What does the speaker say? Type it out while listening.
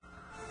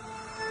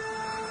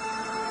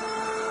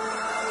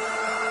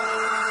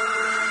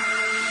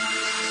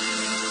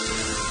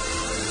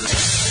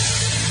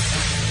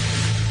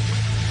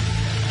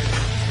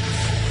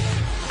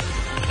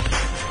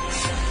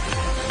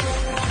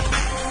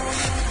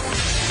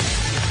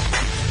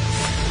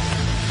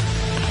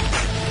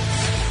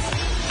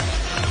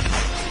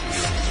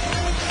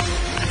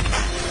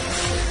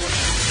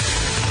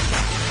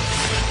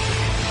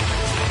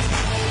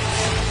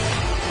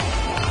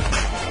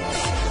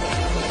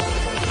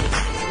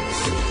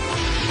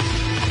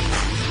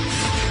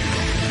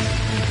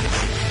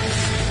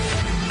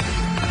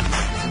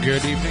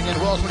Good evening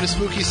and welcome to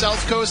Spooky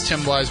South Coast.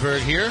 Tim Weisberg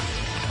here,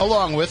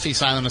 along with the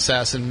silent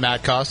assassin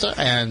Matt Costa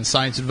and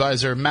science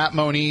advisor Matt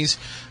Moniz.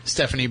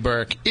 Stephanie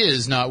Burke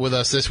is not with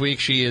us this week.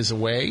 She is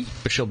away,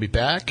 but she'll be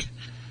back.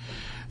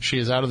 She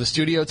is out of the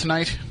studio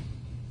tonight.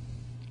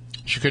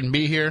 She couldn't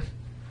be here,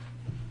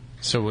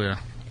 so we're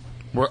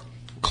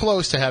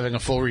close to having a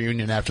full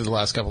reunion after the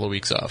last couple of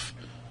weeks off.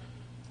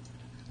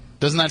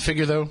 Doesn't that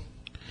figure, though?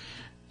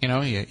 You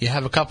know, you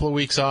have a couple of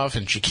weeks off,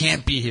 and she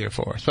can't be here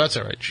for us. But that's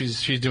all right.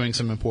 She's doing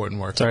some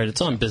important work. It's all right.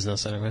 It's on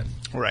business anyway.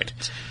 Right.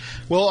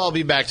 We'll all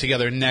be back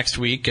together next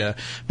week.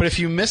 But if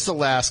you missed the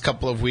last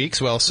couple of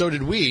weeks, well, so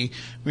did we.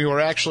 We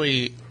were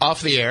actually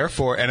off the air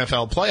for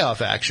NFL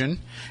playoff action,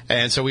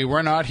 and so we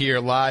were not here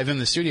live in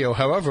the studio.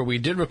 However, we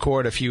did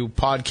record a few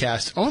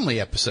podcast-only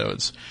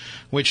episodes,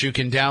 which you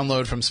can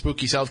download from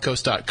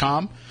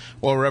SpookySouthCoast.com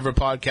or wherever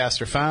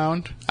podcasts are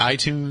found,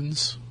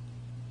 iTunes.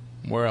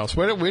 Where else?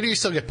 Where do you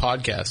still get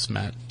podcasts,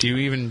 Matt? Do you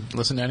even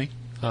listen to any?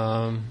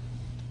 No,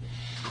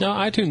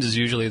 iTunes is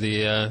usually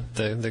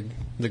the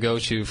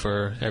go-to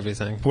for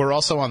everything. We're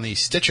also on the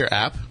Stitcher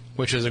app,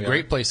 which is a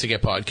great place to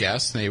get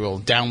podcasts. They will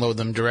download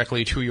them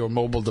directly to your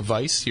mobile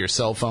device, your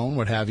cell phone,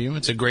 what have you.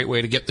 It's a great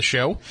way to get the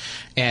show.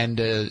 And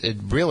it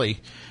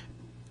really,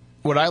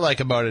 what I like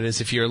about it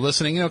is if you're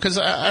listening, you know, because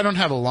I don't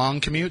have a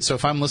long commute, so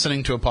if I'm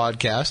listening to a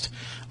podcast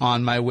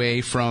on my way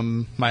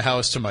from my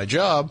house to my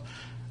job,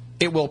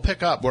 it will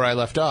pick up where I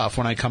left off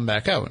when I come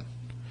back out.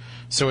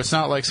 So it's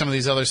not like some of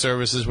these other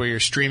services where you're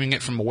streaming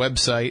it from a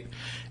website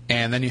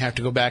and then you have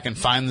to go back and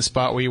find the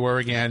spot where you were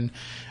again.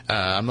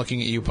 I'm looking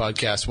at you,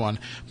 Podcast One.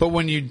 But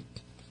when you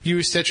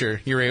use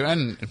Stitcher, you're able,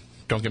 and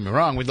don't get me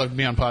wrong, we'd love to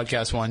be on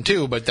Podcast One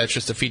too, but that's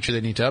just a feature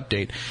they need to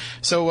update.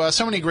 So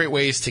many great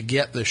ways to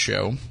get the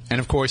show. And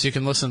of course, you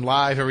can listen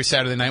live every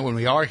Saturday night when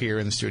we are here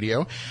in the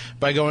studio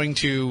by going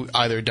to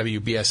either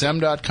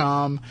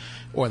WBSM.com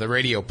or the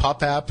Radio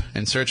Pop app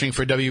and searching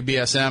for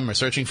WBSM or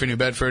searching for New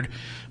Bedford.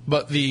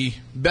 But the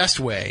best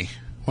way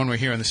when we're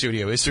here in the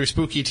studio is through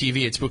Spooky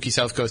TV at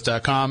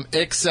SpookySouthCoast.com,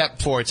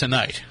 except for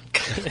tonight.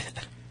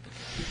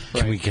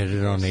 Can we get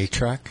it on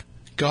 8-track?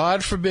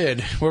 God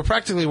forbid. We're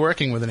practically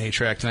working with an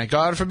 8-track tonight.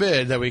 God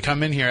forbid that we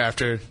come in here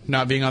after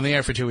not being on the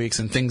air for 2 weeks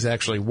and things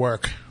actually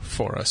work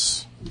for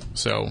us.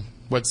 So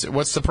what's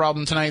the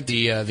problem tonight?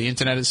 The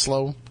internet is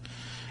slow,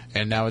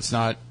 and now it's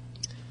not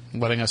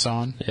letting us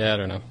on? Yeah, I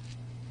don't know.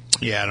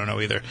 Yeah, I don't know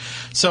either.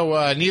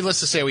 So needless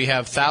to say, we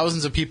have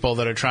thousands of people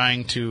that are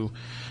trying to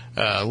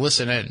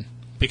listen in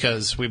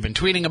because we've been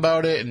tweeting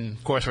about it, and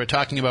of course we're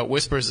talking about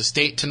Whisper's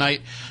Estate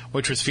tonight,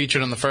 which was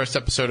featured on the first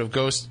episode of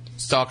Ghost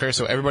Stalker,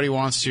 so everybody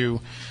wants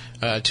to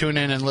tune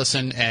in and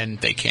listen, and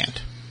they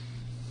can't.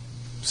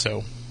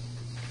 So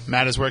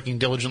Matt is working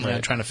diligently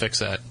on trying to fix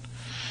that.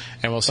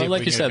 And we'll see. Well,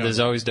 like you said, there's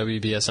always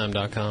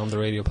WBSM.com, the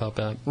Radio Pop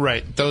app.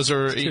 Right, those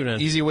are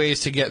easy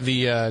ways to get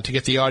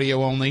the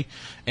audio only,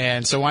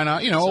 and so why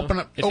not? Open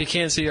up. If you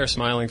can't see our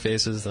smiling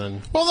faces,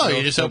 then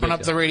you just open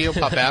up the Radio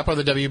Pop app or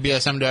the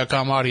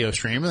WBSM.com audio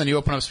stream, and then you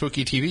open up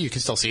Spooky TV. You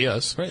can still see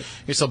us. Right,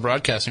 you're still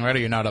broadcasting, right? Or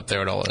you're not up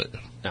there at all?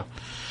 No.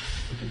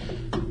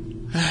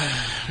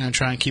 I'm gonna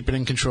try and keep it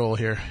in control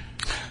here.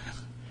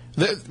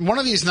 One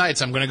of these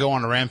nights, I'm going to go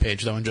on a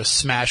rampage though and just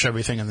smash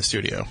everything in the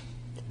studio.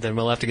 Then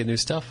we'll have to get new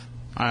stuff.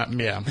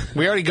 Yeah,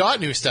 we already got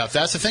new stuff.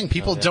 That's the thing.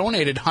 People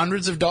donated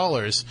hundreds of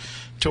dollars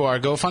to our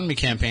GoFundMe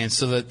campaign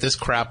so that this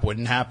crap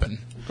wouldn't happen.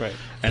 Right.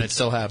 And it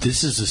still happens.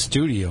 This is a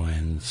studio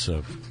end,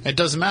 so... It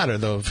doesn't matter,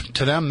 though.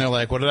 To them, they're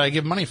like, what did I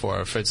give money for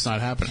if it's not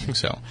happening?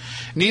 So,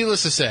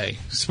 needless to say,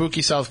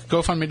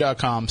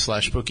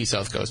 GoFundMe.com/Spooky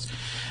South Coast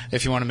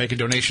if you want to make a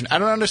donation. I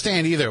don't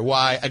understand either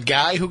why a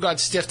guy who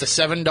got stiffed a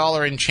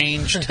 $7 and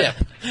change tip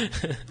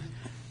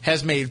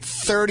has made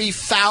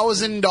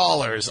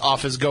 $30,000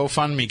 off his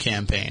GoFundMe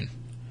campaign.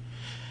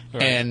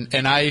 Right.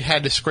 And I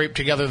had to scrape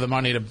together the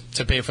money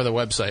to pay for the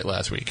website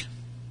last week.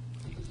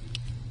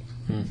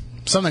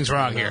 Something's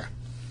wrong here.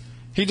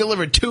 He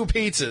delivered 2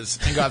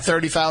 pizzas and got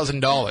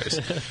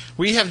 $30,000.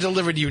 We have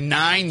delivered you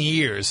 9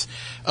 years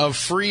of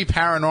free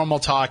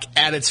paranormal talk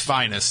at its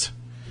finest.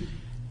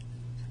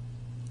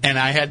 And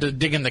I had to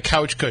dig in the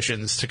couch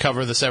cushions to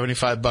cover the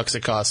 $75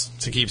 it costs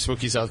to keep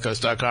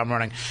SpookySouthCoast.com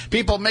running.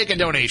 People, make a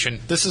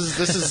donation. This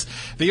is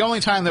the only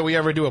time that we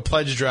ever do a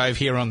pledge drive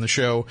here on the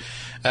show.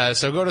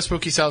 So go to you can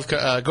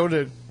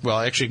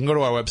go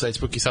to our website,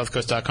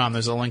 SpookySouthCoast.com.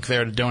 There's a link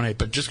there to donate.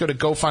 But just go to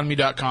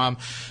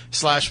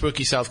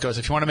GoFundMe.com/SpookySouthCoast.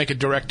 If you want to make a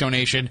direct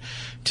donation,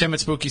 Tim at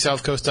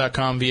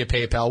SpookySouthCoast.com via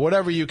PayPal,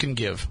 whatever you can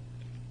give.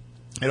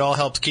 It all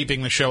helps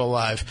keeping the show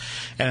alive,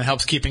 and it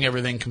helps keeping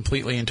everything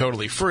completely and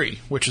totally free,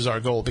 which is our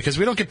goal, because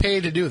we don't get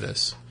paid to do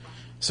this.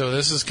 So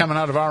this is coming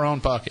out of our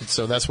own pockets,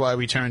 so that's why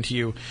we turn to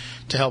you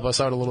to help us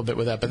out a little bit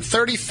with that. But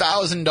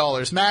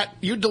 $30,000, Matt,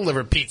 you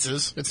deliver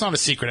pizzas. It's not a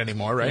secret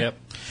anymore, right? Yep.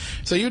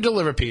 So you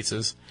deliver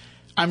pizzas.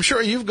 I'm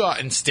sure you've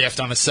gotten stiffed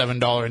on a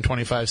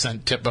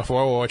 $7.25 tip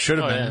before, or it should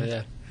have been.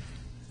 Yeah.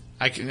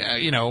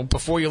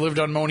 Before you lived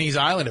on Moniz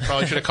Island, it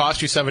probably should have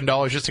cost you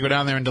 $7 just to go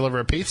down there and deliver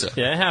a pizza.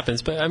 Yeah, it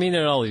happens, but I mean,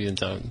 it all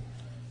evens out.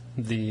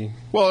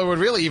 Well, it would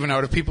really even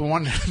out if people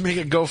wanted to make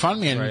a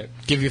GoFundMe and Right.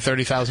 give you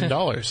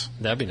 $30,000.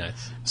 That'd be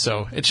nice.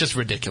 So it's just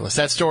ridiculous.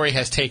 That story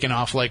has taken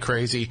off like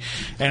crazy,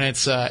 and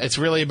it's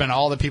really been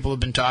all that people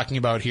have been talking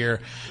about here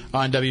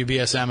on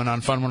WBSM and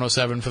on Fun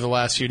 107 for the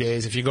last few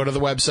days. If you go to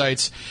the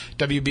websites,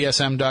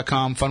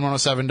 WBSM.com,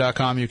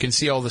 Fun107.com, you can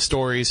see all the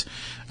stories.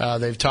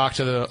 They've talked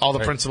to all the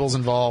principals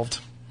involved.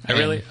 I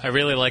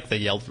really like the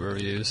Yelp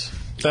reviews.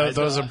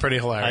 Those are pretty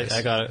hilarious.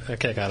 I got a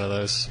kick out of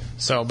those.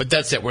 So, but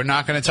that's it. We're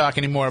not going to talk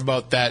anymore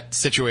about that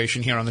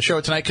situation here on the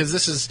show tonight because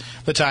this is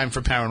the time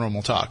for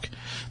paranormal talk.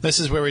 This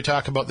is where we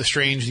talk about the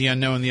strange, the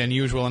unknown, the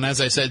unusual. And as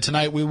I said,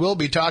 tonight we will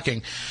be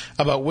talking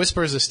about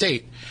Whispers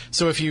Estate.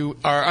 So if you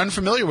are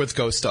unfamiliar with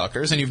Ghost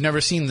Stalkers and you've never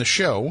seen the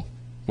show,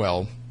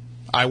 well,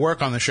 I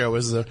work on the show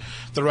as the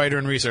writer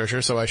and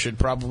researcher, so I should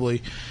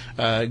probably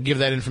give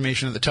that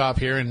information at the top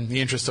here in the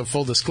interest of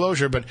full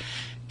disclosure. But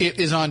it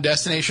is on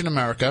Destination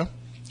America.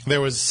 There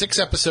was 6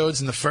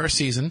 episodes in the first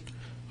season.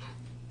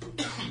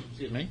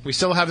 Excuse me. We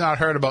still have not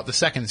heard about the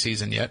second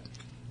season yet.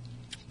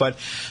 But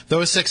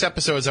those 6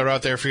 episodes are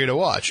out there for you to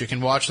watch. You can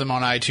watch them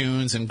on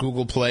iTunes and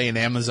Google Play and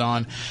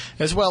Amazon,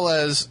 as well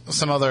as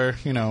some other,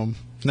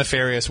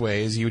 nefarious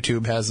ways.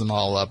 YouTube has them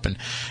all up. And,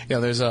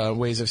 there's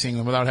ways of seeing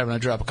them without having to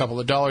drop a couple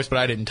of dollars, but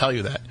I didn't tell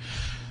you that.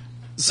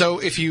 So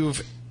if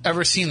you've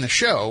ever seen the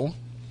show,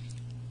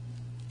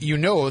 you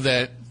know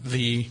that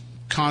the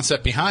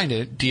concept behind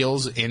it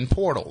deals in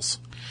portals.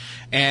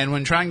 And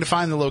when trying to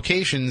find the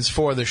locations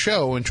for the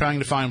show and trying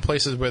to find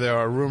places where there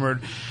are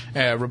rumored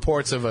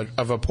reports of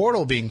a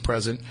portal being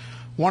present,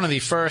 one of the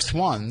first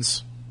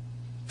ones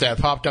that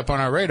popped up on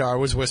our radar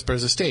was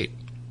Whispers Estate,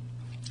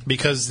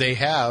 because they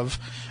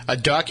have a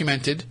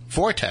documented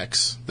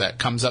vortex that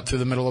comes up through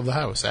the middle of the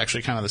house,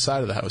 actually kind of the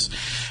side of the house.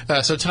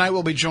 So tonight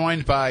we'll be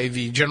joined by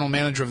the general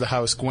manager of the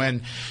house,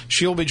 Gwen.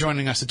 She'll be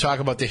joining us to talk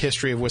about the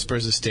history of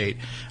Whispers Estate,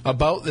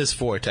 about this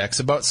vortex,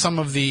 about some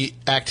of the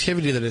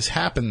activity that has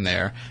happened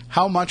there,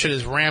 how much it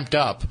has ramped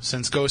up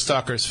since Ghost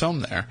Stalkers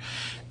filmed there.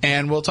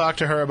 And we'll talk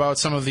to her about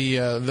some of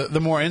the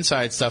more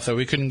inside stuff that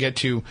we couldn't get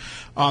to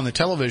on the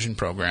television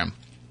program.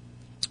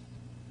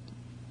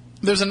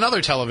 There's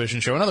another television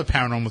show, another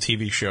paranormal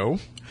TV show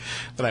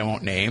that I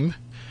won't name,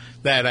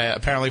 that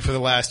apparently for the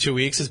last 2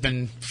 weeks has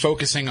been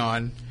focusing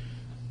on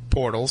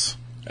portals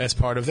as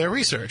part of their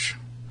research.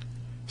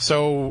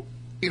 So,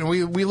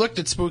 we looked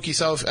at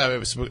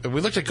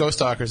we looked at Ghost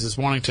Stalkers as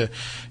wanting to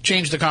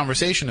change the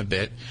conversation a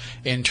bit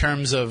in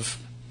terms of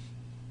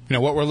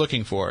what we're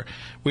looking for.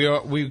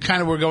 We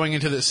kind of were going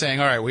into this saying,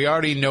 all right, we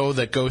already know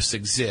that ghosts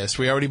exist.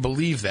 We already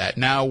believe that.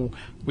 Now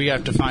we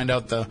have to find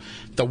out the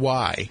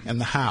why and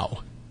the how.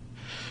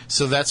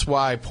 So that's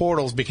why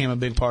portals became a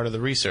big part of the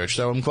research.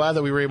 So I'm glad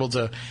that we were able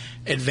to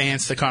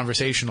advance the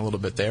conversation a little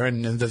bit there,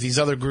 and that these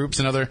other groups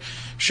and other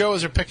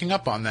shows are picking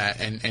up on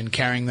that and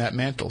carrying that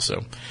mantle.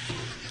 So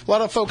a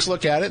lot of folks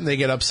look at it and they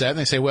get upset and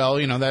they say, well,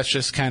 that's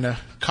just kind of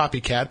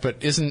copycat, but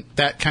isn't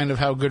that kind of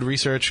how good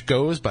research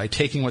goes, by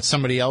taking what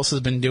somebody else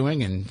has been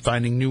doing and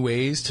finding new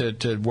ways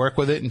to work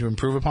with it and to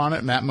improve upon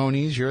it? Matt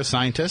Moniz, you're a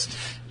scientist.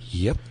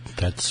 Yep,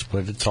 that's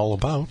what it's all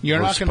about.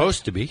 You're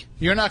supposed to be.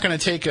 You're not going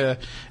to take an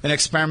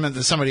experiment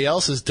that somebody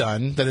else has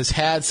done that has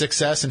had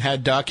success and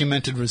had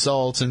documented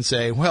results and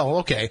say, well,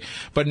 okay,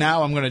 but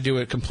now I'm going to do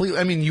it completely.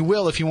 I mean, you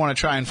will if you want to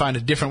try and find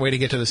a different way to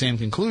get to the same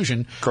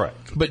conclusion.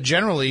 Correct. But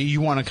generally, you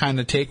want to kind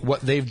of take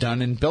what they've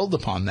done and build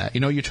upon that.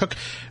 You took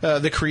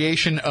the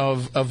creation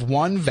of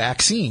one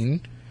vaccine,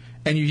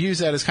 and you use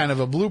that as kind of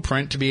a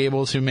blueprint to be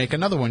able to make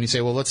another one. You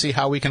say, well, let's see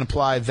how we can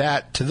apply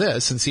that to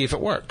this and see if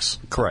it works.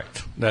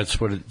 Correct. That's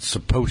what it's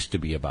supposed to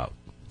be about.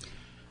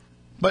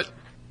 But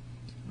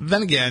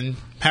then again,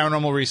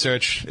 paranormal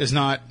research is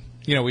not,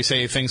 we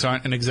say things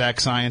aren't an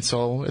exact science,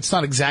 so it's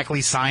not exactly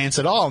science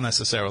at all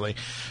necessarily,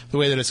 the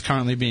way that it's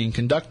currently being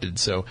conducted.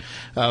 So,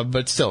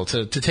 but still,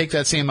 to take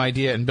that same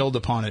idea and build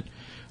upon it,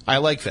 I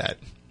like that.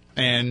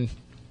 And,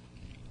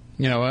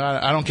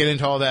 I don't get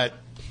into all that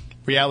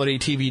reality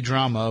TV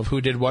drama of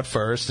who did what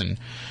first, and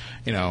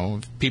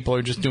people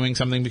are just doing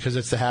something because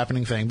it's the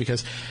happening thing,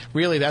 because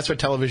really that's what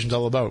television's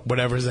all about,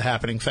 whatever's the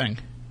happening thing.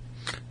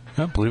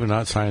 Well, believe it or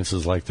not, science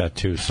is like that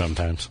too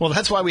sometimes. Well,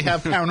 that's why we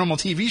have paranormal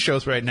TV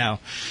shows right now,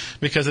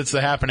 because it's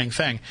the happening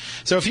thing.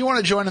 So if you want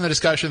to join in the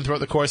discussion throughout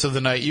the course of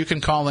the night, you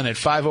can call in at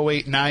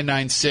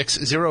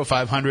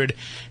 508-996-0500,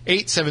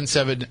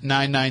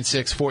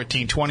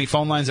 877-996-1420.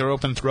 Phone lines are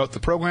open throughout the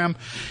program,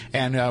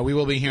 and we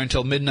will be here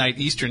until midnight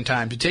Eastern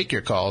time to take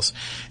your calls.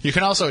 You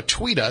can also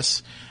tweet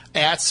us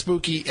at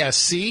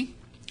SpookySC,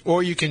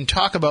 or you can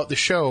talk about the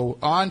show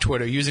on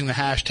Twitter using the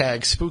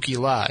hashtag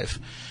SpookyLive.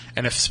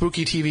 And if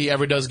Spooky TV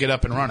ever does get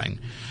up and running,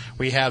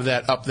 we have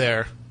that up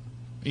there.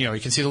 You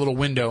can see the little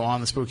window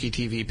on the Spooky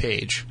TV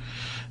page.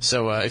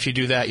 So if you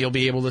do that, you'll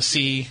be able to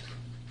see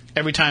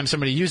every time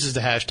somebody uses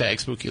the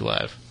hashtag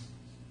SpookyLive.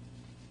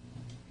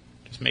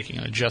 Just making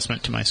an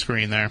adjustment to my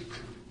screen there.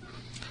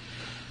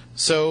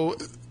 So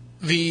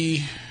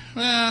the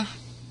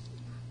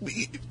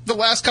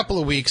last couple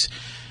of weeks,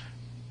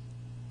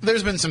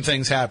 there's been some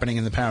things happening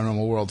in the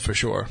paranormal world for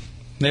sure.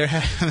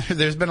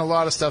 There's been a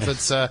lot of stuff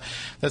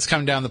that's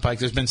come down the pike.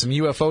 There's been some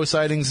UFO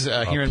sightings here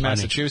in plenty.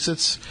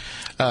 Massachusetts.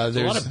 There's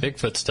a lot of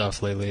Bigfoot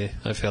stuff lately,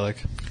 I feel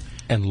like.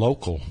 And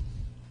local.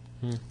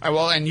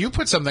 Well, and you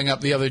put something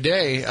up the other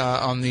day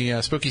on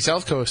the Spooky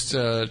South Coast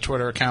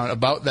Twitter account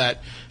about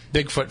that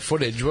Bigfoot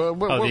footage.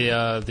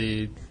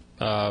 The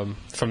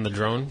from the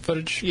drone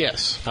footage?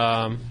 Yes.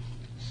 I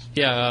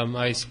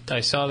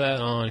saw that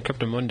on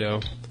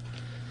Cryptomundo.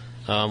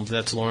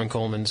 That's Lauren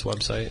Coleman's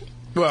website.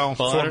 Well,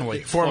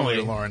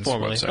 formerly Lauren's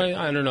website.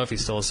 I don't know if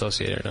he's still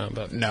associated or not,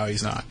 but no,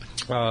 he's not.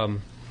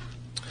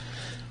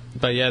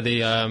 But yeah,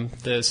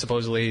 the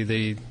supposedly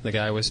the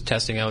guy was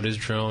testing out his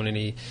drone, and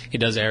he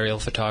does aerial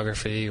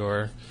photography,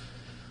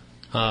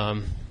 and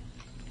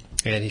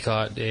he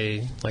caught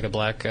a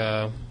black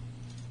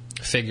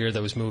figure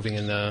that was moving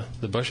in the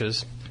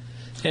bushes,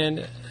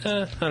 and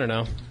I don't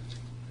know,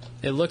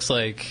 it looks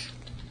like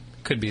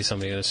could be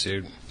somebody in a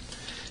suit,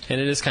 and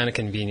it is kind of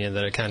convenient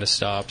that it kind of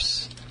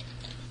stops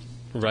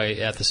right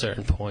at the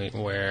certain point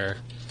where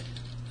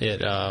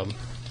it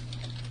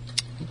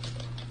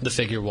the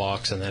figure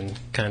walks, and then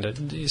kind of,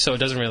 so it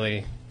doesn't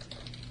really,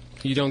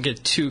 you don't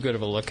get too good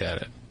of a look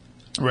at it.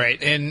 Right,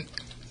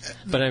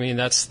 but I mean,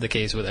 that's the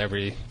case with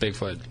every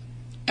Bigfoot.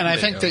 And I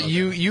think that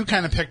you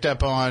kind of picked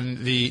up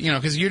on the,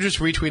 because you're just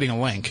retweeting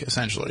a link,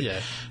 essentially.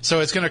 Yeah. So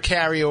it's going to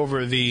carry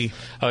over the...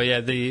 Oh,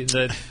 yeah,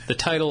 the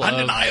title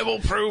Undeniable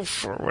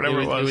proof, or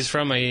whatever it was. It was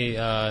from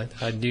a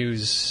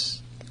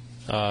news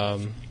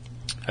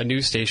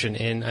station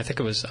in, I think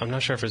it was, I'm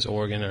not sure if it was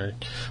Oregon or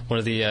one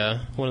of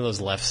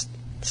those left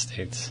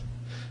states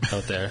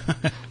out there.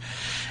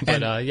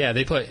 But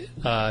they put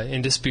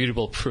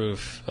indisputable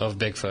proof of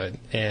Bigfoot,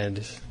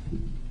 and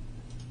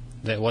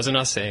that wasn't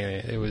us saying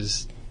it. It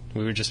was,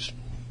 we were just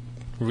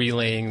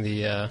relaying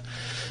the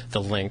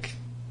link.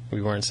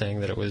 We weren't saying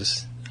that it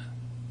was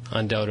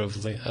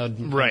undoubtedly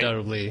right.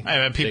 Undoubtedly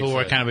people Bigfoot.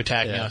 were kind of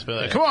attacking us,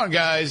 but come on,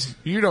 guys,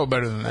 you know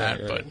better than that.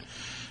 Right.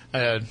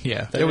 But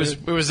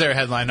it was their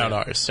headline, not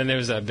ours. And there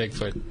was that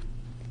Bigfoot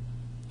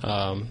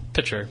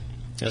picture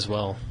as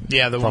well.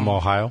 Yeah, from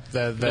Ohio.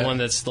 The one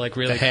that's like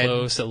really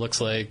close. That looks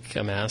like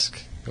a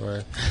mask,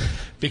 or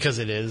because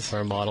it is, or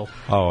a model.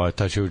 Oh, I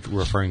thought you were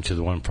referring to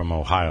the one from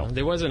Ohio.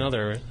 There was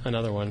another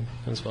one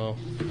as well.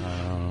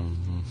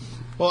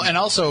 Well, and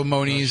also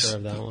Moni's, sure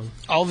of that one.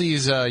 All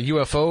these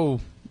UFO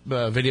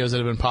videos that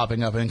have been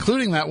popping up,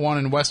 including that one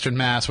in Western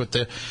Mass with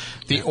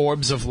the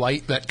orbs of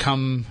light that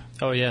come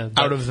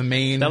out of the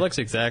main. That looks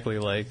exactly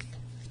like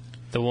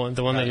the one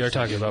that you're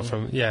talking about.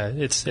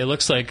 It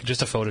looks like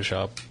just a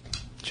Photoshop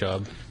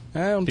job. I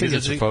don't think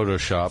it's a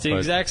Photoshop. It's the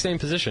exact same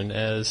position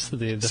as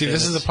the See,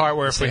 this is the part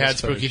where if we had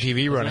Spooky footage.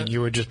 TV running,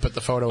 you would just put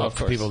the photo up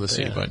for people to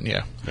see. Yeah. But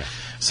yeah.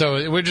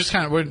 So we're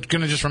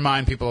going to just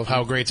remind people of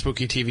how great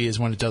Spooky TV is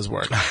when it does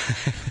work.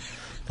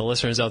 The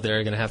listeners out there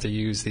are going to have to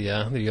use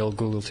the old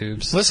Google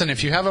tubes. Listen,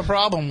 if you have a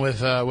problem with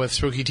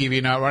Spooky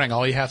TV not running,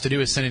 all you have to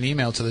do is send an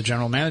email to the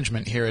general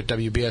management here at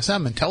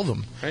WBSM and tell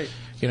them. Right.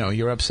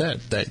 You're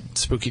upset that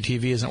Spooky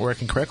TV isn't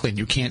working correctly and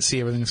you can't see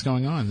everything that's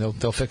going on.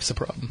 They'll fix the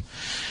problem.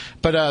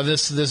 But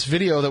this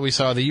video that we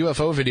saw, the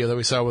UFO video that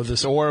we saw with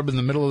this orb in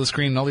the middle of the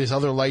screen and all these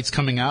other lights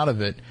coming out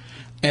of it,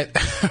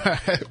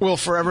 will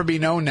forever be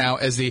known now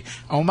as the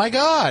 "Oh my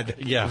God"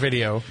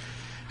 video.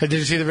 Did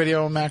you see the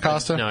video, Matt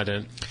Costa? No, I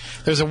didn't.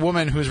 There's a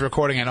woman who's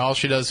recording it, and all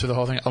she does through the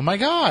whole thing, "Oh my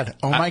God,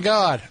 oh my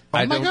God,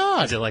 oh my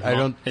God." Is it like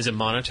is it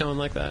monotone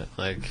like that?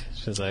 Like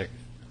she's like,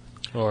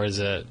 or is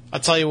it? I'll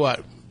tell you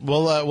what.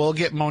 We'll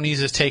get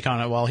Moniz's take on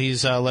it while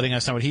he's letting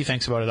us know what he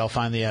thinks about it. I'll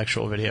find the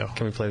actual video.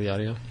 Can we play the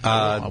audio?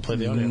 I'll play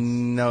the audio.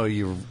 No,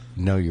 you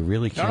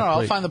really can't. No,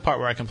 I'll find the part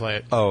where I can play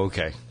it. Oh,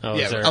 okay. Oh,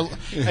 yeah,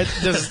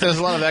 there's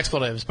a lot of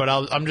expletives, but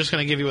I'm just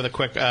going to give you with a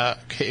quick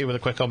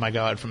 "Oh my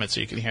God" from it, so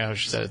you can hear how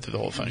she said it through the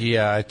whole thing.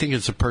 Yeah, I think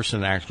it's a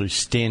person actually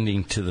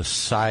standing to the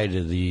side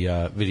of the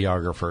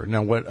videographer.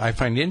 Now, what I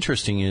find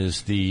interesting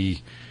is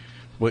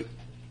what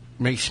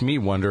makes me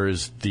wonder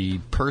is the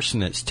person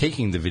that's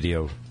taking the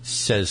video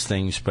says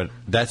things, but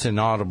that's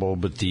inaudible,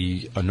 but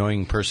the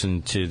annoying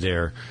person to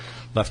their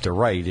left or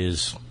right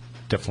is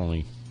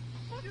definitely...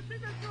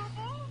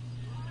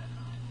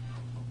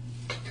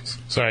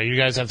 Sorry, you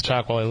guys have to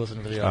talk while I listen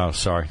to the video. Oh,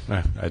 sorry.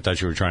 I thought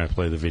you were trying to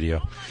play the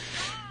video.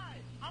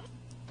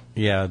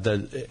 Yeah,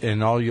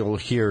 and all you'll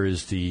hear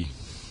is the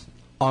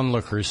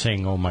onlookers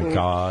saying, "Oh my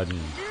God." And,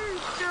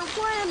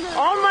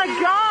 oh my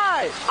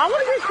God! I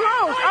want to get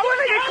close!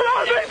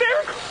 Right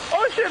there!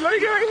 Oh shit, let me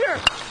get right here!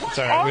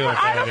 Sorry,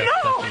 I don't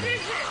know! Let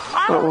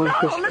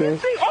me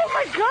see! Oh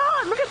my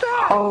God! Look at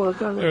that! Oh,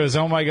 it was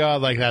 "Oh my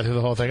God" like that through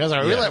the whole thing. That's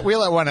all right. We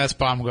let one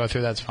S-bomb go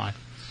through. That's fine.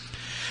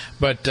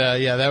 But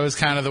that was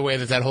kind of the way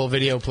that whole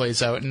video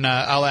plays out. And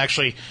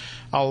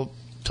I'll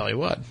tell you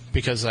what,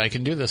 because I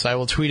can do this, I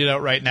will tweet it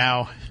out right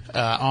now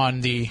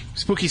on the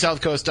Spooky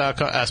South Coast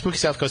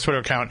Twitter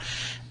account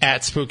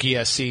at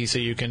SpookySC, so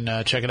you can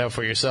check it out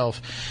for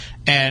yourself,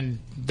 and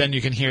then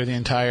you can hear the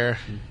entire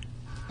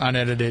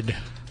unedited,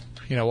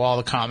 all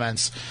the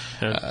comments.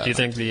 Do you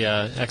think the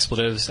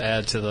expletives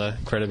add to the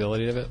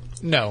credibility of it?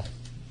 No.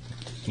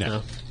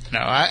 No,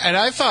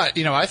 I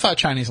thought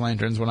Chinese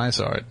lanterns when I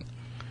saw it.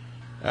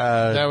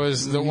 That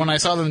was when I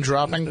saw them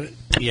dropping.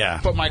 Yeah.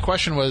 But my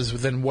question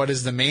was, then what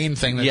is the main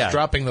thing that's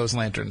dropping those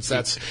lanterns?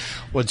 That's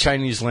well,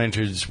 Chinese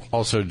lanterns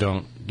also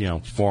don't,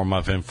 form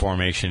up in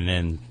formation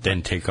and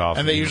then take off.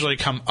 And they usually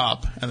come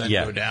up and then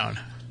go down.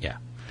 Yeah.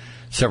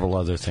 Several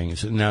other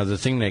things. Now, the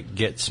thing that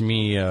gets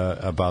me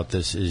about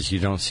this is you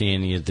don't see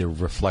any of the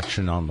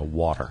reflection on the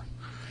water.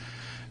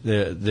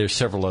 There's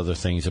several other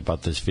things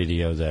about this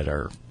video that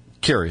are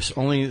curious.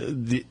 Only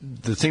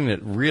the thing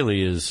that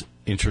really is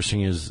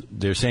interesting is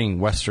they're saying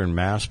Western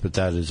Mass, but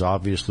that is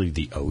obviously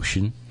the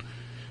ocean,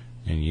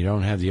 and you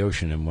don't have the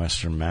ocean in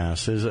Western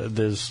Mass.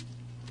 There's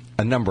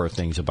a number of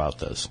things about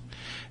this,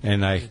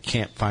 and I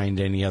can't find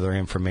any other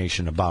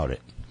information about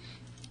it.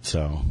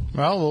 So,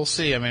 well, we'll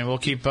see. I mean, we'll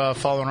keep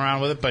following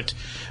around with it, but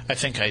I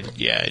think I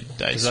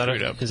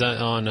screwed up. Is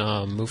that on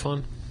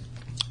MUFON?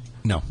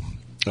 No.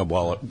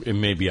 Well, it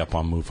may be up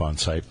on MUFON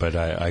site, but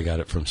I got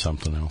it from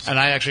something else. And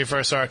I actually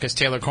first saw it because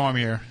Taylor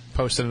Cormier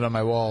posted it on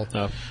my wall.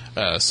 Oh.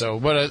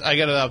 But I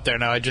got it out there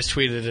now. I just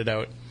tweeted it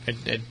out.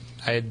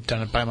 I had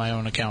done it by my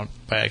own account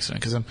by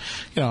accident because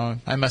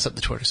I mess up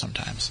the Twitter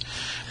sometimes.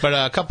 But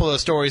a couple of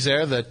stories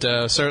there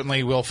that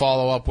certainly we'll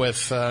follow up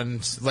with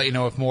and let you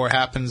know if more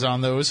happens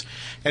on those.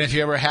 And if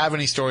you ever have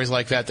any stories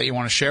like that you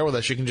want to share with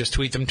us, you can just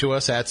tweet them to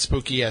us at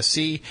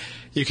SpookySC.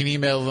 You can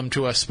email them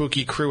to us,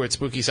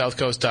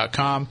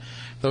 spookycrew@spookysouthcoast.com.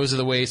 Those are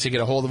the ways to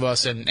get a hold of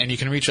us, and you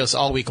can reach us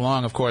all week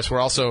long, of course. We're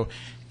also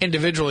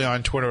individually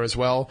on Twitter as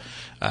well,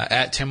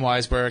 at Tim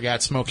Weisberg,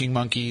 at Smoking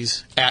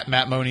Monkeys, at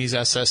Matt Moniz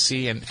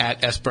SSC, and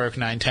at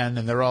SBurk910,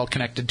 and they're all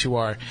connected to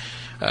our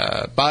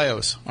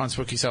bios on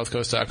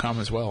SpookySouthCoast.com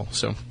as well.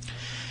 So,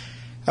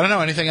 I don't know,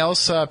 anything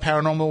else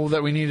paranormal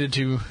that we needed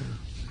to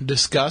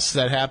discuss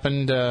that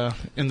happened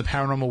in the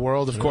paranormal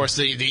world? Of course,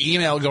 the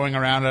email going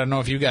around, I don't know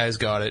if you guys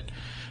got it.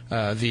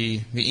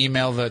 The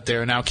email that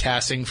they're now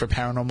casting for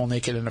Paranormal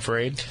Naked and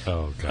Afraid.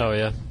 Oh, God. Oh,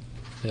 yeah.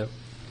 Yep.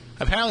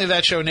 Apparently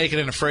that show, Naked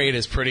and Afraid,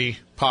 is pretty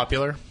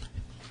popular.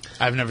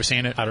 I've never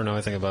seen it. I don't know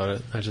anything about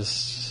it. I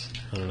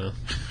don't know.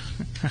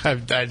 I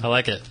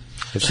like it.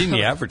 I've seen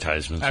the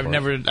advertisements. I don't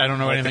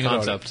know anything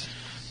about it.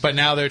 But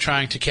now they're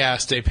trying to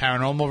cast a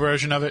paranormal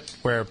version of it,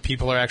 where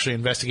people are actually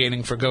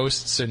investigating for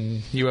ghosts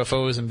and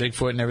UFOs and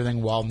Bigfoot and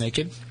everything while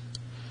naked.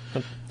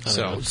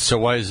 So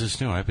why is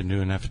this new? I've been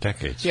doing that for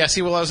decades. Yeah,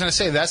 see, well, I was going to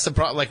say, that's the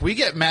problem. Like, we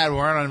get mad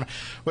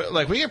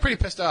we get pretty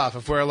pissed off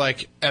if we're,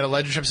 like, at a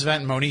Legend Trips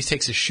event and Moniz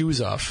takes his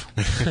shoes off.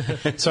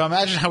 So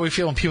imagine how we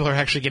feel when people are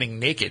actually getting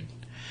naked.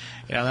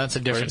 That's a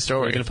different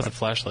story. We're going to put the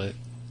flashlight.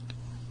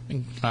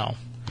 Well,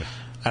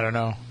 I don't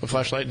know. The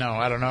flashlight? No,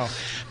 I don't know.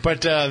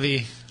 But I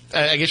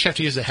guess you have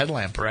to use a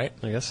headlamp, right?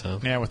 I guess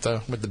so. Yeah, with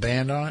the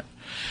band on it.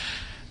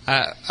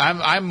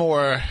 I'm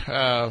more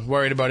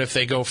worried about if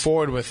they go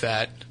forward with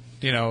that,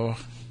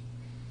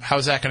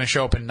 how's that going to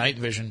show up in night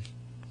vision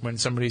when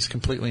somebody's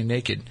completely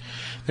naked?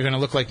 They're going to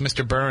look like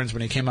Mr. Burns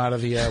when he came out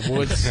of the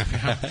woods.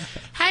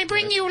 I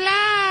bring you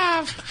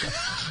love.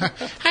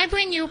 I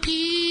bring you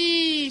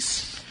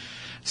peace.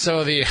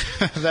 So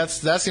that's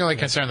the only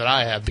concern that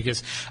I have,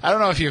 because I don't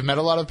know if you've met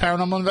a lot of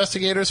paranormal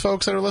investigators,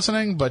 folks that are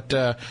listening, but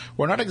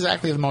we're not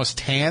exactly the most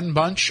tan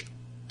bunch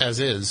as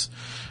is.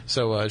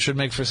 So it should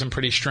make for some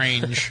pretty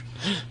strange.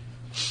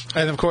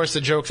 And of course,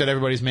 the joke that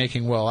everybody's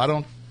making, well, I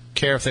don't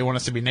care if they want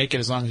us to be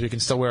naked as long as we can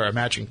still wear our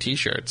matching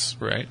T-shirts,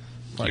 right?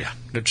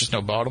 There's just no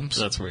bottoms.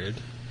 That's weird.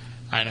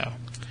 I know.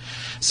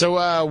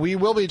 So we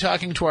will be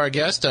talking to our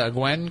guest,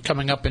 Gwen,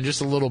 coming up in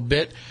just a little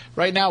bit.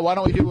 Right now, why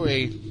don't we do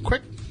a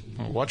quick...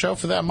 Watch out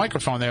for that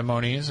microphone there,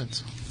 Moniz.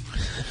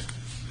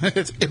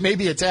 It may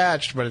be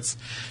attached, but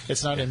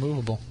it's not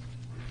immovable.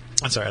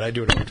 That's all right. I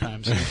do it all the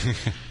time. So.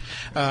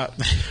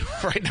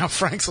 Right now,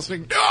 Frank's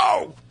listening.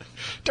 No!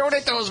 Don't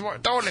hit those.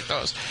 Don't hit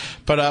those.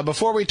 But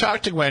before we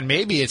talk to Gwen,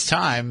 maybe it's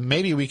time.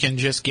 Maybe we can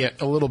just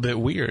get a little bit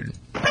weird.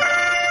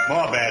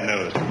 More bad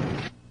news.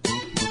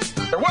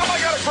 Well,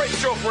 I got a great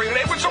show for you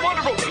today with some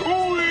wonderful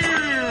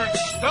weird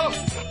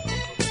stuff.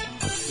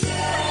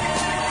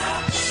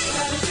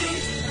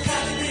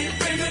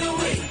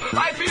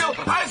 I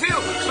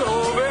feel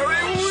so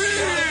very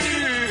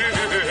weird.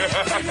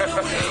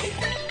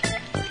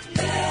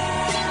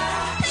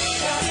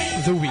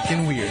 The Week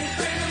in Weird.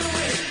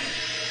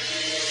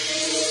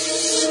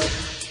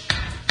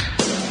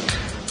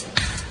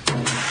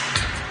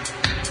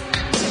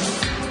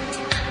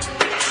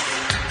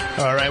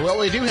 All right, well,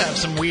 we do have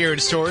some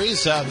weird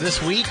stories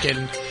this week,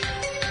 and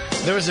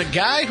there was a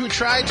guy who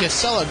tried to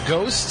sell a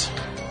ghost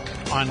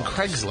on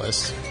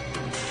Craigslist.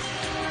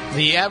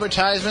 The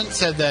advertisement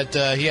said that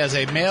he has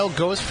a male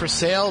ghost for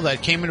sale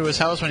that came into his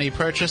house when he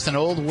purchased an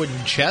old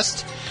wooden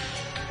chest.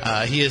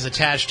 He is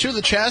attached to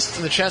the chest.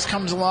 The chest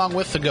comes along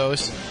with the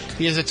ghost.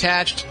 He is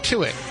attached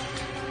to it.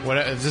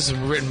 This is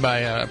written by,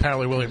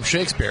 apparently, William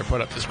Shakespeare,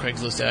 put up this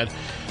Craigslist ad.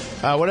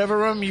 Whatever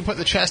room you put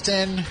the chest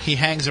in, he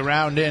hangs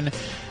around in.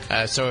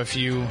 So if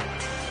you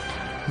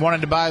wanted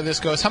to buy this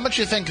ghost, how much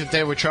do you think that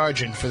they were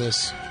charging for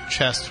this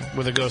chest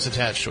with a ghost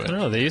attached to it? I don't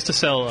know. They used to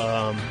sell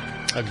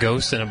a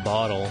ghost in a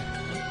bottle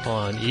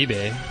on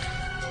eBay.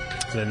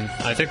 Then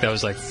I think that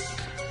was like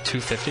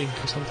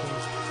 $250 or something.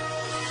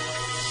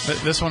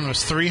 This one was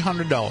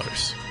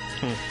 $300.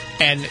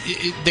 And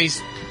they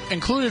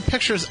included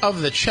pictures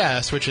of the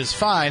chest, which is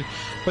fine,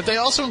 but they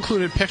also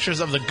included pictures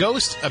of the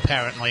ghost,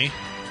 apparently,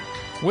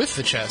 with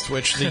the chest,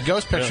 which the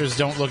ghost pictures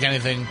don't look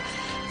anything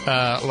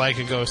like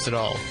a ghost at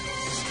all.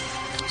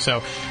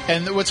 So,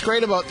 and what's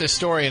great about this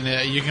story, and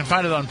you can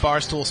find it on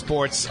Barstool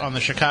Sports, on the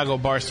Chicago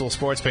Barstool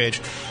Sports page,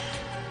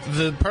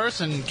 the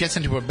person gets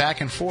into a back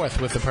and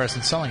forth with the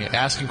person selling it,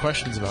 asking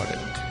questions about it.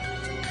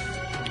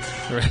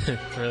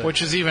 Really?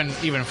 Which is even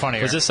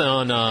funnier. Was this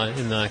on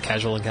in the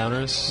Casual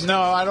Encounters?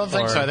 No, I don't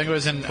think Or so. I think it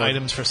was in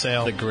items for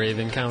sale. The Grave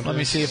Encounters? Let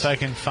me see if I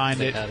can find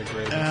They it. had a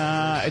grave.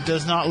 It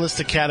does not list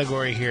a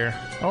category here.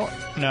 Oh,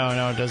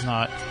 no, it does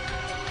not.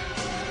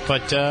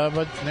 But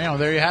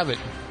there you have it.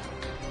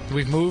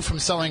 We've moved from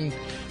selling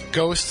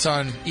ghosts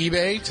on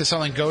eBay to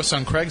selling ghosts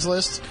on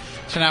Craigslist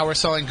to now we're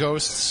selling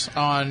ghosts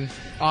on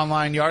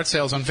online yard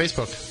sales on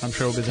Facebook. I'm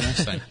sure will be the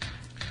next thing.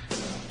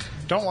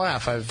 Don't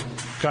laugh. I've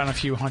gotten a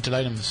few haunted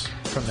items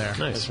from there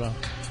as well.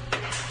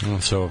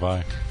 And so have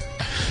I.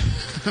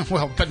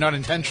 Well, but not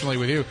intentionally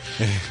with you.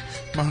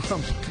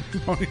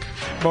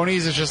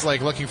 Moniz is just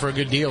like looking for a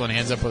good deal and he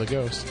ends up with a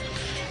ghost.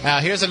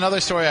 Here's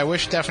another story. I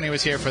wish Stephanie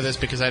was here for this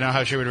because I know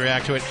how she would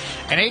react to it.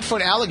 An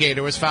 8-foot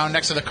alligator was found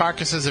next to the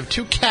carcasses of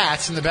 2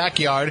 cats in the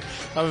backyard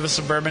of a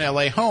suburban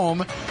LA home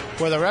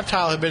where the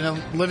reptile had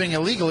been living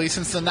illegally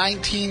since the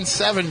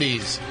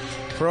 1970s.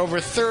 For over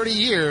 30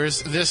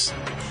 years, this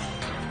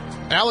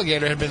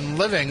alligator had been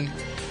living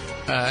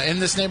in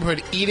this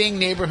neighborhood, eating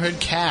neighborhood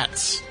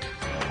cats.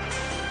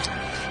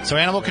 So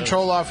animal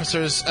control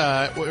officers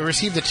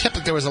received a tip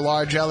that there was a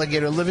large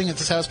alligator living at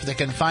this house, but they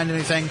couldn't find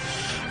anything.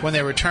 When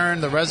they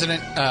returned, the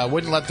resident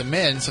wouldn't let them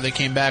in, so they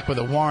came back with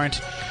a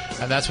warrant.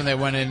 And that's when they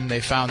went in and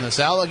they found this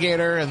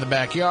alligator in the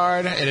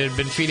backyard. It had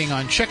been feeding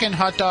on chicken,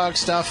 hot dog,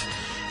 stuff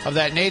of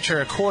that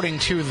nature, according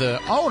to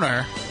the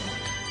owner.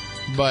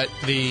 But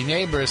the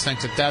neighbors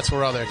think that that's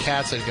where all their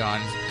cats had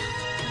gone.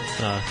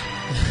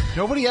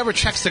 Nobody ever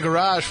checks the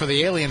garage for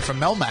the alien from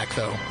Melmac,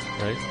 though.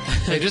 Right?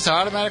 They just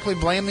automatically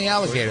blame the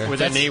alligator. With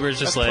the neighbors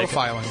just like,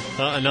 profiling.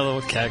 Another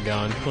cat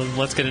gone. Well,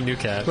 let's get a new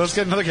cat. Let's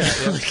get another cat.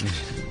 Yeah.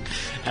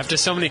 After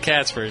so many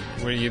cats, where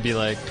you'd be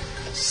like,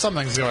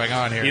 something's going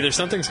on here. either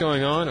something's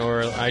going on,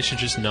 or I should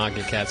just not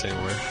get cats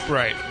anymore.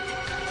 Right.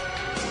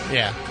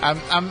 Yeah.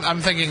 I'm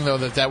thinking, though,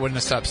 that wouldn't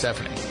have stopped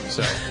Stephanie.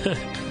 So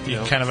you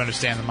can kind of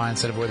understand the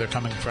mindset of where they're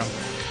coming from.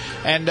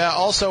 And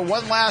also,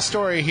 one last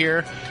story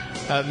here.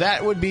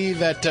 That would be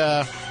that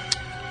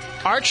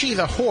Archie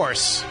the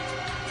horse.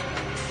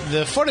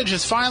 The footage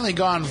has finally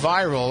gone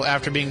viral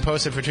after being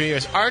posted for 2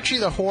 years. Archie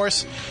the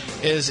horse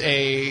is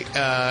a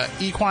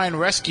equine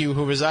rescue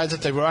who resides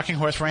at the Rocking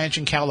Horse Ranch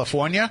in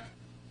California.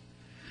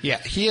 Yeah,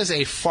 he is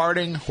a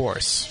farting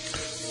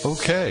horse.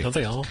 Okay. Don't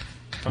they all?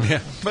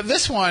 Yeah. But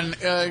this one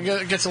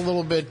gets a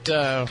little bit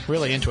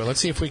really into it. Let's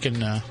see if we can...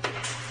 There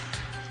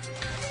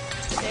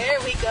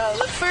we go.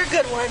 Look for a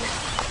good one.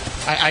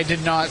 I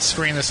did not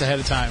screen this ahead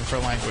of time for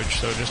language,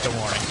 so just a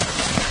warning.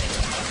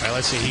 All right,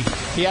 let's see.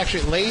 He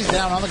actually lays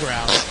down on the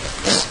ground.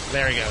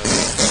 There he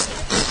goes.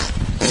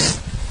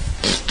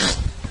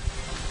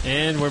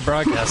 And we're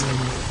broadcasting.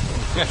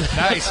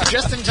 Nice.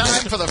 Just in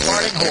time for the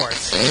farting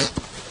horse.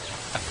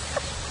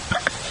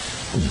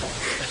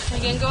 Are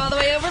you going to go all the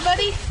way over,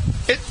 buddy?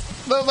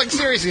 Like,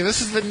 seriously,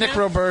 this is the Nick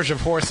Roberge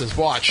of horses.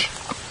 Watch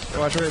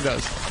what he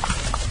does.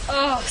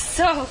 Oh,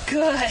 so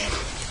good.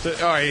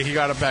 All right, he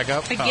got it back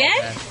up. Again?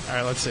 Oh, man. All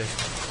right, let's see.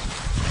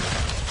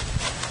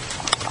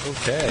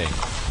 Okay.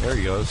 There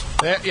he goes.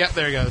 There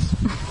he goes.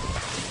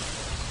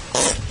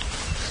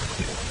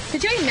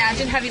 Could you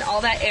imagine having all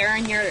that air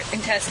in your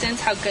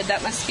intestines? How good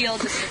that must feel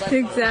just to let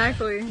it go?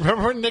 Exactly.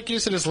 Remember when Nick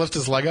used to just lift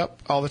his leg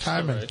up all the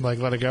time and like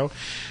let it go?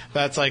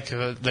 That's like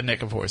the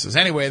Nick of horses.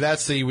 Anyway,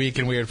 that's the Week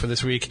in Weird for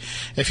this week.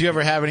 If you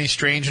ever have any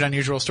strange and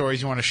unusual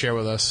stories you want to share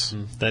with us,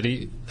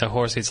 That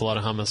horse eats a lot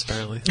of hummus,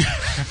 apparently.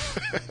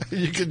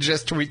 you can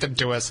just tweet them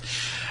to us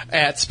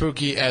at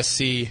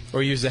SpookySC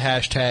or use the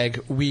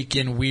hashtag Week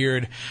in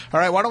Weird. All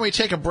right, why don't we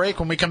take a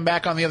break? When we come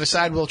back on the other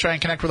side, we'll try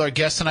and connect with our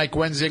guest tonight,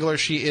 Gwen Ziegler.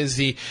 She is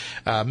the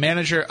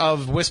manager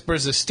of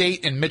Whispers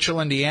Estate in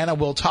Mitchell, Indiana.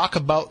 We'll talk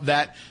about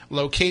that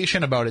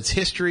location, about its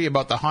history,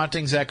 about the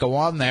hauntings that go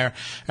on there,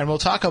 and we'll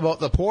talk about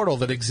the portal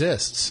that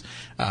exists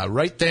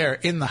right there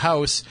in the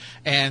house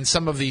and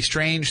some of the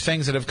strange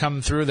things that have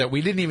come through that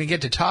we didn't even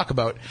get to talk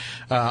about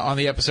on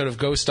the episode of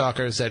Ghost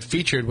Stalkers that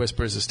featured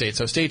Whispers Estate.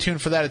 So stay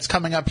tuned for that. It's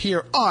coming up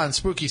here on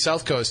Spooky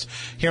South Coast,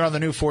 here on the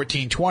new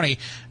 1420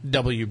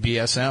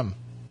 WBSM.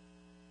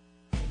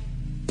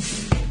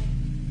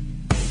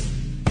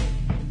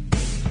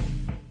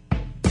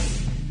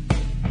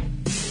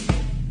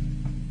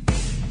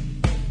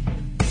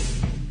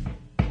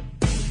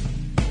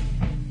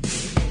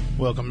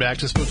 Welcome back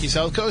to Spooky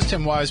South Coast.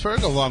 Tim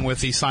Weisberg, along with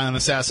the silent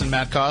assassin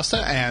Matt Costa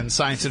and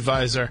science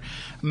advisor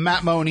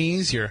Matt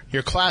Moniz, your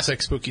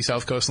classic Spooky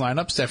South Coast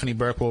lineup. Stephanie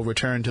Burke will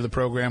return to the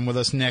program with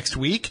us next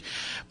week.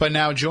 But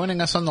now joining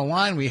us on the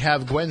line, we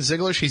have Gwen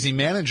Ziegler. She's the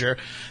manager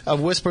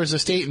of Whispers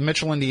Estate in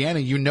Mitchell, Indiana.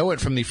 You know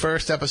it from the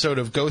first episode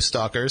of Ghost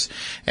Stalkers.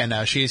 And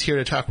she is here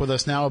to talk with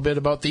us now a bit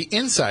about the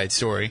inside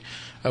story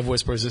of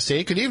Whispers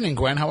Estate. Good evening,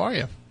 Gwen. How are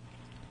you?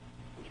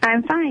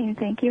 I'm fine,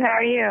 thank you. How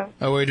are you?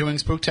 We're doing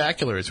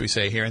spooktacular, as we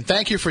say here. And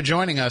thank you for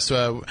joining us.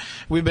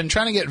 We've been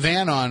trying to get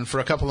Van on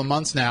for a couple of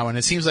months now, and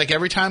it seems like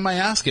every time I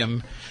ask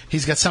him,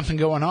 he's got something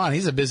going on.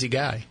 He's a busy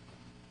guy.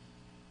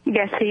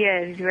 Yes, he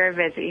is. He's very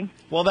busy.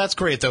 Well, that's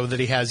great, though, that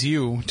he has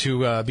you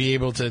to be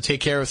able to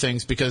take care of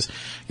things because,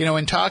 you know,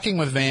 in talking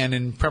with Van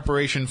in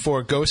preparation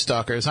for Ghost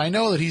Stalkers, I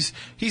know that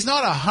he's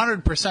not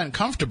 100%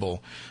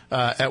 comfortable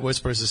at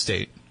Whispers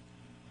Estate.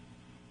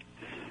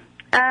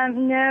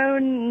 No,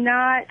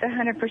 not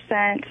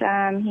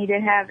 100%. He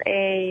did have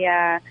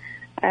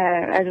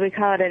as we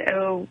call it,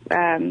 well,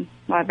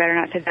 I better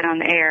not say that on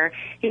the air.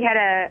 He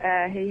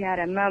had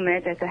a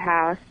moment at the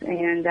house,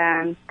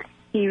 and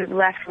he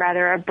left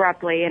rather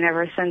abruptly, and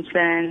ever since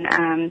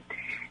then,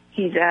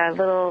 he's a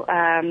little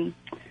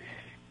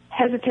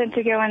hesitant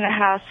to go in the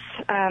house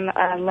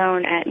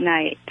alone at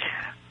night.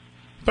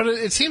 But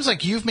it seems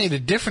like you've made a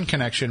different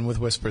connection with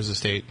Whispers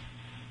Estate.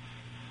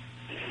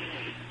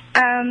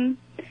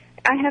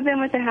 I have been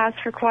with the house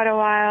for quite a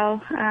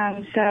while,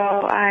 so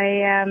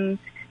I am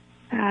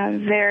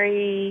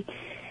very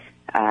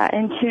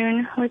in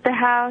tune with the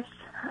house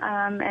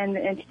and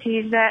the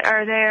entities that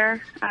are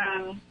there,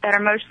 that are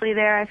mostly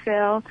there, I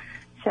feel.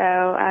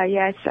 So,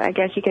 yes, I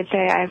guess you could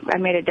say I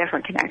made a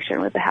different connection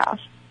with the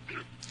house.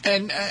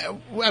 And,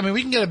 I mean,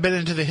 we can get a bit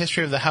into the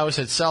history of the house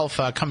itself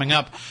coming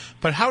up,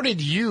 but how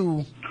did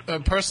you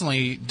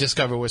personally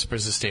discover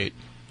Whispers Estate?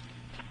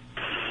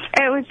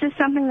 It was just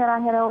something that I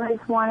had always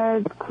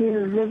wanted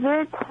to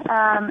visit,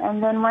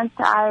 and then once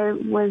I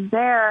was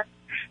there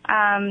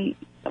and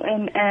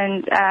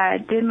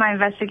did my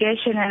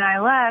investigation and I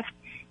left,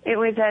 it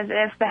was as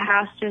if the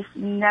house just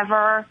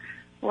never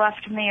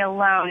left me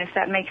alone, if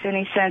that makes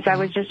any sense. I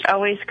was just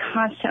always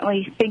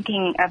constantly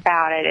thinking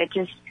about it.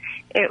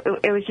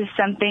 It was just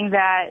something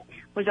that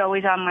was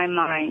always on my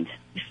mind,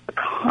 just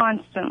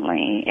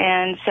constantly.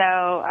 And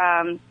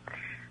so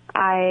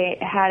I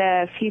had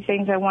a few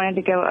things I wanted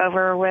to go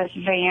over with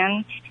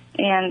Van,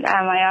 and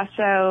I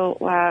also,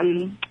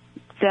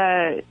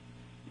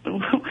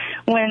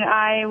 when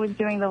I was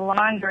doing the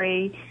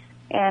laundry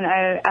and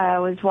I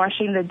was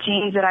washing the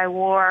jeans that I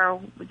wore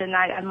the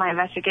night of my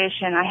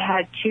investigation, I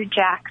had 2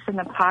 jacks in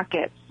the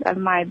pockets of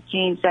my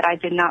jeans that I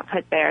did not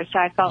put there, so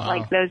I felt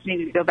like those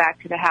needed to go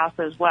back to the house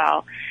as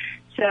well.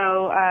 So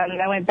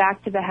I went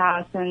back to the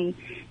house and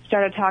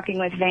started talking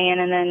with Van,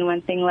 and then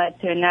one thing led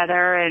to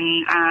another,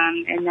 and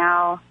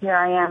now here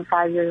I am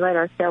 5 years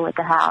later still with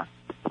the house.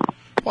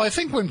 Well, I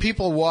think when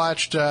people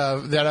watched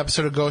that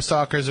episode of Ghost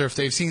Stalkers, or if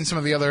they've seen some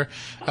of the other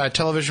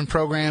television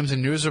programs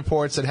and news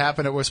reports that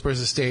happen at Whispers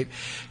Estate,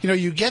 you know,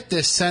 you get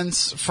this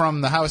sense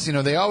from the house. You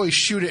know, they always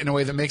shoot it in a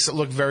way that makes it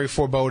look very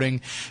foreboding,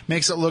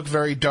 makes it look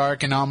very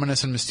dark and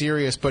ominous and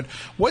mysterious. But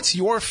what's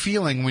your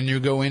feeling when you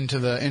go into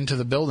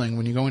the building,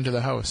 when you go into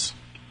the house?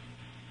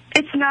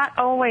 It's not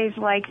always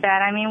like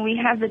that. I mean, we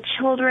have the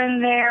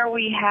children there.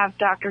 We have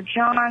Dr.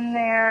 John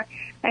there.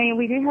 I mean,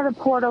 we do have a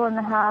portal in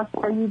the house,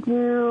 but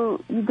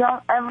you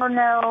don't ever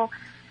know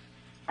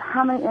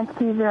how many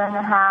entities are in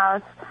the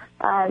house.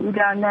 You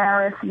don't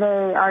know if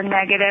they are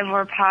negative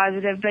or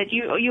positive, but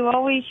you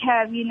always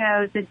have, you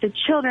know, that the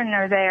children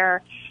are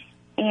there,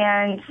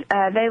 and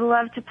they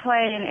love to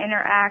play and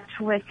interact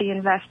with the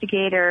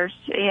investigators,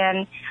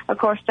 and, of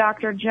course,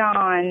 Dr.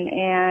 John,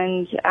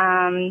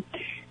 and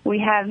we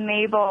have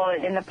Mabel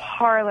in the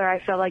parlor. I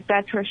feel like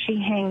that's where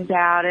she hangs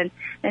out. And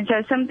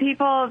so some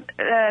people,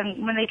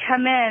 when they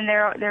come in,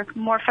 they're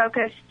more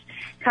focused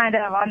kind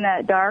of on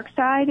the dark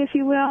side, if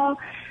you will.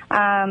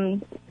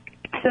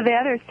 So the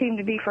others seem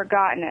to be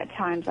forgotten at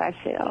times, I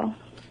feel.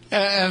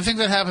 And I think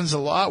that happens a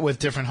lot with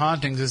different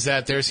hauntings, is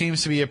that there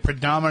seems to be a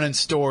predominant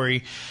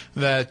story,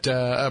 that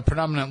a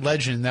predominant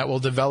legend that will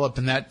develop,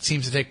 and that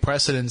seems to take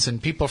precedence,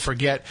 and people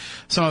forget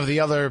some of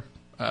the other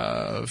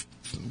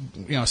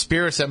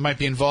spirits that might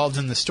be involved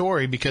in the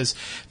story because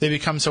they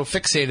become so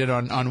fixated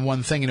on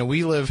one thing. You know,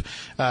 we live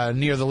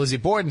near the Lizzie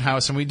Borden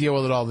house, and we deal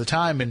with it all the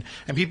time, and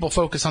people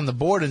focus on the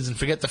Bordens and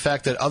forget the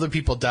fact that other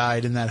people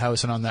died in that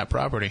house and on that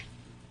property.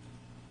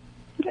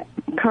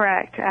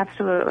 Correct,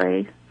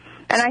 absolutely.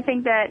 And I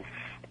think that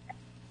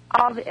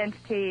all the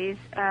entities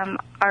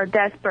are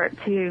desperate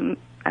to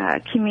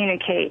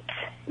communicate,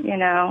 you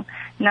know,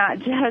 not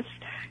just,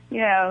 you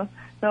know,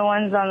 the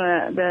ones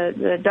on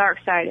the dark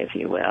side, if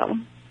you will.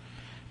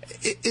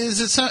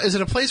 Is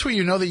it a place where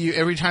you know that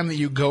every time that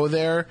you go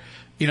there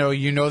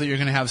you know that you're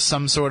going to have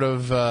some sort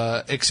of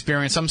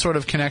experience, some sort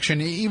of connection,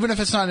 even if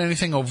it's not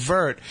anything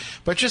overt,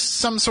 but just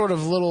some sort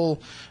of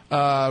little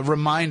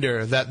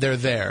reminder that they're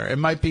there. It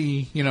might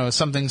be, you know,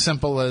 something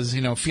simple as,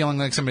 you know, feeling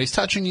like somebody's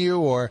touching you,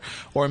 or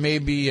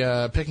maybe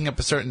picking up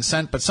a certain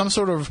scent, but some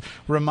sort of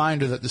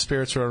reminder that the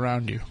spirits are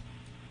around you.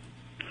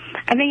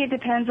 I think it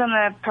depends on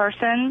the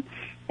person.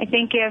 I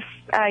think if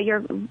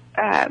you're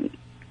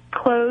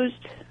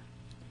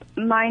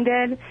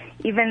closed-minded,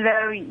 even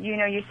though, you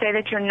know, you say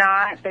that you're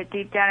not, but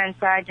deep down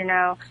inside, you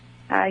know,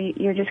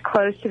 you're just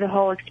closed to the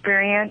whole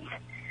experience,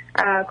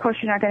 of course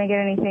you're not going to get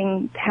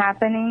anything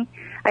happening.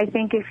 I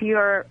think if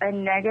you're a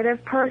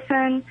negative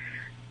person,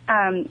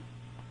 I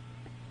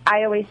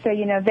always say,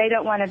 you know, they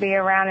don't want to be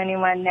around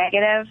anyone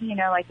negative, you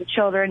know, like the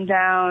children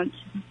don't,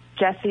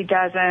 Jesse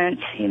doesn't,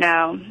 you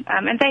know,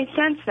 and they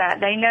sense that,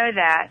 they know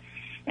that,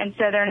 and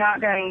so they're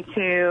not going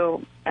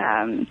to,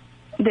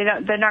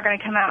 they're not going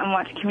to come out and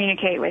want to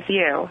communicate with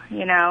you,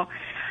 you know.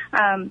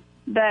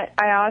 But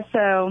I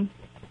also,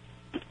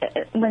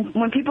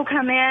 when people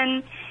come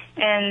in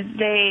and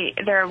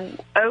they're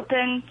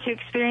open to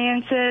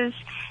experiences,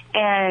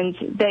 and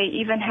they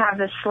even have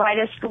the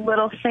slightest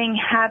little thing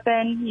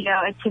happen, you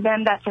know, to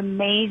them that's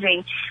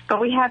amazing. But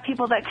we have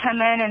people that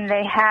come in and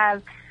they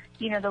have,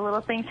 you know, the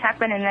little things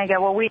happen, and they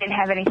go, well, we didn't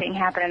have anything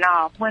happen at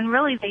all. When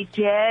really they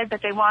did,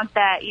 but they want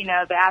that, you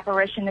know, the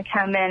apparition to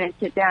come in and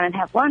sit down and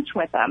have lunch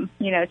with them,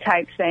 you know,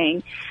 type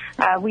thing.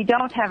 We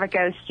don't have a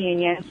ghost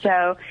union,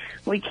 so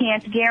we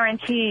can't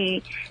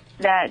guarantee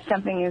that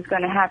something is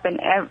going to happen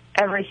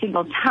every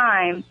single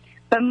time,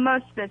 but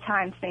most of the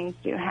time things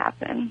do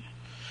happen.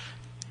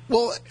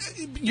 Well,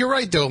 you're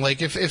right though.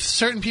 Like if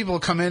certain people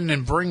come in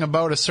and bring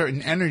about a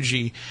certain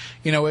energy,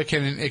 you know, it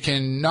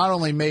can not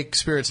only make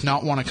spirits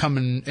not want to come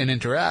and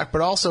interact,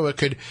 but also it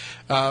could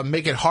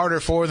make it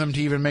harder for them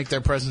to even make their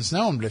presence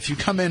known. But if you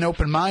come in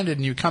open-minded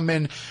and you come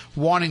in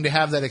wanting to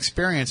have that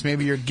experience,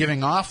 maybe you're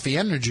giving off the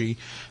energy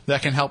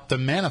that can help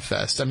them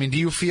manifest. I mean, do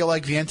you feel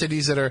like the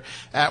entities that are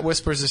at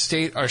Whispers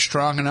Estate are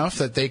strong enough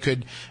that they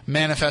could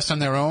manifest on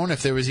their own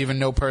if there was even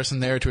no person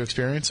there to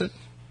experience it?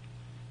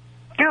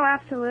 Oh,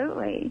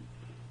 absolutely.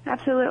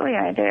 Absolutely,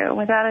 I do,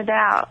 without a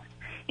doubt.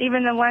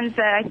 Even the ones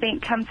that I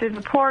think come through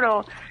the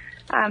portal,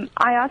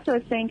 I also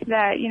think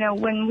that, you know,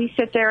 when we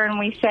sit there and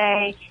we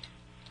say,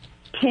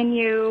 can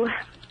you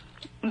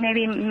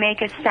maybe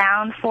make a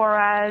sound for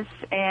us?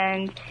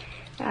 And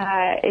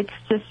it's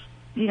just,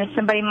 you know,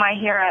 somebody might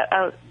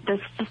hear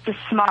just the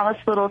smallest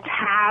little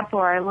tap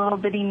or a little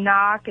bitty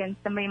knock, and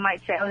somebody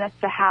might say, oh, that's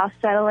the house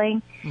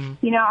settling.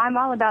 Mm-hmm. You know, I'm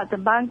all about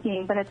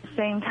debunking, but at the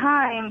same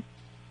time,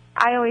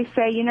 I always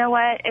say, you know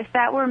what, if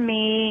that were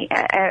me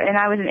and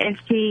I was an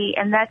entity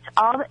and that's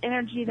all the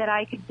energy that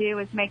I could do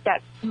is make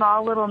that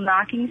small little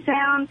knocking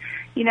sound,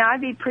 you know,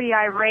 I'd be pretty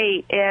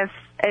irate if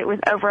it was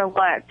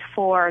overlooked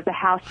for the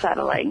house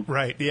settling.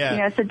 Right, yeah.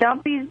 You know, so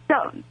don't be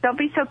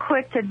so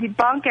quick to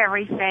debunk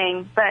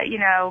everything, but, you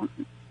know,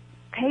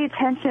 pay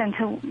attention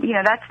to, you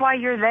know, that's why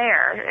you're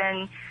there,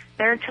 and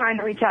they're trying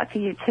to reach out to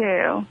you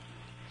too.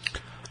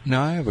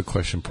 Now, I have a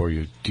question for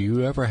you. Do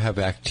you ever have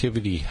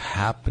activity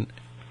happening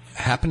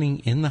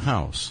in the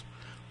house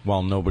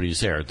while nobody's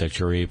there that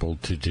you're able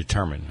to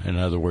determine? In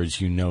other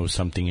words, you know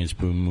something is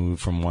being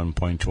moved from one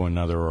point to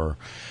another, or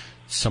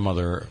some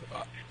other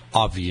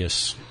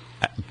obvious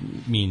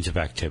means of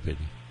activity.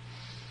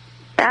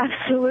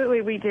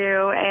 Absolutely, we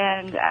do,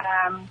 and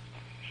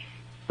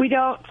we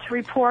don't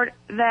report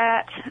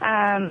that.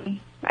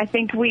 I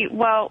think we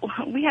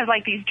have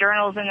like these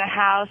journals in the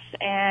house,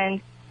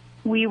 and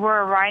we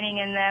were writing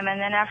in them, and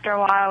then after a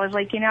while I was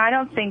like, you know, I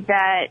don't think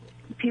that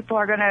people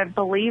are going to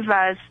believe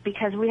us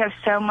because we have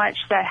so much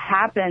that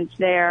happens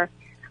there.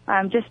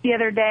 Just the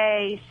other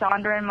day,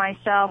 Sandra and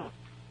myself,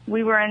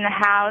 we were in the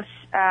house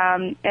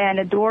and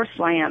a door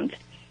slammed.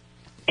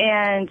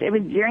 And it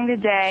was during the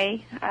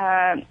day,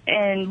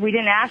 and we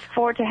didn't ask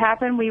for it to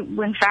happen.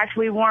 In fact,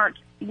 we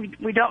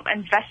don't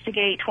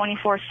investigate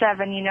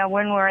 24/7, you know,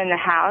 when we're in the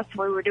house.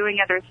 We were doing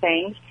other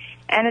things,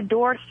 and a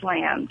door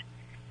slammed,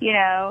 you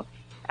know.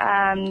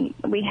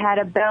 We had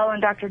a bell in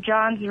Dr.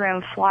 John's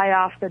room fly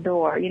off the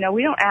door. You know,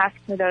 we don't ask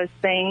for those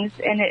things.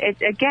 And it's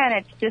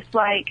just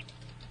like,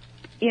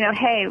 you know,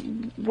 hey,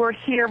 we're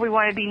here. We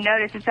want to be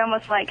noticed. It's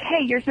almost like,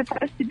 hey, you're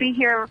supposed to be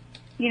here,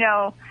 you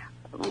know,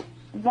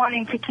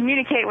 wanting to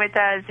communicate with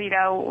us, you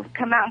know,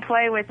 come out and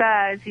play with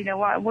us. You know,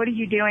 what are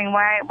you doing?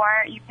 Why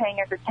aren't you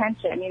paying us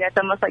attention? You know, it's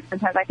almost like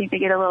sometimes I think they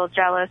get a little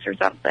jealous or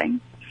something.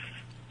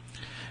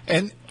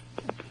 And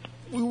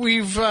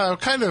we've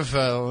kind of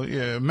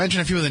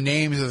mentioned a few of the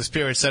names of the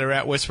spirits that are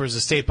at Whispers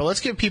Estate, but let's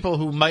give people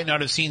who might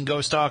not have seen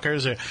Ghost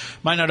Stalkers or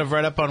might not have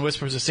read up on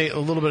Whispers Estate a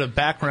little bit of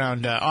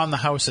background on the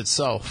house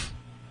itself.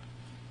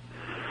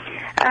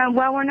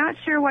 Well, we're not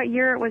sure what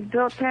year it was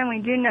built in. We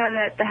do know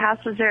that the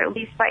house was there at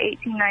least by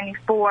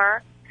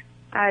 1894.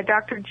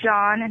 Dr.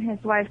 John and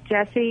his wife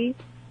Jessie,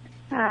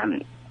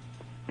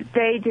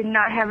 they did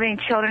not have any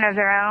children of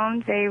their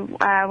own. They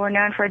were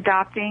known for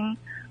adopting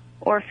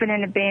orphan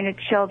and abandoned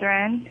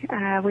children.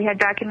 We had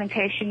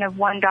documentation of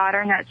one daughter,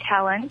 and that's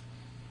Helen.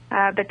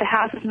 but the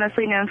house is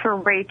mostly known for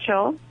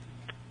Rachel.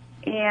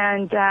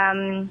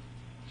 And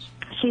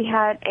she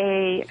had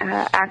a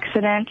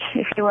accident,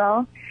 if you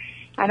will.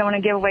 I don't want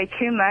to give away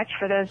too much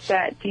for those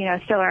that,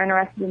 still are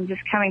interested in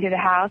just coming to the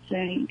house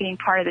and being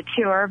part of the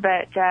tour,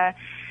 but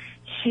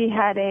she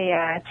had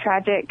a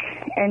tragic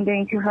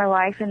ending to her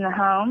life in the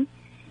home.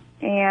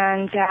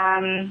 And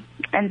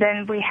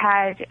then we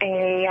had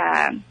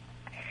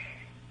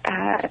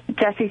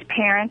Jesse's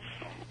parents.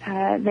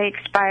 They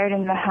expired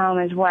in the home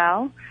as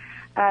well.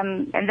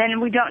 And then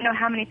we don't know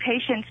how many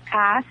patients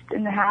passed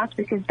in the house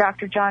because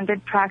Dr. John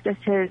did practice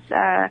his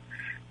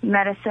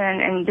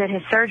medicine and did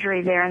his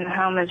surgery there in the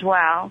home as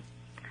well.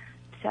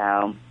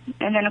 So,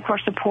 and then of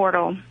course the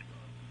portal.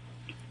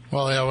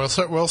 Well, yeah,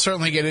 we'll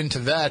certainly get into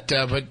that.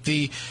 But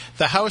the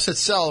house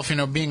itself,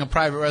 being a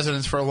private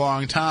residence for a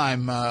long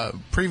time,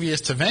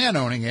 previous to Van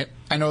owning it,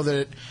 I know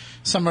that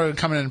someone had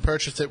come in and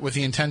purchased it with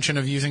the intention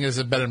of using it as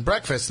a bed and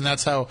breakfast, and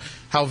that's how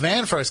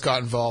Van first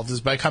got involved, is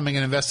by coming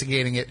and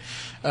investigating it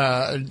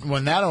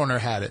when that owner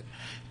had it.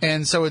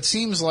 And so it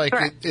seems like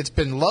it's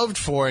been loved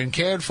for and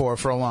cared for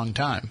a long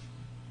time.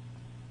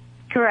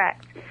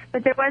 Correct.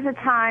 But there was a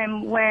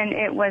time when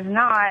it was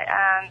not.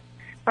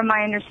 From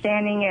my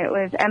understanding, it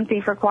was empty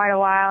for quite a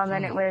while, and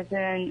then it was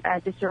in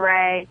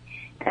disarray.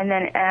 And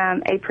then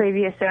a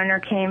previous owner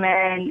came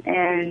in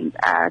and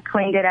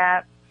cleaned it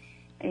up.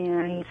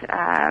 And,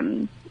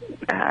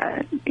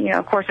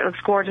 of course, it looks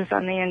gorgeous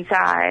on the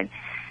inside.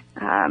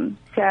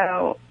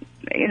 So,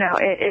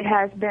 it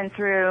has been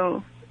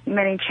through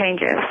many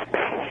changes.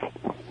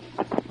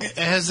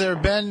 Has there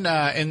been,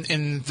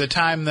 in the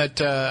time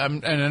that,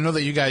 and I know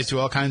that you guys do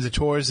all kinds of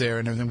tours there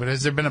and everything, but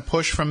has there been a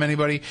push from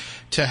anybody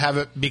to have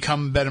it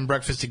become bed and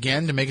breakfast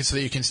again, to make it so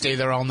that you can stay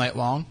there all night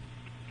long?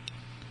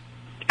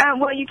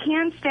 Well, you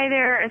can stay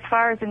there as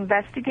far as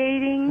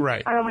investigating.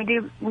 Right. We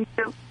do,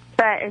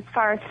 but as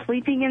far as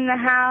sleeping in the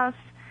house,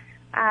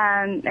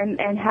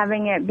 and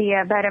having it be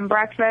a bed and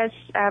breakfast,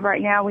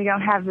 right now we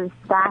don't have the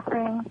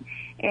staffing,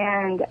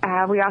 and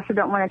we also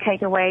don't want to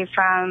take away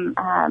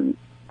from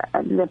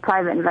the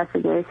private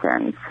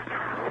investigations.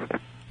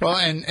 Well,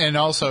 and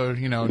also,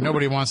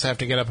 nobody wants to have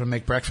to get up and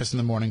make breakfast in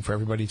the morning for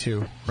everybody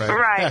too, right?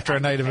 Right. After a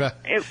night of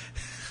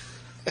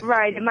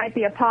right. It might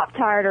be a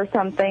Pop-Tart or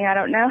something. I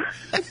don't know.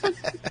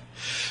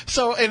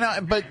 So,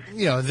 but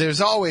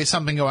there's always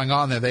something going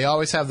on there. They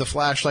always have the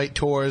flashlight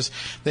tours.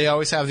 They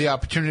always have the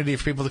opportunity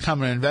for people to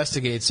come and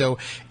investigate. So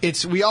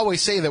we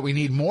always say that we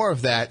need more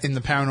of that in the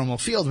paranormal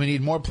field. We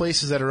need more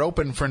places that are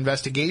open for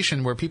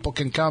investigation where people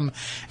can come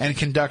and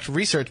conduct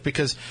research,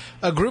 because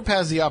a group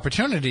has the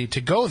opportunity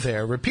to go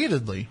there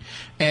repeatedly,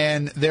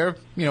 and they're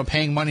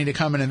paying money to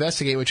come and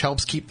investigate, which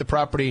helps keep the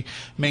property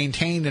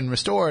maintained and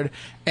restored.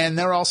 And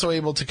they're also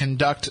able to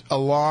conduct a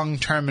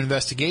long-term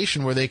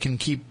investigation where they can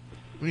keep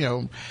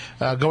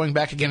going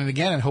back again and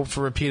again and hope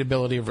for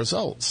repeatability of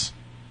results.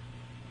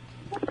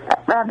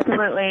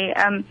 Absolutely.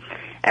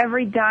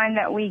 Every dime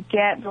that we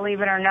get,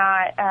 believe it or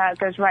not,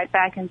 goes right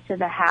back into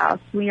the house.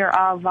 We are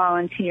all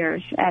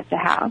volunteers at the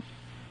house.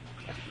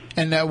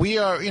 And we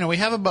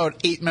have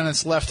about 8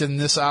 minutes left in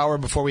this hour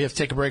before we have to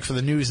take a break for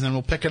the news, and then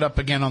we'll pick it up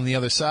again on the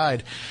other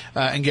side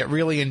and get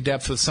really in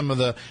depth with some of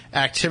the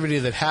activity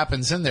that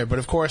happens in there. But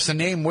of course, the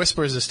name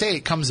Whispers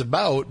Estate comes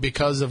about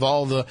because of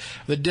all the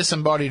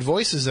disembodied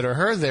voices that are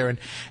heard there,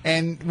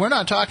 and we're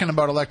not talking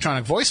about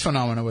electronic voice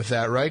phenomena with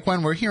that, right?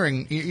 When you're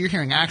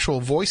hearing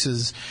actual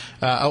voices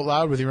out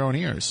loud with your own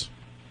ears.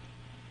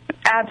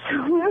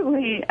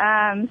 Absolutely.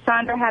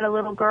 Sandra had a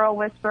little girl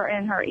whisper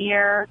in her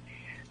ear.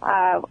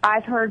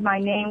 I've heard my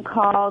name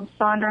called.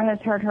 Sandra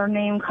has heard her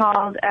name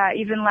called.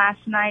 Even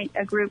last night,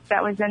 a group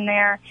that was in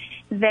there,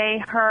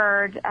 they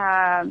heard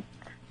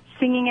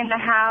singing in the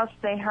house.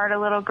 They heard a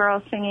little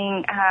girl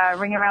singing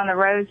Ring Around the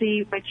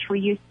Rosie, which we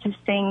used to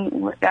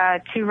sing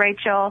to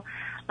Rachel.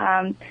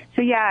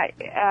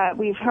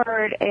 We've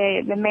heard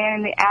the man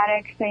in the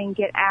attic saying,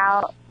 "Get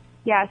out."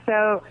 Yeah,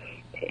 so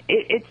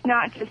it's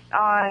not just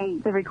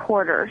on the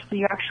recorder, so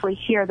you actually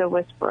hear the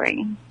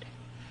whispering.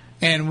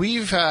 And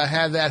we've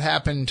had that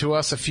happen to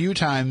us a few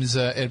times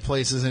at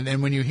places,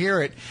 and when you hear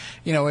it,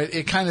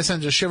 it kind of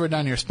sends a shiver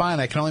down your spine.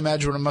 I can only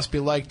imagine what it must be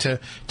like to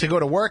go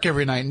to work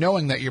every night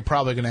knowing that you're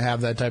probably going to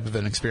have that type of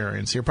an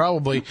experience. You're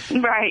probably...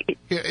 Right.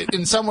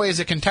 In some ways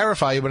it can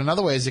terrify you, but in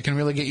other ways it can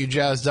really get you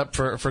jazzed up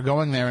for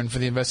going there and for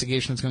the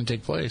investigation that's going to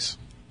take place.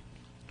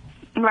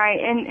 Right,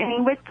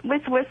 and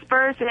with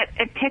Whispers,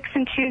 it picks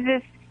and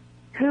chooses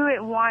who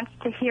it wants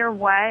to hear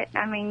what.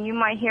 I mean, you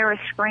might hear a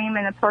scream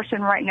and the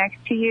person right next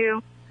to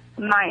you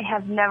might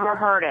have never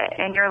heard it,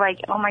 and you're like,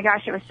 oh my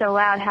gosh, it was so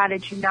loud, how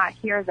did you not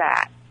hear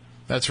that?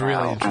 That's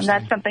really interesting.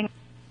 That's something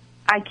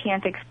I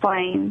can't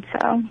explain,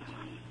 so.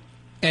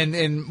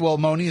 And well,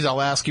 Moniz,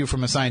 I'll ask you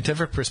from a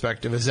scientific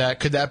perspective,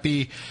 could that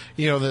be,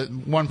 that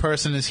one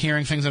person is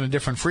hearing things on a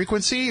different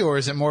frequency, or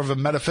is it more of a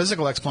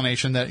metaphysical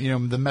explanation that,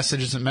 the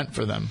message isn't meant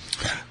for them?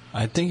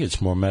 I think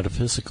it's more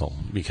metaphysical,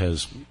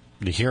 because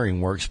the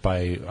hearing works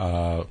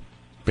by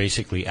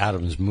basically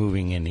atoms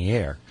moving in the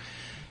air.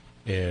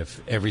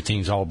 if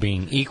everything's all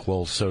being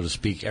equal, so to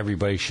speak,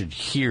 everybody should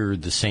hear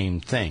the same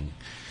thing.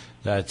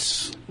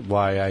 That's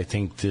why I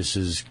think this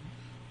is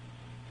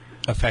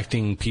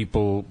affecting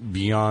people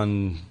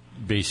beyond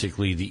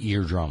basically the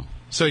eardrum.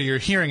 So you're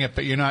hearing it,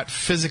 but you're not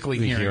physically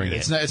hearing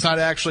it. It's not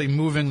actually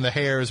moving the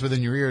hairs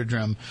within your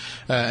eardrum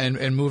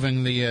and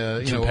moving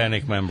the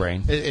tympanic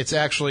membrane. It's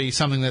actually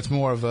something that's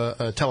more of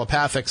a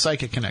telepathic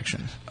psychic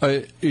connection.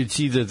 It's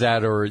either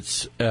that or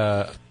it's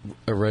a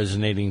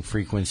resonating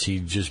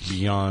frequency just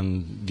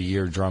beyond the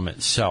eardrum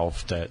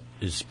itself that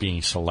is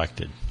being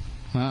selected.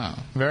 Oh,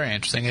 very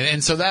interesting.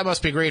 And so that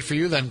must be great for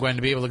you then, Gwen,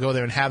 to be able to go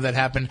there and have that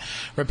happen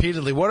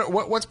repeatedly.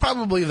 What's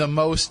probably the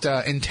most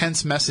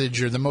intense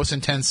message or the most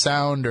intense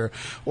sound or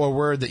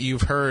word that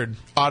you've heard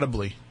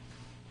audibly?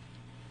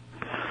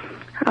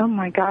 Oh,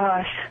 my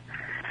gosh.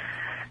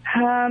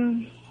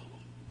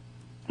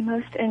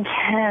 Most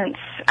intense.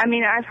 I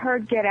mean, I've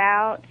heard Get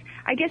Out.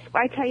 I guess,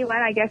 I tell you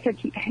what, I guess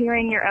it's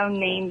hearing your own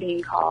name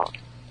being called.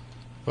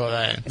 Well,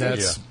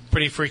 that's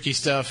pretty freaky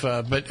stuff.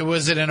 But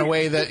was it in a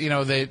way that,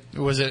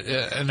 was it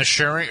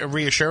a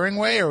reassuring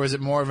way, or was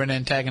it more of an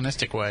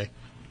antagonistic way?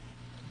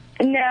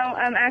 No,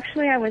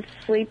 actually I was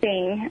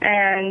sleeping,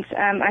 and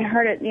I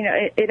heard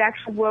it, it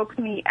actually woke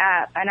me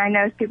up. And I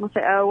know people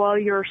say, oh, well,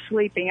 you're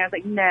sleeping. I was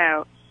like,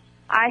 no.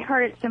 I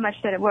heard it so much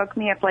that it woke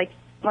me up like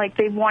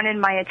they wanted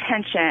my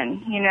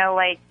attention,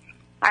 like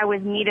I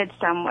was needed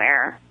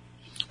somewhere.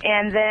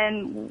 And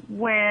then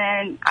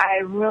when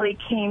I really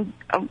came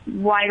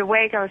wide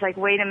awake, I was like,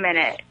 wait a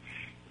minute.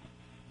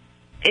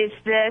 Is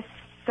this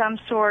some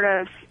sort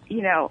of,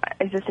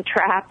 is this a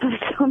trap of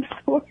some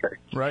sort?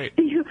 Right.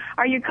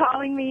 Are you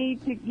calling me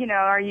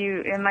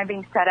to, am I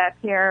being set up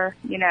here?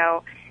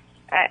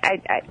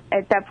 I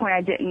at that point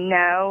I didn't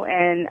know,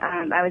 and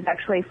I was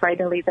actually afraid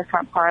to leave the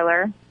front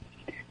parlor.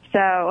 So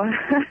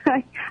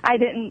I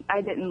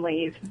didn't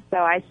leave. So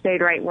I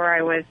stayed right where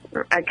I was,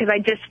 because I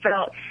just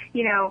felt,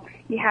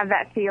 you have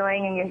that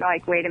feeling, and you're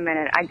like, wait a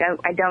minute, I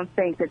don't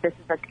think that this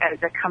is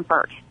a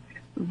comfort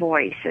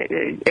voice.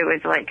 It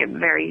was like a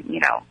very,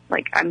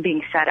 like I'm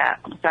being set up,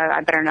 so I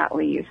better not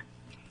leave.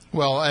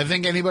 Well, I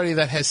think anybody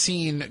that has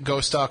seen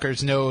Ghost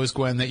Stalkers knows,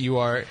 Gwen, that you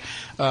are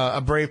a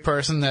brave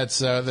person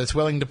that's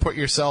willing to put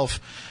yourself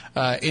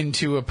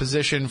into a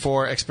position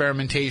for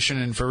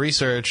experimentation and for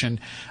research. And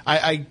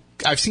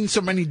I've seen so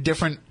many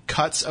different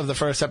cuts of the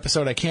first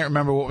episode. I can't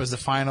remember what was the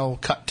final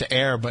cut to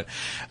air, but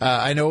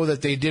I know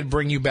that they did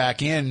bring you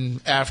back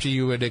in after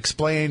you had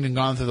explained and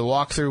gone through the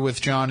walkthrough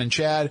with John and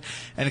Chad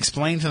and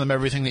explained to them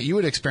everything that you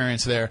had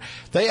experienced there.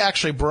 They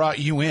actually brought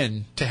you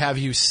in to have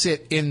you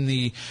sit in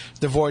the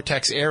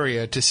vortex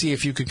area to see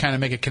if you could kind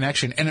of make a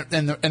connection.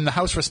 And the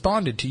house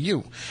responded to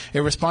you. It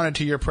responded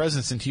to your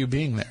presence and to you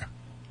being there.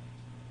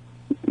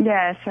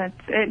 Yes,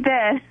 it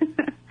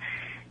did.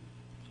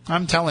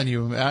 I'm telling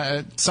you,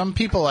 some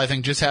people I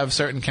think just have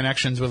certain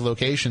connections with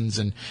locations,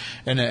 and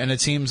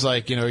it seems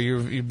like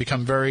you've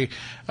become very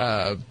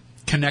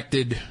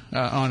connected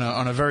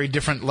on a very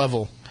different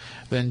level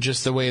than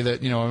just the way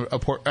that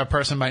a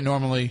person might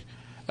normally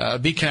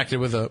be connected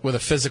with a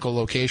physical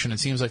location. It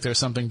seems like there's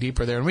something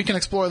deeper there, and we can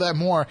explore that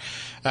more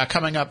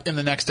coming up in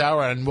the next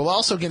hour, and we'll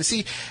also get to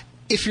see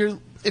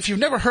if you've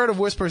never heard of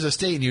Whispers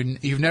Estate and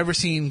you've never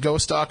seen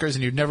Ghost Stalkers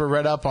and you've never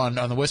read up on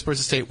the Whispers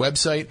Estate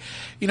website,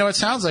 it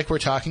sounds like we're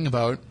talking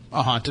about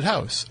a haunted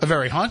house. A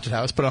very haunted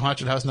house, but a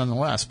haunted house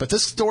nonetheless. But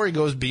this story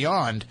goes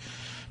beyond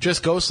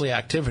just ghostly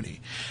activity.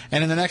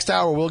 And in the next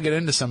hour, we'll get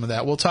into some of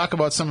that. We'll talk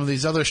about some of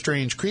these other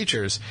strange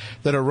creatures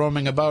that are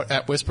roaming about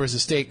at Whispers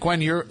Estate.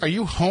 Gwen, are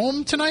you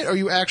home tonight, or are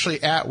you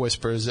actually at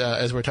Whispers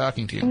as we're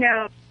talking to you?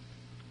 No.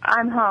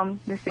 I'm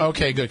home this evening.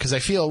 Okay, good, because I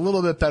feel a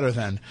little bit better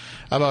then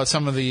about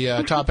some of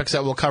the topics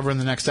that we'll cover in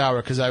the next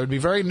hour, because I would be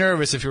very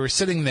nervous if you were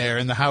sitting there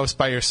in the house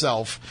by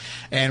yourself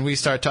and we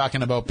start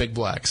talking about Big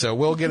Black. So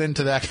we'll get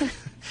into that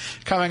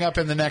coming up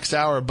in the next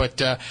hour. But,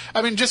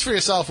 just for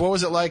yourself, what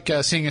was it like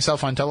seeing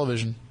yourself on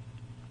television?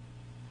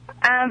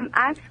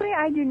 Actually,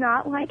 I do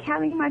not like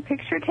having my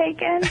picture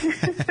taken.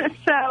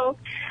 So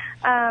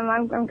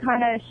I'm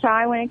kind of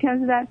shy when it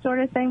comes to that sort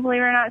of thing,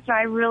 believe it or not. So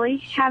I really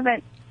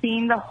haven't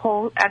seen the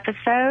whole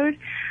episode.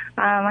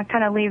 I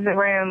kind of leave the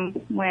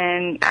room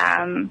when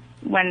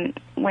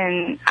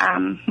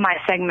my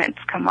segments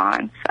come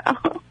on.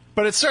 So.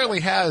 But it certainly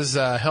has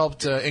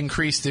helped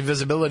increase the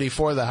visibility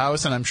for the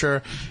house, and I'm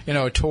sure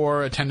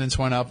tour attendance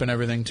went up and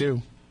everything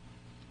too.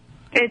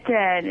 It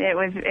did. It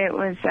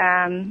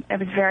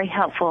was very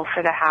helpful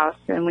for the house,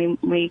 and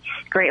we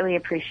greatly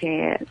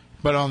appreciate it.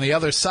 But on the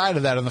other side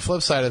of that, on the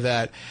flip side of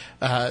that,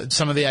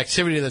 some of the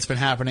activity that's been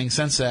happening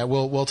since that,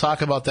 we'll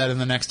talk about that in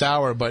the next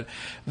hour. But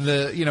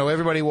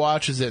everybody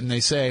watches it and they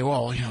say,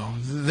 well,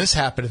 this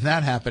happened and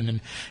that happened,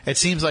 and it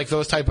seems like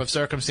those type of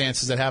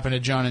circumstances that happen to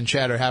John and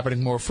Chad are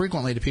happening more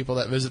frequently to people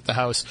that visit the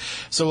house.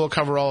 So we'll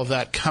cover all of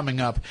that coming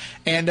up.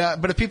 And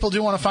but if people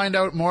do want to find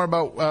out more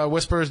about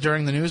Whispers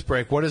during the news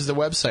break, what is the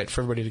website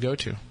for everybody to go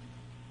to?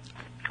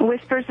 We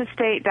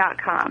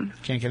whispersestate.com.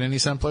 Can't get any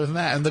simpler than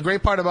that. And the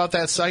great part about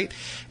that site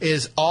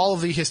is all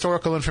of the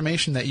historical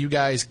information that you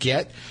guys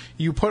get,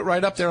 you put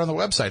right up there on the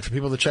website for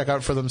people to check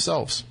out for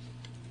themselves.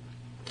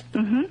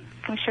 We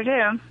sure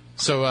do.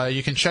 So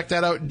you can check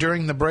that out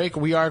during the break.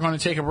 We are going to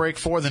take a break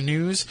for the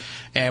news,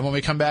 and when we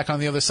come back on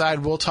the other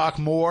side, we'll talk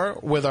more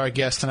with our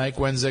guest tonight,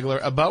 Gwen Ziegler,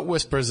 about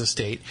Whispers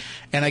Estate.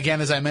 And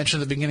again, as I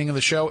mentioned at the beginning of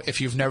the show,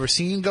 if you've never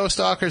seen Ghost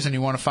Stalkers and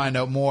you want to find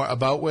out more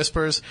about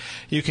Whispers,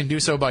 you can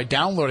do so by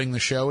downloading the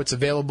show. It's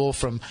available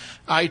from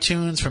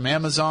iTunes, from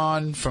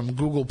Amazon, from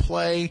Google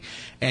Play,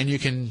 and you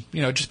can,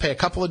 just pay a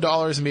couple of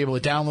dollars and be able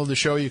to download the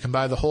show. You can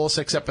buy the whole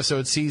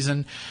 6-episode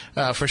season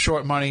for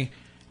short money.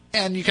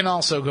 And you can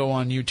also go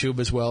on YouTube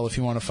as well if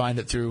you want to find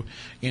it through,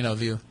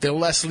 the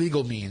less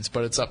legal means.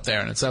 But it's up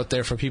there, and it's out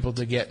there for people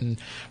to get and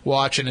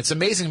watch. And it's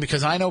amazing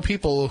because I know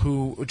people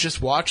who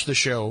just watch the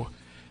show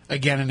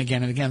again and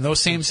again and again.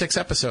 Those same 6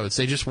 episodes,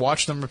 they just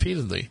watch them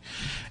repeatedly.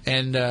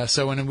 And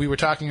so when we were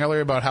talking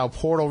earlier about how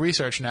Portal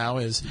Research now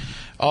is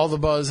all the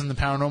buzz in the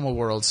paranormal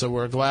world, so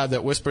we're glad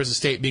that Whispers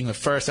Estate, being the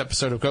first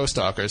episode of Ghost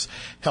Stalkers,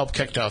 helped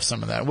kick off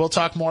some of that. We'll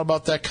talk more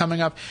about that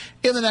coming up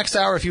in the next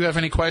hour. If you have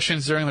any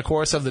questions during the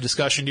course of the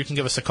discussion, you can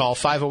give us a call,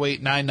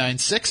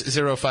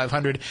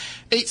 508-996-0500,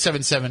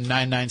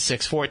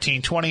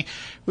 877-996-1420.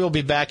 We'll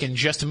be back in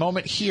just a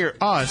moment here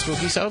on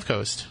Spooky South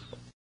Coast.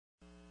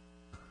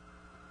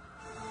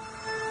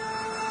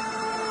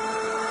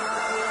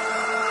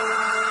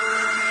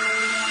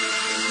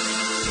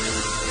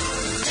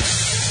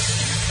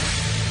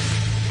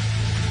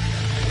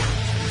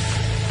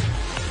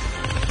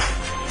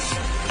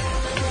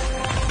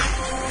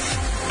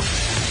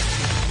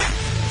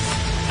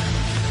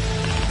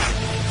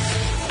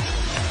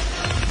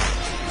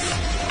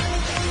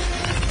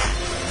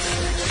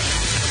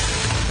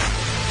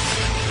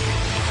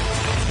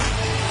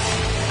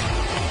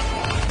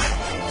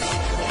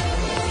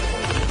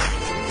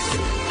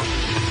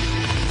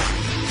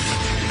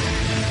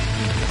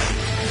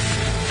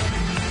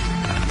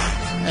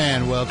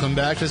 Welcome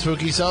back to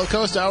Spooky South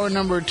Coast, hour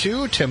number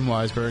 2. Tim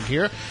Weisberg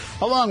here,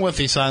 along with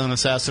the silent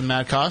assassin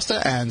Matt Costa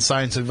and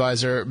science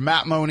advisor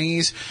Matt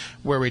Moniz,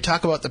 where we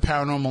talk about the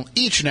paranormal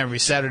each and every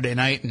Saturday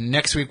night. And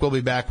next week we'll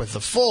be back with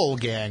the full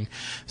gang.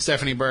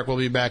 Stephanie Burke will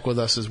be back with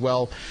us as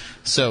well.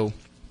 So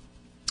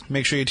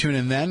make sure you tune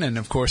in then. And,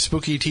 of course,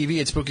 Spooky TV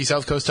at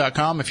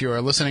SpookySouthCoast.com. If you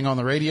are listening on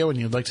the radio and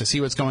you'd like to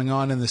see what's going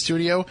on in the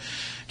studio,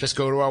 just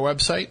go to our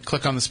website,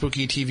 click on the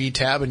Spooky TV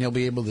tab, and you'll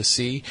be able to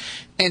see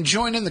and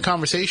join in the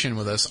conversation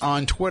with us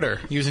on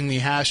Twitter using the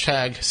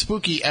hashtag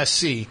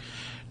SpookySC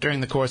during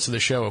the course of the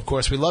show. Of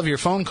course, we love your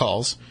phone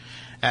calls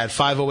at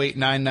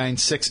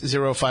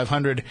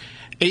 508-996-0500,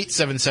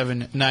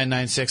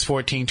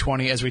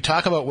 877-996-1420 as we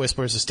talk about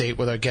Whispers Estate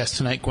with our guest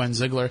tonight, Gwen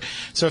Ziegler.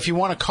 So if you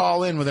want to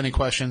call in with any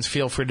questions,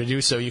 feel free to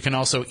do so. You can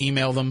also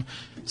email them,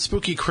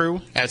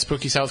 spookycrew at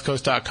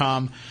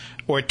SpookySouthCoast.com,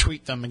 or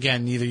tweet them,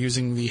 again, either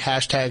using the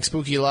hashtag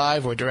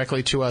SpookyLive or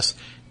directly to us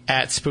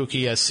at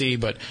SpookySC.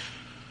 But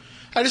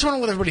I just want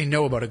to let everybody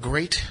know about a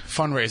great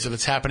fundraiser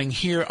that's happening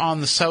here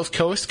on the South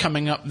Coast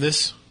coming up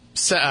this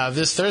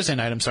Thursday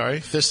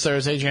night, this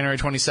Thursday, January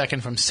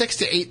 22nd, from 6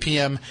 to 8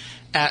 p.m.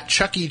 at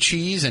Chuck E.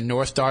 Cheese in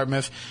North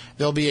Dartmouth.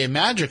 There'll be a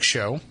magic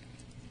show.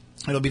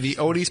 It'll be the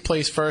Odie's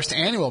Place first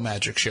annual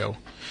magic show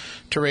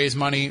to raise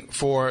money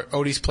for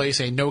Odie's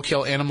Place, a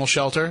no-kill animal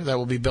shelter that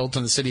will be built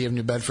in the city of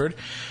New Bedford,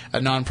 a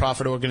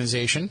nonprofit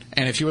organization.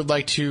 And if you would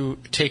like to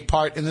take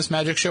part in this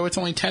magic show, it's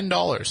only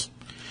 $10.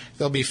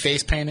 There'll be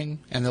face painting,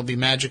 and there'll be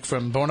magic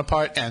from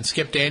Bonaparte and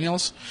Skip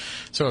Daniels.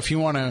 So if you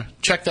want to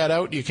check that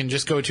out, you can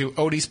just go to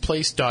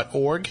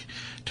odiesplace.org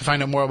to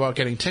find out more about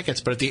getting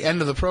tickets. But at the end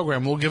of the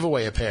program, we'll give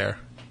away a pair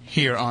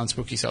here on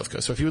Spooky South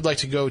Coast. So if you would like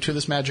to go to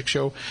this magic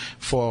show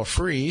for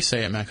free,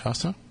 say it, Matt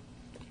Costa.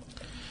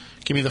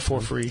 Give me the for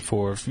free.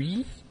 For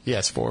free?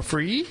 Yes, for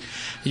free.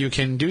 You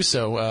can do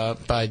so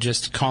by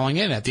just calling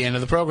in at the end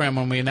of the program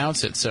when we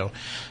announce it. So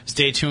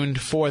stay tuned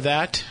for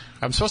that.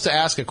 I'm supposed to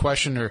ask a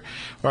question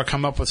or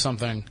come up with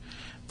something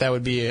that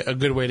would be a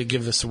good way to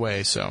give this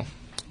away. So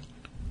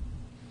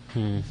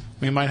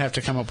we might have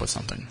to come up with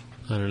something.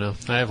 I don't know.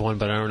 I have one,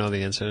 but I don't know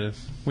the answer.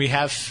 We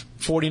have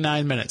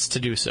 49 minutes to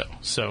do so.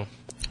 So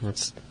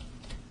what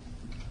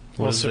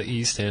does the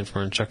E stand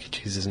for in Chuck E.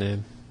 Cheese's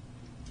name?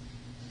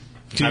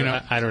 Do you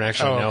know? I don't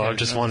actually know. Okay. I'm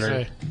just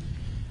wondering.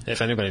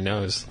 If anybody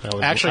knows, I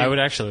would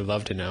actually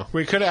love to know.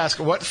 We could ask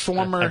what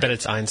former... I bet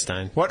it's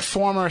Einstein. What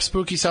former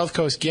Spooky South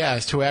Coast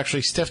guest who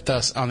actually stiffed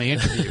us on the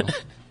interview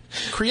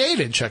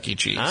created Chuck E.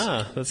 Cheese?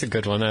 Ah, that's a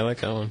good one. I like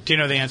that one. Do you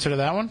know the answer to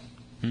that one?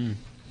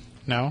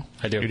 No?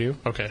 I do. You do?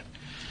 Okay.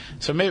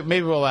 So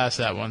maybe we'll ask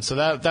that one. So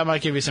that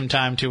might give you some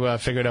time to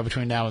figure it out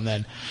between now and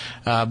then.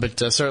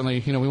 But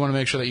certainly, we want to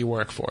make sure that you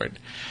work for it.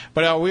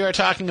 But we are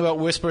talking about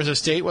Whispers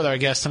Estate with our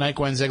guest tonight,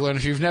 Gwen Ziegler. And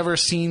if you've never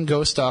seen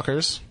Ghost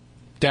Stalkers,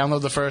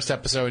 download the first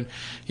episode.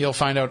 You'll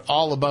find out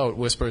all about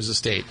Whispers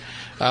Estate.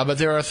 But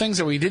there are things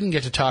that we didn't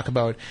get to talk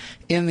about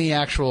in the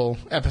actual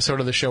episode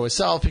of the show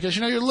itself because,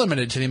 you're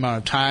limited to the amount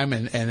of time.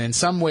 And in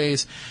some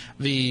ways,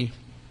 the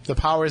the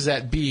powers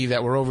that be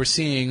that were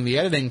overseeing the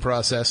editing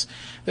process,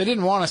 they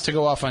didn't want us to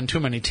go off on too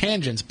many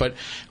tangents. But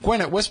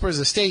Gwen, at Whispers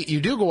Estate,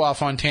 you do go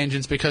off on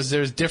tangents because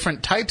there's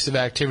different types of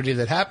activity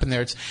that happen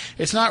there.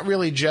 It's not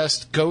really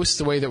just ghosts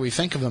the way that we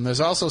think of them. There's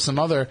also some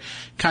other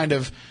kind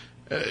of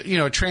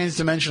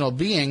trans-dimensional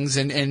beings,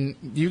 and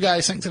you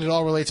guys think that it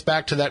all relates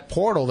back to that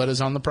portal that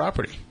is on the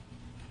property.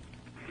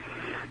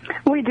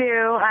 We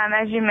do.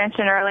 As you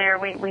mentioned earlier,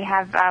 we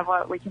have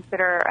what we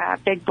consider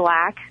Big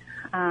Black.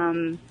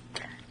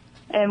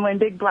 And when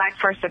Big Black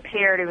first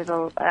appeared, it was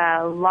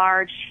a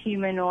large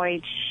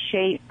humanoid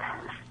shape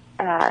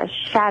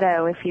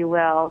shadow, if you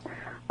will.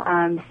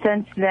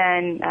 Since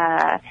then,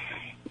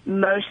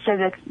 most of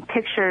the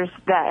pictures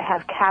that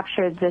have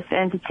captured this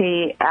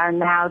entity are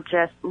now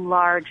just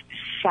large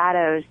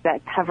shadows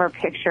that cover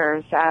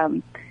pictures.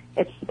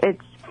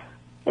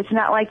 It's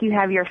not like you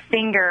have your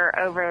finger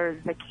over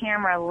the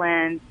camera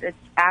lens. It's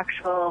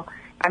actual.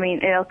 I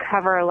mean, it'll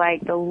cover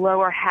like the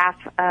lower half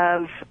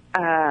of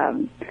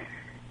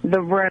the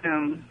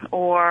room,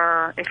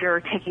 or if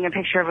you're taking a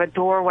picture of a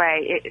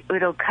doorway,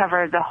 it'll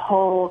cover the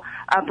whole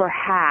upper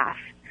half.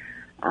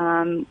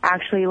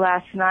 Actually,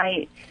 last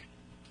night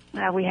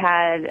we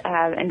had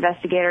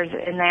investigators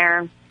in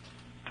there,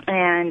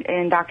 and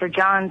in Dr.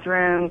 John's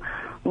room,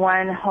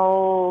 one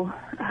whole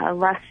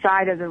left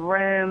side of the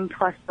room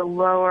plus the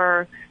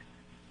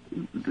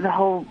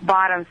whole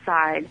bottom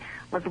side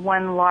was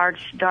one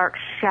large dark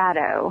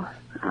shadow,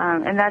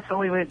 and that's what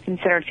we would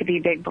consider to be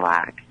Big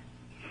Black.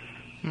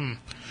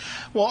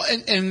 Well,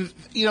 and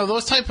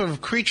those type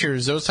of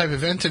creatures, those type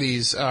of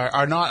entities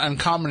are not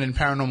uncommon in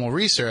paranormal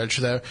research.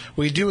 That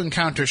we do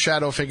encounter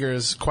shadow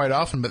figures quite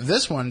often, but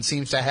this one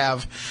seems to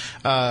have,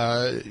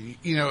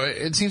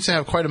 it seems to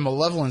have quite a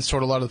malevolence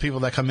toward a lot of the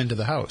people that come into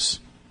the house.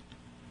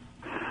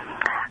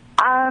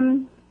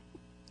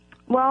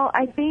 Well,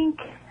 I think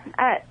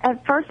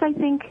at first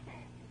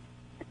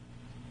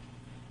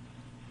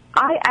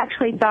I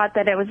actually thought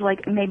that it was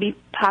like maybe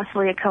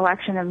possibly a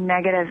collection of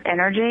negative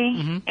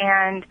energy,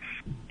 and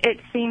it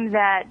seemed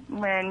that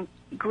when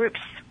groups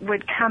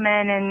would come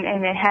in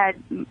and it had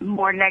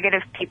more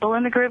negative people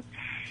in the group,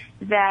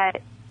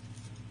 that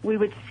we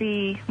would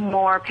see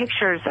more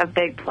pictures of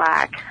Big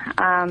Black.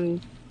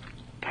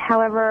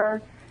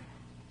 However,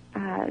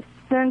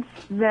 since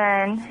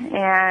then,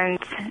 and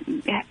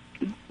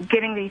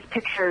getting these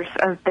pictures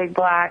of Big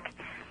Black,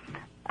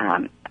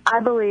 I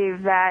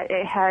believe that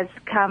it has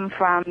come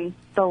from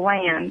the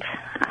land.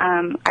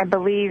 I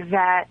believe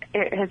that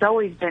it has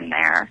always been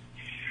there.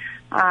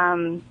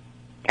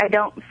 I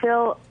don't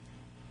feel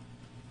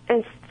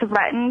as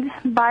threatened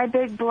by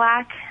Big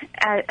Black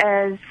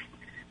as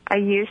I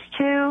used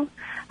to.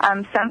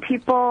 Some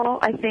people,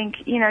 I think,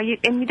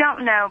 and you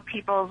don't know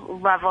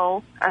people's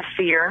level of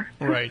fear.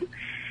 Right.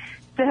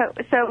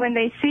 So when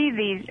they see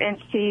these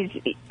entities,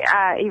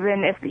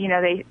 even if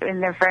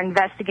if they're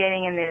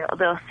investigating and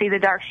they'll see the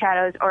dark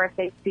shadows, or if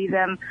they see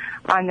them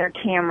on their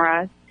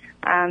cameras,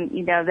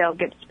 they'll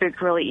get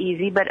spooked really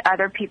easy. But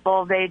other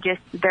people,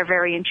 they're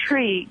very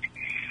intrigued.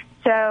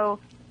 So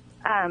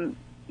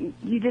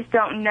you just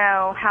don't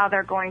know how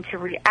they're going to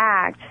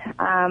react.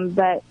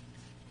 But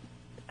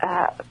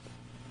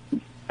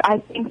I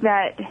think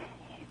that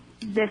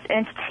this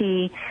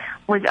entity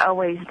was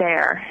always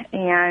there,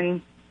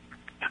 and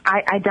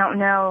I don't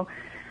know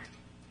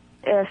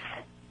if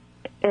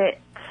it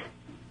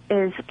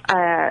is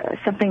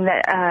something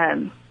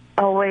that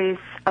always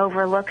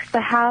overlooks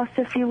the house,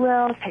 if you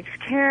will, takes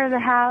care of the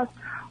house,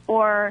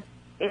 or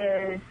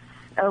is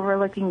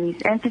overlooking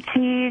these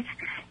entities,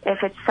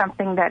 if it's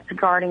something that's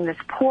guarding this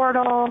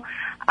portal.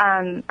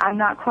 I'm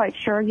not quite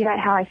sure yet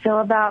how I feel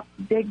about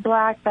Big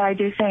Black, but I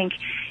do think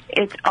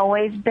it's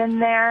always been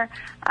there.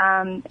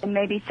 And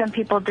maybe some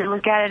people do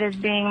look at it as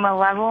being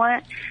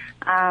malevolent.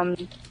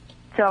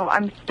 So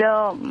I'm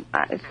still,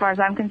 as far as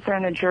I'm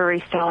concerned, the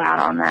jury's still out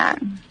on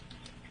that.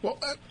 Well,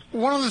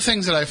 one of the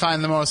things that I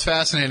find the most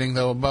fascinating,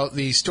 though, about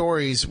these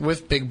stories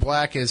with Big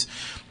Black is,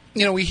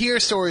 we hear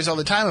stories all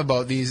the time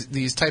about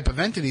these type of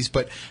entities,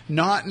 but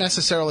not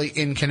necessarily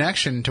in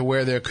connection to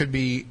where there could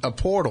be a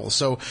portal.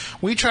 So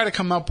we try to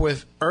come up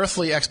with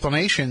earthly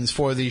explanations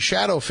for these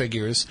shadow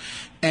figures,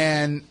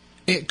 and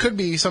it could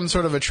be some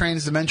sort of a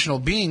trans-dimensional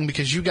being,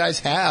 because you guys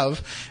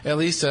have, at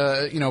least,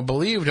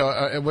 believed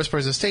at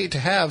Whispers Estate to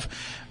have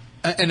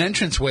an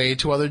entranceway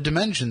to other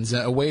dimensions,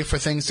 a way for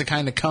things to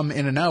kind of come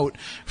in and out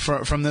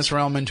from this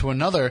realm into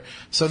another.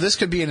 So this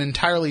could be an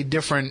entirely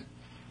different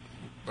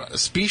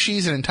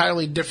species, an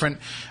entirely different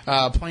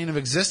plane of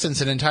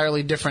existence, an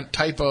entirely different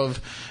type of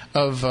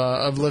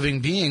living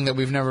being that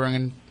we've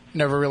never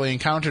really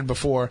encountered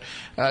before,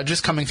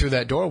 just coming through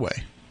that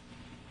doorway.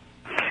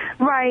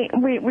 Right.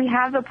 We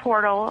have the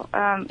portal,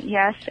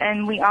 yes,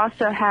 and we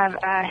also have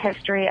a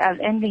history of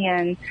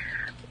Indian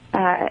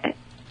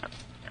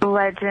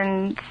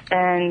legends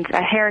and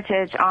a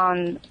heritage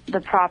on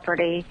the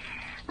property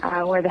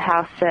where the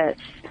house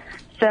sits.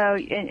 So,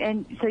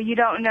 and so you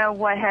don't know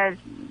what has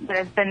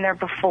been there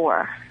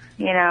before,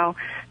 and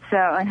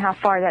how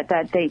far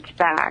that dates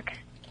back.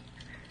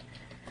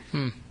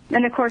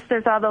 And, of course,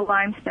 there's all the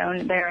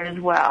limestone there as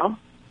well.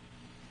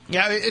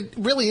 Yeah, it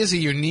really is a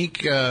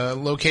unique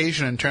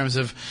location in terms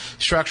of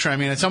structure. I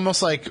mean, it's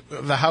almost like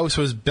the house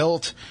was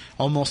built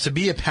almost to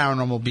be a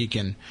paranormal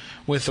beacon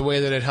with the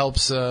way that it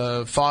helps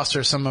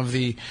foster some of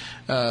the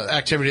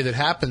activity that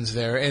happens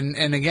there.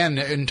 And again,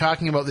 in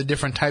talking about the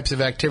different types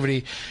of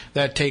activity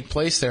that take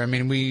place there, I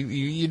mean,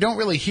 you don't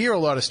really hear a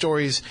lot of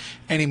stories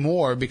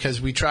anymore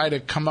because we try to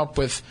come up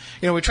with,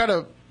 we try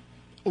to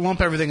lump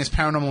everything as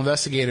paranormal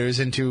investigators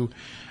into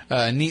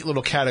neat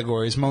little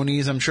categories.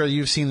 Moniz, I'm sure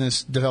you've seen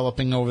this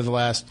developing over the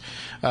last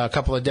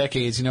couple of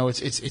decades.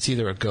 It's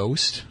either a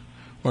ghost,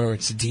 or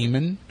it's a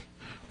demon,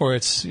 or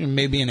it's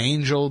maybe an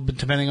angel, but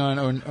depending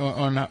on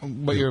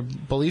what your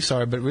beliefs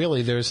are. But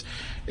really,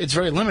 it's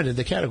very limited,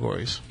 the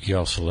categories. You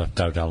also left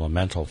out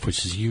elemental,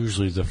 which is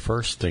usually the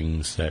first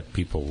things that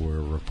people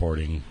were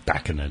reporting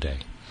back in the day.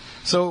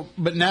 So,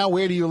 but now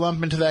where do you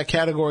lump into that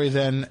category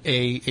then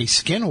a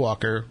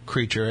skinwalker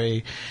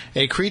creature,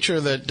 a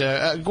creature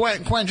that,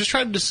 Gwen, just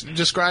try to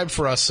describe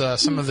for us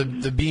some of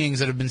the beings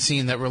that have been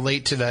seen that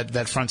relate to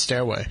that front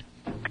stairway.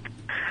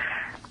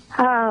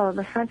 Oh,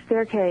 the front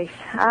staircase.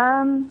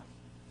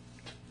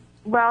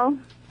 Well,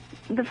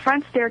 the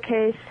front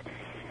staircase,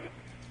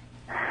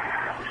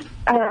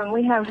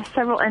 we have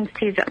several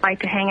entities that like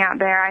to hang out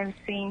there. I've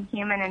seen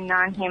human and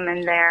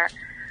non-human there.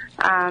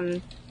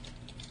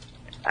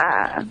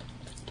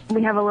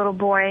 We have a little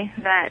boy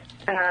that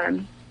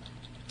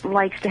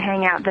likes to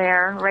hang out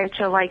there.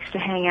 Rachel likes to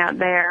hang out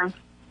there.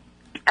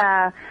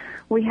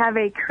 We have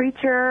a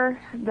creature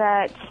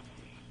that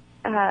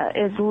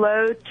is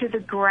low to the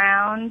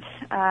ground,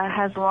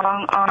 has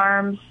long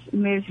arms,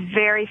 moves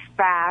very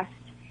fast.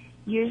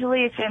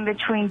 Usually it's in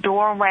between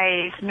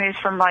doorways, moves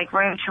from like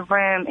room to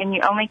room, and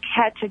you only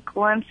catch a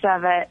glimpse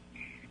of it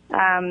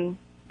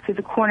through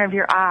the corner of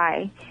your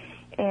eye.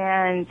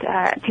 And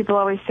people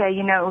always say,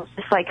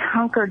 just like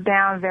hunkered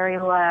down very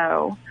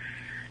low.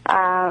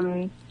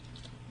 Then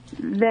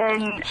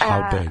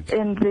How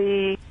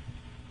big?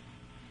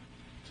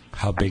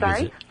 How big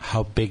is it?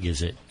 How big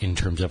is it in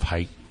terms of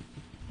height?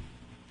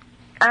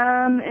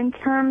 In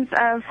terms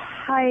of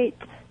height,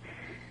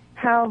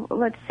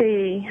 let's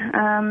see.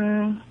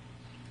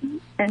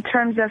 In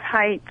terms of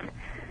height,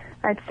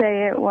 I'd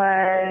say it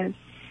was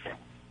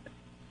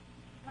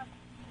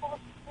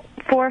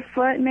 4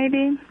 foot,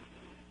 maybe.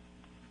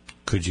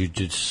 Could you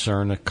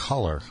discern a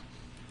color?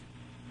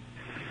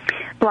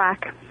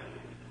 Black.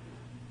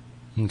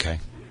 Okay.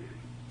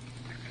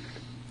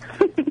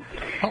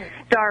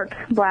 Dark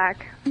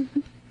black.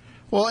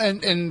 Well,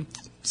 and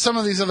some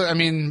of these other,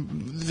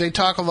 they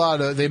talk a lot.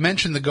 They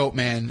mention the Goat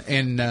Man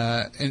in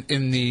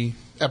the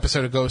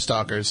episode of Ghost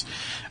Stalkers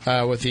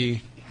with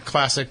the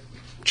classic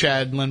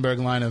Chad Lindbergh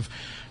line of,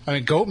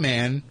 Goat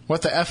Man,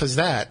 what the F is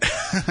that?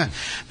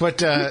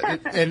 But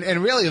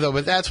and really though,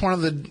 but that's one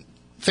of the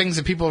things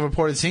that people have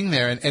reported seeing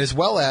there, and as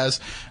well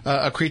as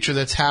a creature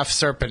that's half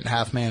serpent,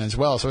 half man as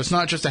well. So it's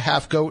not just a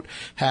half goat,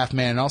 half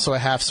man, and also a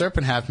half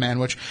serpent, half man,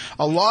 which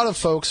a lot of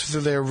folks,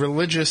 through their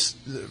religious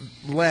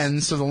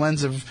lens, through the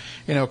lens of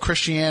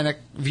Christianic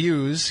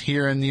views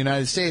here in the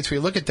United States, we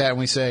look at that and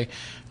we say,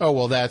 oh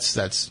well, that's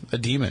a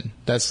demon,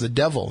 that's the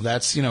devil,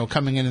 that's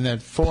coming in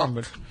that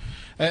form,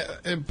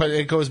 but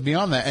it goes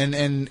beyond that,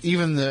 and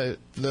even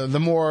the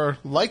more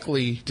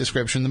likely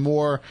description, the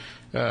more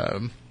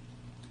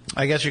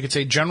I guess you could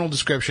say general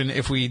description,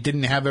 if we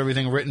didn't have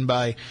everything written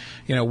by,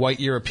 white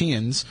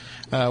Europeans,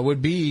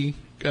 would be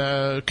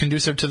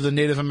conducive to the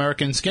Native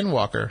American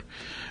skinwalker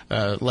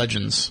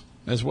legends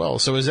as well.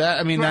 So is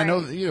that? Right. I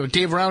know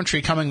Dave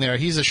Roundtree coming there.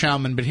 He's a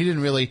shaman, but he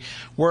didn't really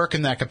work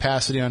in that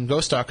capacity on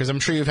Ghost Stalkers.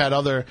 I'm sure you've had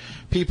other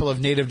people of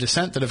Native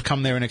descent that have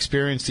come there and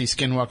experienced these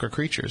skinwalker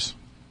creatures.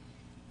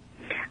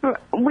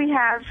 We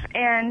have,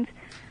 and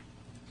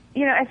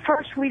at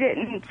first we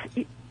didn't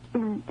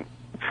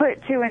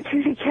put two and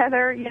two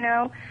together,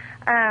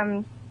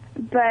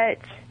 but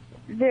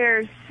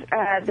there's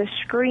the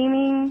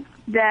screaming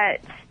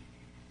that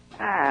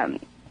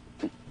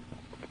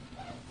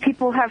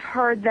people have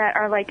heard that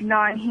are like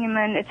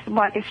non-human. It's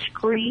like a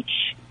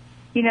screech.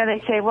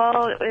 They say,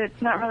 well,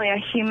 it's not really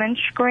a human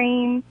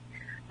scream.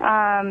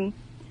 And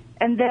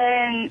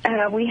then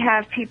we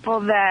have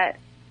people that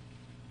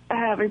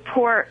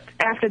report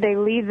after they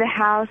leave the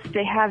house,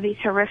 they have these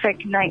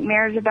horrific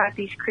nightmares about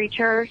these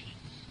creatures.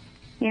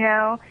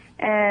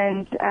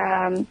 And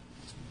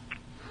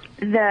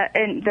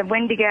the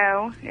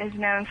Wendigo is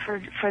known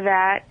for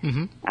that.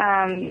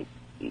 Mm-hmm.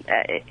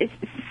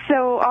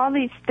 So all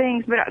these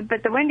things,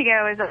 but the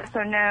Wendigo is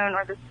also known,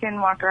 or the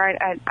Skinwalker.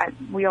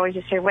 We always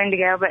just say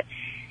Wendigo, but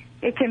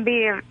it can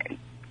be,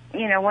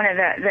 one of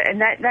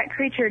and that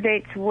creature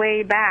dates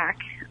way back.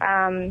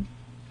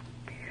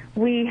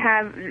 We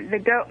have the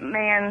Goat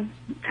Man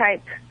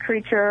type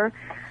creature.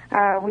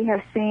 We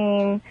have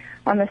seen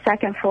on the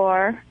second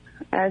floor,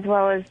 as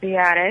well as the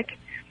attic.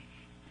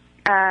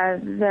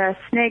 The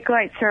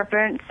snake-like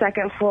serpent,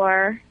 second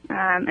floor,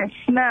 and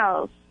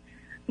smells.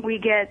 We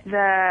get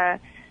the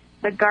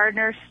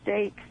gardener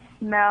steak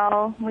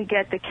smell. We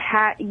get the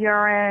cat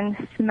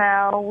urine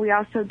smell. We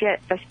also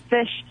get the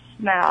fish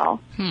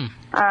smell,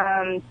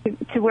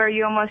 to where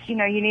you almost, you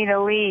need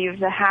to leave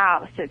the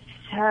house. It's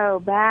so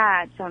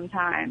bad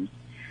sometimes.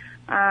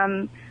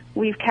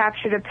 We've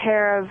captured a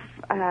pair of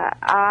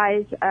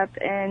eyes up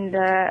in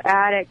the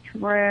attic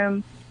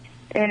room,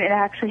 and it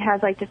actually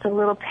has like just a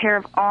little pair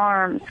of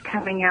arms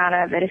coming out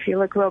of it if you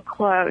look real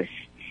close.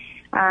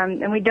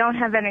 And we don't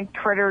have any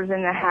critters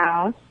in the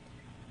house.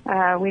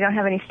 We don't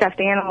have any stuffed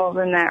animals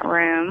in that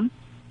room.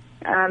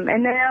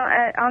 And then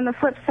on the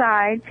flip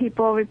side,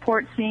 people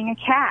report seeing a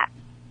cat.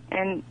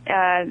 And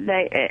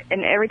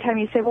every time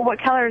you say, well, what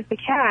color is the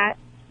cat?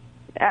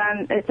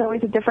 It's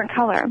always a different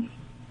color.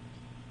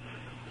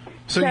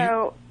 So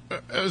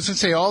I was going to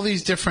say, all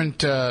these different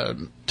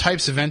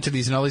types of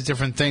entities and all these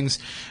different things,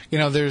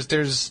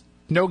 there's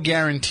no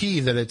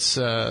guarantee that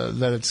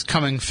it's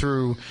coming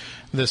through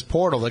this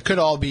portal. It could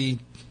all be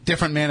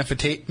different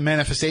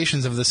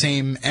manifestations of the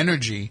same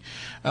energy,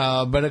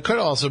 but it could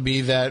also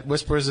be that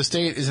Whisperer's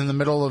Estate is in the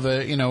middle of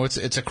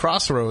it's a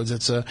crossroads.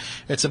 It's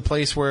a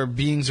place where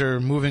beings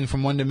are moving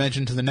from one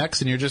dimension to the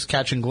next, and you're just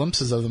catching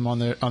glimpses of them on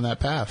that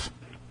path.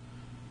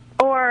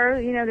 Or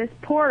this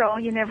portal,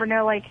 you never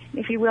know, like,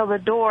 if you will, the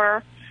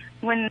door,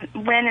 when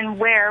and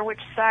where,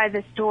 which side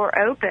this door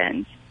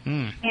opens.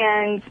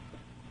 And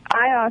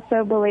I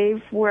also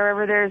believe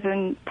wherever there's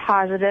a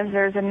positive,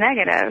 there's a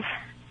negative,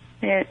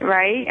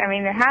 right? I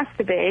mean, there has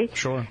to be.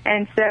 Sure.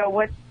 And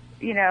so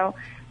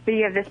so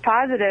you have this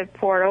positive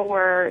portal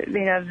where,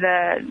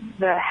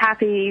 the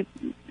happy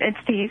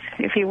entities,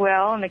 if you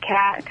will, and the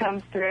cat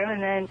comes through,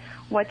 and then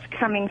what's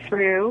coming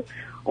through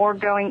or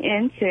going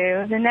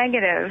into the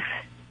negative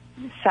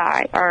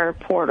side or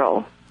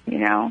portal,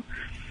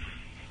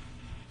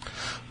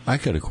 I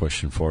got a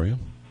question for you.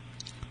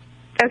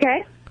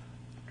 Okay.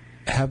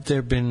 Have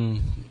there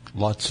been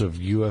lots of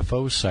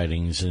UFO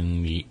sightings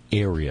in the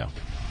area?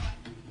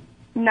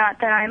 Not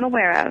that I'm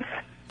aware of.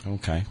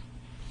 Okay.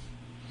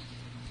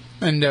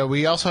 And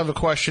we also have a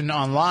question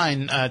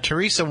online.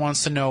 Teresa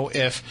wants to know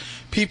if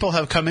people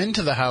have come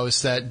into the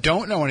house that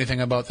don't know anything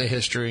about the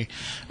history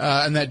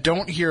and that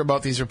don't hear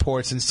about these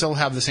reports and still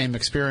have the same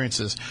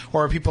experiences.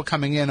 Or are people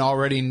coming in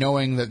already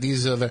knowing that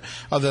these are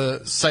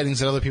the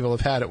sightings that other people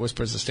have had at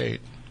Whisperer's Estate?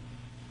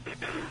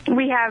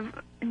 We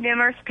have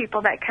numerous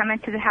people that come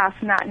into the house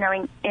not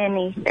knowing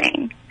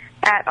anything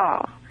at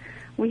all.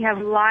 We have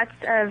lots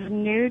of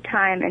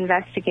new-time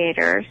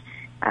investigators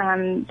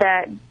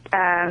that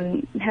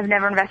have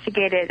never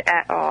investigated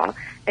at all.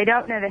 They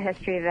don't know the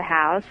history of the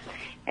house,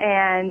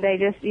 and they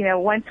just,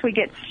 once we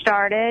get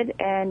started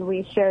and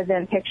we show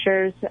them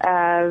pictures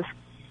of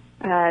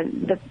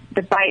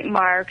the bite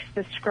marks,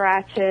 the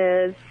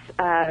scratches,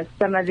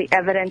 some of the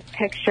evidence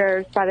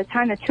pictures, by the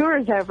time the tour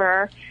is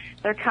over,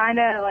 they're kind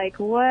of like,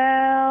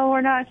 well,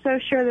 we're not so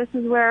sure this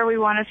is where we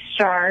want to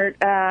start.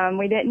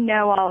 We didn't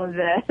know all of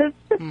this.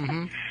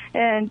 Mm-hmm.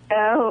 And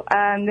so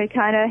they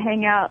kind of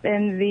hang out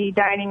in the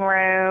dining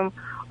room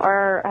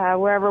or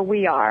wherever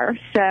we are.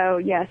 So,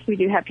 yes, we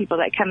do have people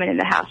that come into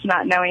the house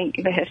not knowing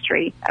the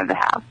history of the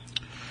house.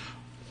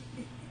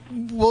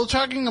 Well,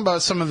 talking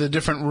about some of the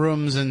different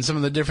rooms and some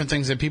of the different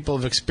things that people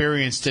have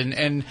experienced,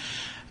 and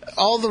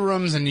all the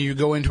rooms, and you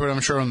go into it, I'm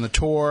sure, on the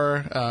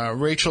tour,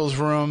 Rachel's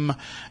room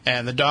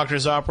and the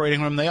doctor's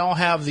operating room, they all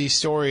have these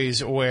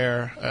stories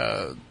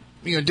where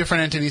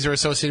different entities are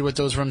associated with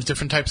those rooms,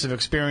 different types of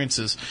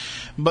experiences.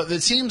 But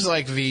it seems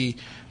like the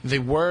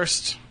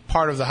worst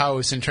part of the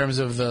house in terms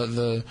of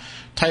the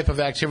type of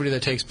activity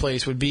that takes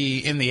place would be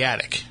in the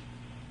attic.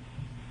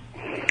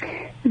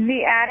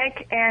 The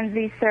attic and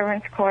the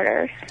servants'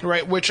 quarters.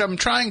 Right, which I'm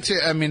trying to,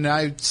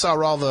 I saw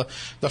all the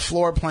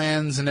floor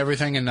plans and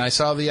everything, and I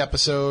saw the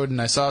episode,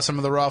 and I saw some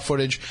of the raw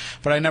footage,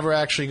 but I never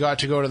actually got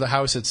to go to the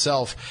house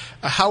itself.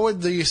 How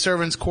would the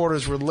servants'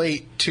 quarters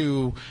relate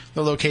to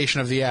the location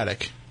of the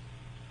attic?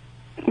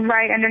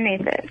 Right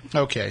underneath it.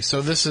 Okay,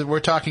 so we're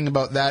talking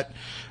about that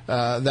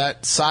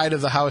side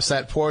of the house,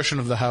 that portion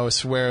of the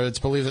house where it's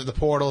believed that the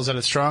portal is at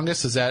its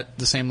strongest. Is that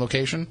the same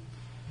location?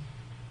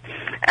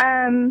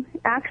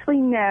 Actually,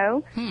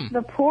 no.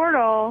 The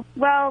portal,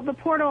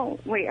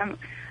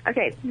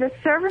 okay, the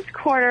servants'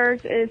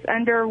 quarters is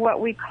under what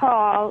we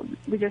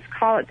just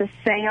call it the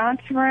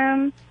seance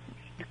room.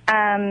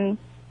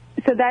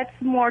 So that's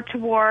more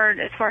toward,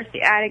 as far as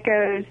the attic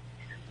goes,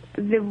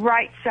 the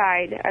right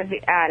side of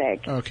the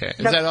attic. Okay.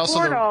 Is that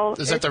also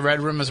the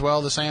red room as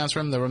well, the seance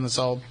room, the room that's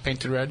all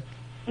painted red?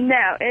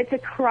 No, it's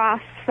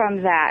across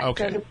from that.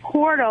 Okay. So the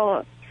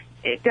portal,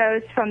 it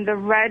goes from the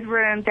red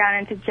room down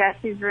into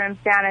Jesse's room,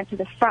 down into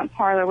the front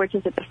parlor, which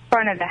is at the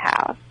front of the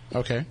house.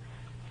 Okay.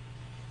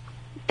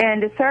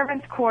 And the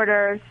servants'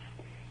 quarters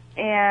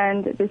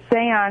and the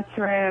seance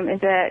room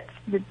is at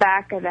the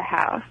back of the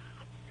house.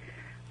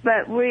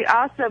 But we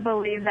also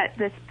believe that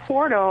this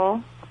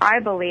portal, I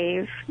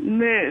believe,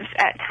 moves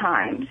at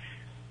times.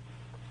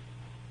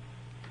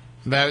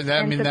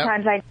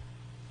 Sometimes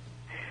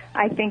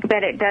I think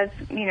that it does,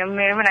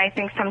 move, and I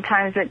think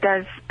sometimes it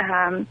does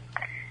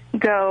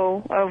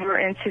go over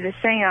into the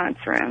seance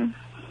room.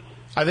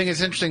 I think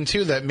it's interesting,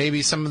 too, that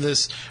maybe some of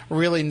this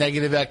really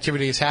negative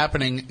activity is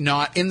happening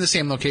not in the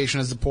same location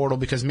as the portal,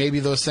 because maybe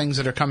those things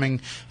that are coming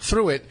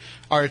through it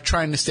are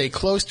trying to stay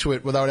close to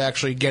it without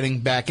actually getting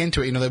back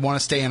into it. You know, they want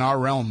to stay in our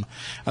realm,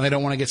 and they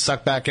don't want to get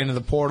sucked back into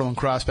the portal and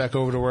cross back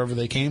over to wherever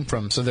they came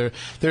from. So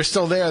they're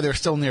still there, they're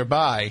still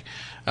nearby,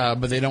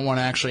 but they don't want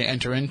to actually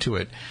enter into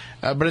it.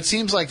 But it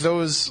seems like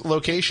those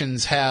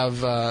locations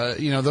have,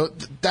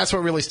 that's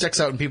what really sticks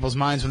out in people's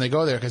minds when they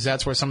go there, because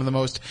that's where some of the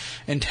most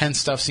intense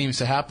stuff seems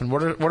to happen.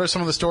 What are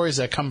some of the stories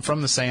that come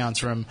from the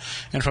seance room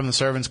and from the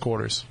servants'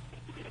 quarters?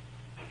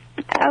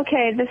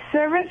 Okay, the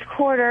servants'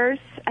 quarters,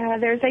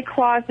 there's a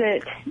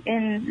closet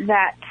in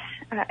that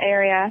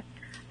area.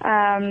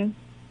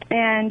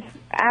 And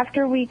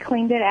after we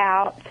cleaned it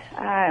out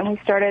and we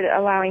started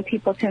allowing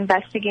people to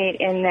investigate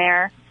in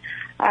there,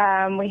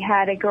 we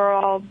had a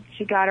girl,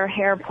 she got her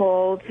hair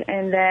pulled,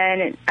 and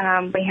then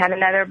we had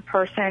another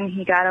person,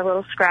 he got a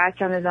little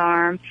scratch on his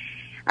arm.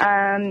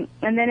 And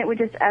then it would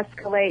just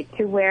escalate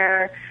to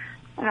where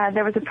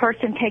there was a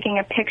person taking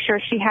a picture.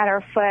 She had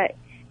her foot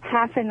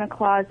half in the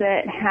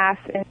closet, half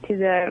into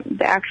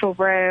the actual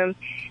room,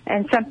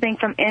 and something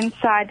from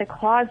inside the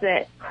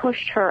closet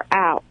pushed her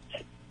out.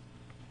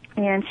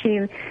 And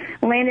she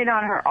landed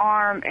on her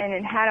arm, and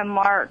it had a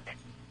mark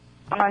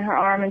on her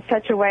arm in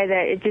such a way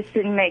that it just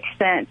didn't make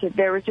sense.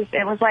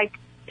 It was like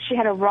she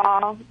had a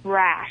raw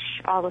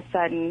rash all of a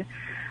sudden.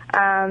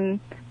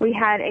 We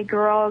had a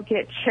girl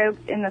get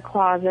choked in the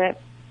closet.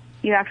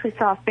 You actually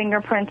saw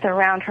fingerprints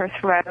around her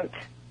throat.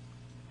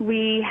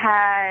 We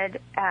had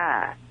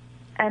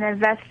an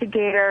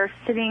investigator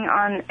sitting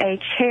on a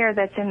chair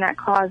that's in that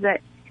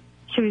closet.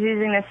 She was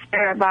using the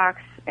spirit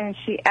box, and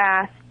she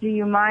asked, "Do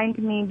you mind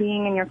me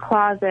being in your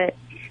closet?"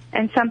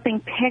 And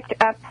something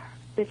picked up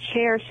the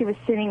chair she was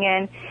sitting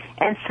in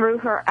and threw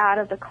her out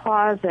of the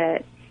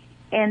closet.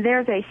 And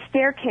there's a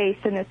staircase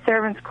in the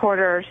servants'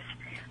 quarters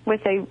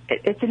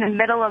it's in the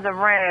middle of the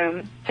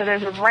room, so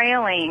there's a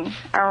railing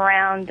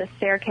around the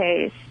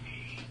staircase,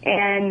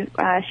 and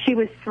she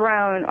was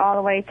thrown all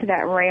the way to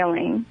that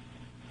railing.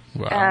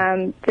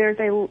 Wow. There's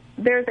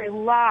a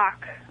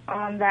lock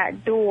on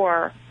that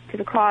door to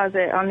the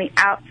closet on the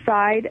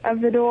outside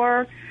of the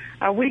door.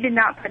 We did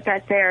not put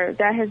that there.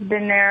 That has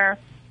been there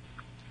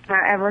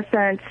ever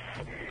since.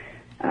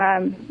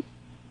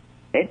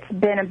 It's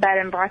been a bed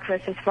and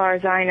breakfast as far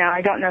as I know.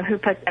 I don't know who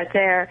put that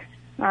there,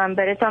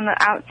 but it's on the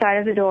outside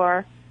of the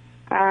door.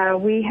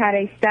 We had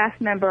a staff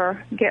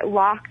member get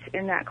locked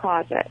in that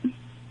closet.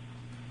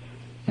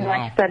 And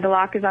like I said, the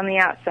lock is on the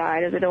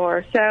outside of the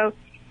door. So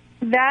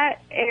that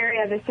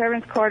area, the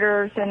servants'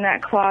 quarters and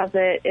that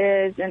closet,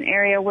 is an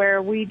area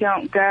where we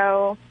don't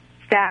go.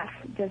 Staff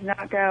does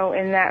not go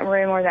in that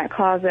room or that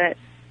closet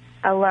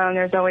alone.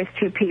 There's always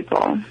two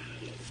people.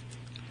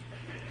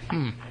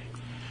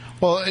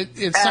 Well,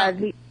 it's not...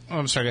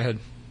 I'm sorry, go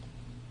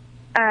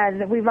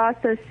ahead. We've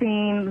also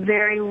seen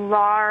very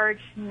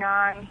large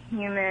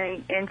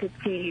non-human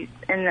entities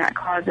in that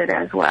closet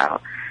as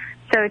well.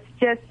 So it's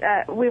just,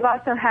 we've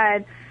also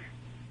had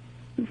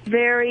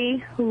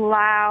very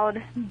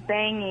loud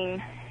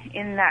banging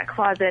in that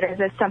closet as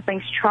if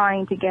something's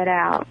trying to get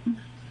out.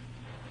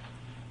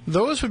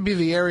 Those would be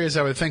the areas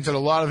I would think that a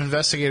lot of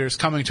investigators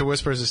coming to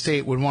Whispers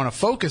Estate would want to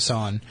focus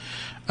on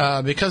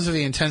because of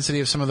the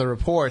intensity of some of the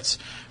reports.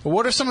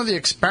 What are some of the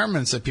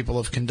experiments that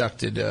people have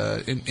conducted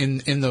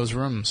in those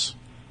rooms?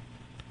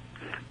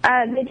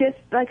 They just,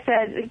 like I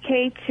said, the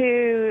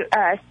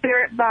K2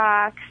 spirit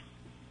box.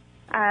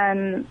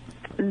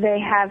 They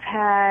have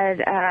had,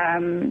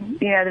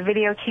 the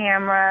video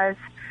cameras,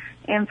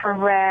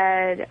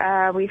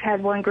 infrared. We've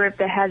had one group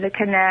that had the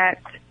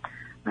Kinect.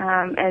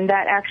 And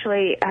that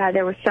actually,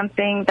 there was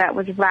something that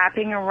was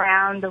wrapping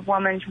around the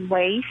woman's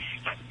waist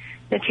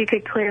that you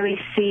could clearly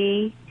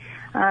see.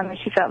 And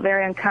she felt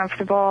very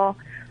uncomfortable.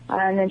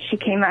 And then she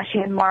came out, she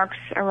had marks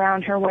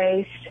around her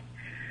waist.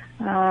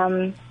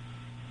 As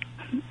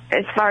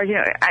far as,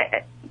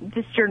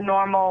 just your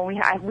normal, we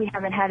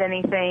haven't had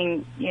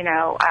anything,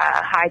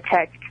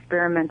 high-tech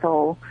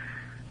experimental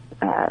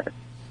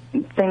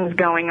things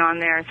going on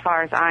there as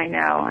far as I know.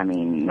 I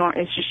mean,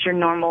 it's just your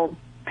normal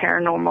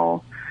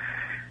paranormal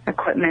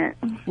equipment.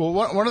 Well,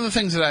 one of the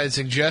things that I had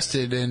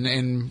suggested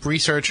in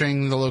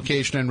researching the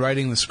location and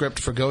writing the script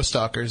for Ghost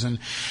Stalkers, and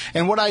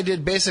what I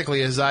did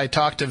basically is I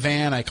talked to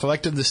Van, I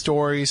collected the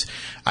stories,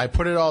 I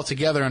put it all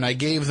together, and I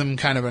gave them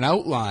kind of an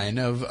outline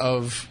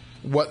of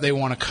what they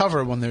want to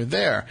cover when they're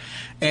there.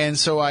 And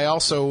so I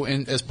also,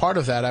 as part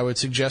of that, I would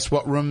suggest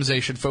what rooms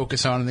they should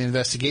focus on in the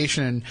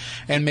investigation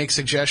and make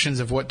suggestions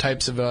of what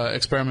types of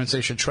experiments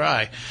they should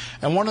try.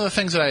 And one of the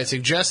things that I had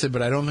suggested,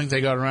 but I don't think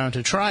they got around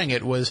to trying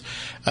it, was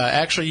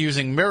actually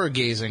using mirror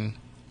gazing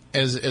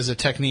as a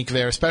technique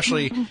there,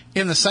 especially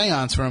in the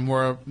seance room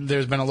where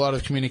there's been a lot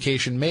of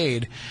communication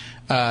made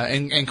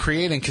and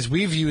creating, because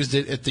we've used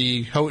it at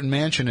the Houghton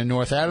Mansion in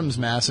North Adams,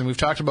 Mass., and we've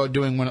talked about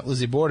doing one at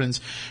Lizzie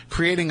Borden's,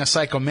 creating a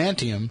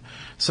psychomantium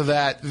so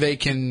that they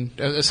can,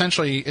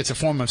 essentially it's a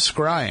form of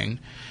scrying,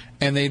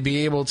 and they'd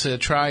be able to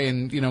try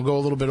and go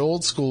a little bit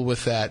old school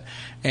with that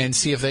and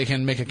see if they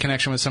can make a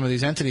connection with some of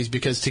these entities,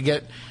 because to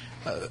get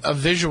a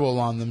visual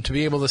on them, to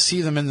be able to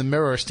see them in the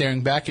mirror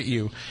staring back at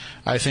you,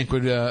 I think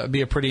would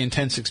be a pretty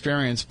intense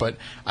experience. But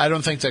I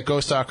don't think that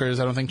Ghost Stalkers,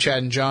 I don't think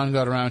Chad and John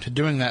got around to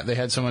doing that. They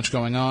had so much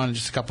going on and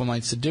just a couple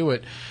nights to do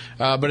it.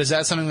 But is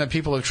that something that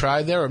people have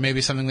tried there, or maybe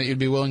something that you'd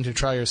be willing to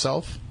try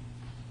yourself?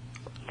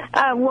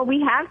 Well,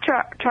 we have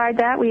tried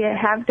that. We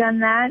have done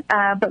that,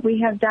 but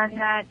we have done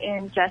that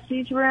in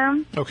Jesse's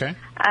room. Okay.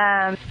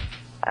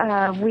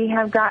 We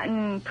have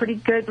gotten pretty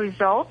good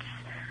results.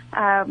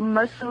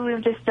 Mostly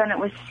we've just done it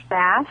with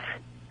staff.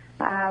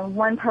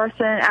 One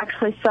person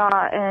actually saw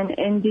an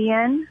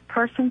Indian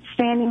person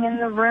standing in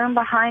the room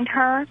behind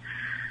her.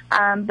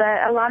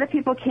 But a lot of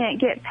people can't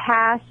get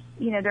past,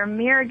 they're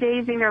mirror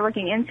gazing, they're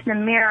looking into the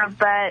mirror,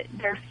 but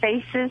their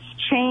faces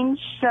change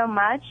so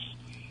much.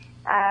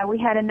 We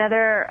had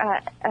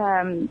another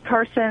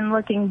person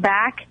looking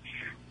back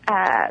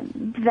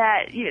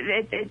that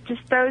it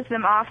just throws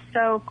them off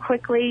so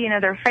quickly.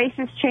 Their face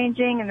is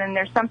changing, and then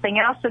there's something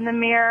else in the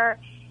mirror.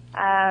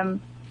 I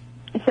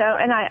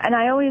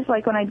always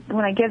like when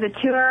I give the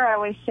tour, I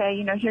always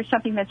say, here's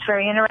something that's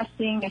very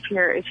interesting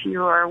if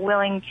you are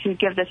willing to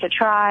give this a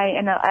try.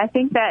 And I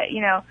think that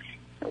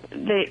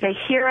they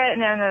hear it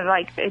and then they're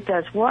like, it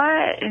does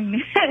what?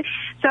 And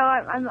so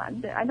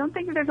I don't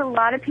think there's a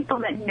lot of people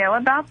that know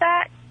about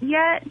that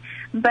yet,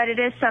 but it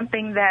is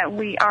something that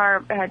we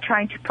are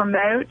trying to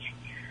promote.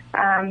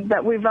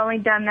 But we've only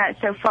done that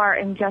so far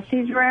in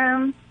Jesse's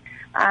room.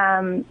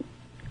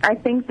 I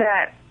think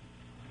that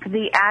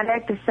the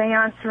attic, the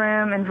seance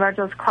room, and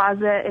Virgil's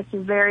closet, it's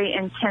very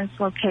intense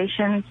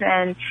locations,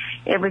 and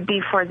it would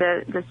be for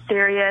the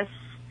serious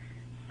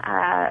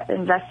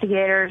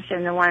investigators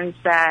and the ones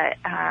that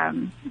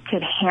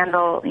could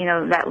handle,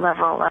 that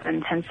level of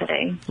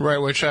intensity. Right,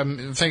 which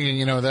I'm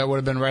thinking, that would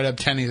have been right up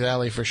Tenny's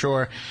alley for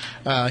sure.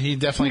 He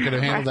definitely could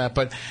have handled that.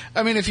 But,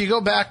 I mean, if you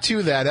go back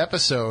to that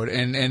episode,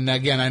 and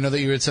again, I know that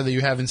you had said that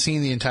you haven't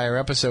seen the entire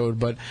episode,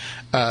 but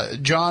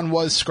John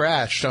was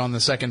scratched on the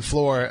second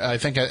floor, I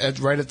think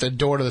right at the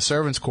door to the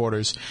servants'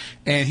 quarters,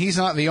 and he's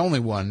not the only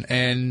one.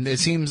 And it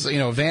seems,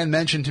 Van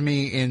mentioned to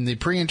me in the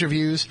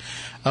pre-interviews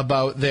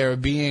about there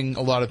being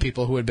a lot of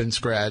people who had been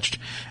scratched,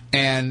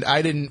 and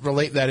I didn't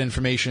relate that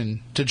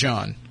information to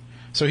John.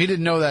 So he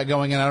didn't know that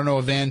going in. I don't know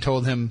if Van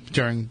told him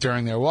during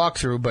their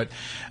walkthrough, but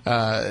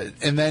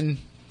and then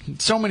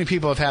so many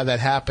people have had that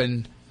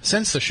happen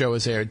since the show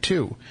has aired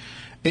too.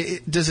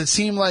 Does it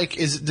seem like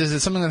does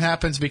it something that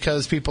happens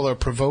because people are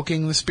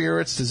provoking the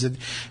spirits? Does it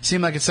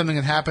seem like it's something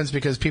that happens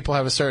because people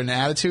have a certain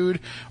attitude,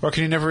 or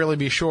can you never really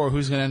be sure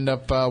who's going to end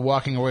up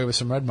walking away with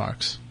some red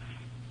marks?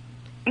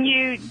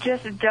 You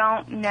just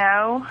don't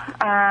know.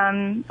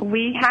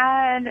 We've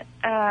had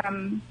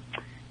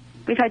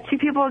two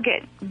people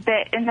get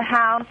bit in the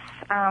house.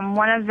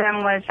 One of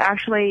them was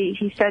actually,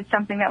 he said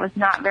something that was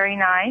not very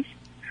nice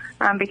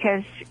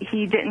because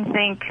he didn't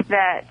think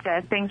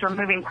that things were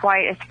moving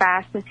quite as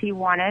fast as he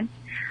wanted,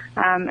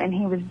 and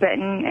he was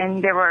bitten.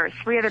 And there were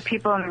 3 other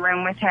people in the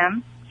room with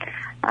him.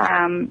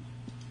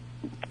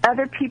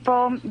 Other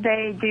people,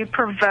 they do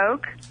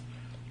provoke,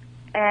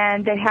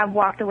 and they have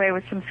walked away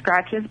with some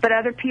scratches, but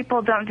other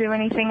people don't do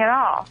anything at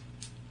all.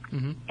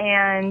 Mm-hmm.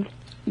 And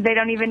they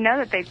don't even know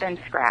that they've been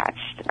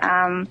scratched.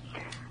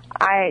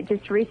 I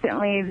just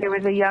recently, there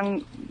was a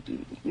young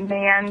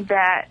man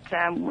that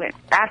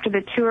after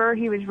the tour,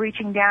 he was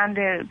reaching down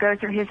to go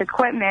through his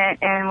equipment,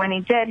 and when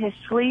he did, his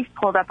sleeve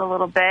pulled up a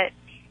little bit,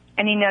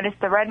 and he noticed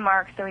the red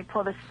mark, so he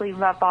pulled his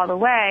sleeve up all the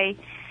way,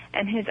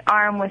 and his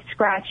arm was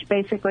scratched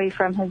basically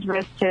from his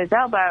wrist to his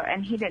elbow,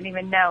 and he didn't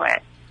even know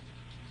it.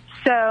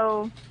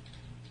 So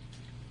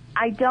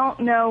I don't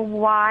know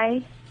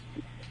why,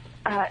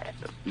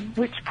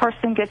 which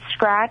person gets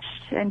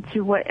scratched and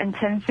to what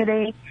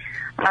intensity.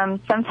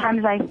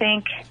 Sometimes I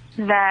think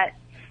that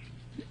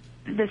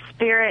the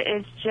spirit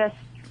is just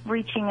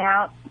reaching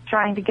out,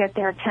 trying to get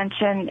their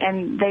attention,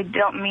 and they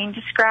don't mean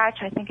to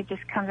scratch. I think it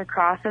just comes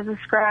across as a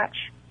scratch.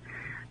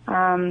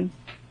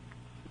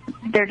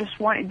 They're just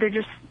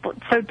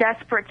so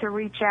desperate to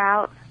reach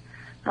out,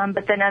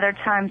 but then other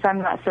times I'm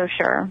not so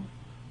sure.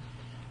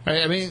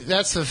 Right. I mean,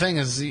 that's the thing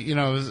is,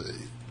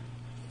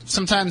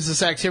 sometimes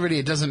this activity,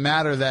 it doesn't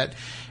matter that,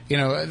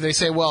 they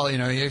say, well,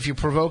 if you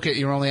provoke it,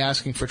 you're only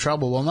asking for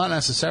trouble. Well, not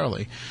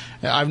necessarily.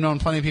 I've known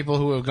plenty of people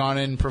who have gone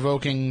in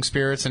provoking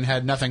spirits and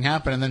had nothing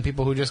happen, and then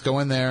people who just go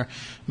in there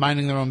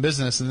minding their own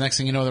business, and the next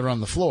thing you know, they're on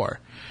the floor.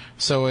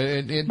 So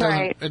it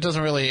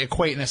doesn't really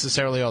equate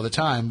necessarily all the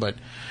time, but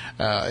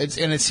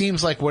it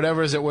seems like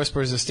whatever is at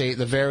Whisper's estate,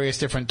 the various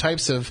different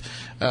types of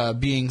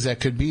beings that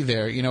could be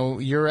there,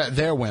 you're at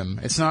their whim.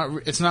 It's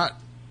not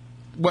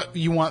what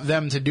you want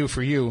them to do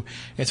for you.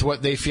 It's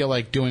what they feel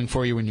like doing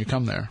for you when you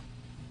come there.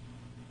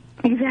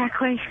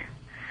 Exactly.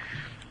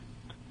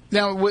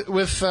 Now,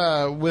 with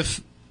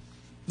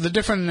the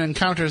different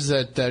encounters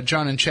that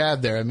John and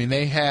Chad there, I mean,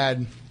 they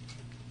had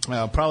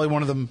probably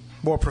one of the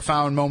more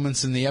profound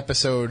moments in the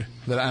episode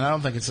that, and I don't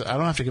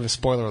have to give a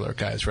spoiler alert,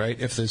 guys, right?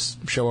 If this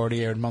show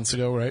already aired months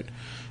ago, right?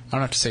 I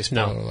don't have to say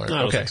spoiler No, alert. I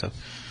don't Okay. think so.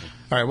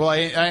 All right. Well, I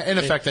in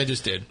effect, I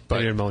just did. But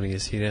Peter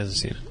Moniz, he hasn't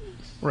seen it.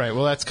 right.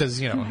 Well, that's because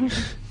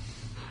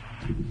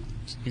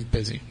he's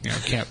busy.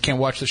 Can't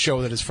watch the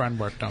show that his friend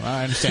worked on.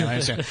 I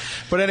understand.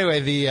 But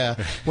anyway,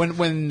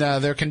 when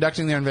they're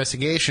conducting their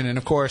investigation, and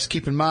of course,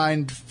 keep in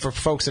mind for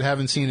folks that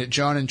haven't seen it,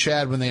 John and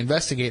Chad, when they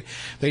investigate,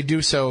 they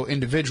do so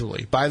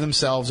individually, by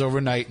themselves,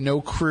 overnight,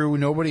 no crew,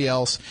 nobody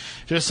else,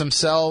 just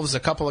themselves, a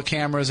couple of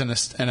cameras, and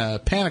a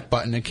panic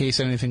button in case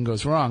anything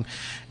goes wrong.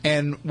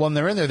 And when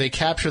they're in there, they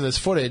capture this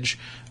footage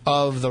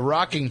of the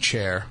rocking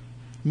chair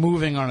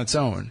moving on its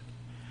own.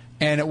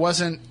 And it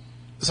wasn't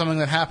something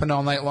that happened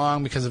all night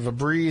long because of a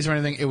breeze or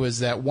anything. It was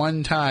that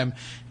one time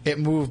it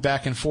moved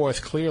back and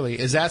forth clearly.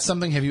 Is that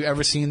something, have you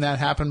ever seen that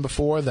happen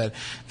before, that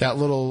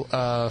little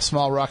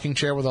small rocking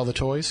chair with all the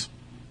toys?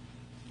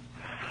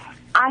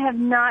 I have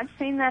not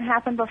seen that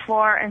happen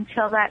before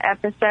until that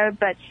episode,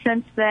 but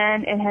since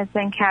then it has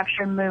been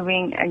captured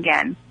moving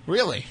again.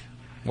 Really?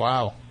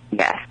 Wow.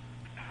 Yes.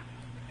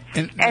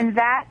 And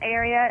that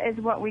area is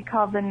what we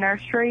call the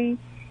nursery,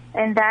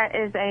 and that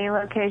is a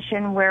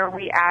location where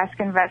we ask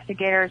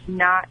investigators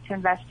not to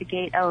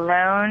investigate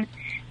alone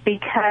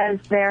because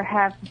there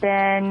have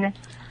been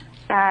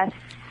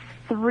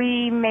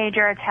 3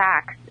 major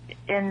attacks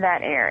in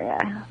that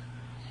area.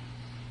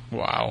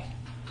 Wow.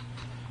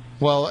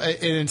 Well,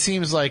 it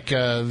seems like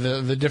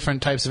the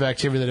different types of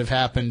activity that have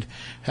happened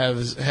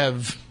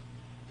have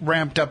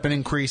ramped up and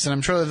increased, and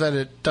I'm sure that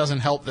it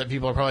doesn't help that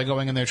people are probably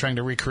going in there trying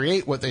to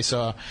recreate what they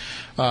saw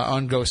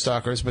on Ghost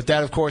Stalkers. But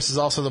that, of course, is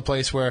also the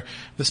place where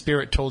the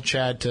spirit told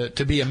Chad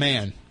to be a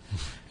man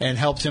and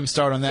helped him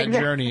start on that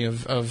journey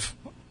of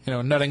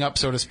nutting up,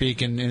 so to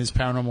speak, in his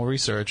paranormal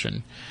research.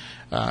 And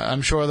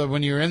I'm sure that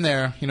when you're in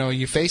there,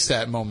 you face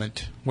that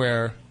moment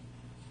where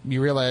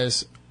you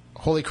realize,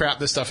 holy crap,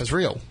 this stuff is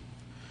real.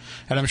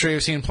 And I'm sure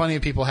you've seen plenty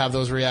of people have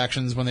those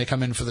reactions when they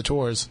come in for the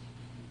tours.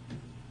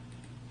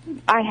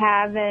 I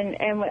have, and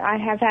I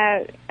have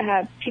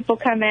had people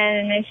come in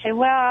and they say,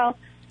 well,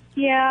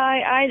 yeah,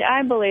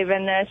 I believe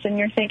in this. And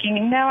you're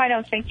thinking, no, I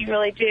don't think you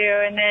really do.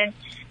 And then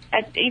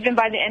even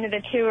by the end of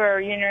the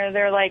tour,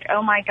 they're like,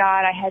 oh, my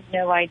God, I had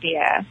no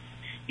idea.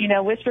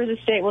 Whispers of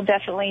State will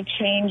definitely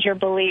change your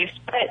beliefs.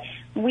 But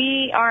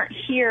we aren't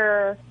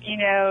here,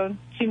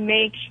 to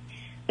make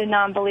the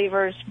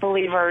non-believers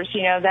believers.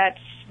 That's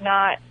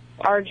not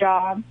our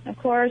job, of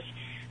course.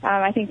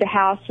 I think the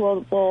house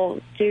will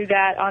do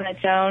that on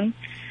its own.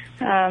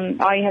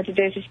 All you have to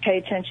do is just pay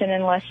attention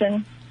and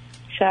listen.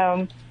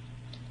 So,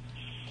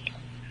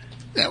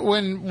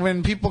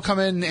 when people come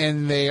in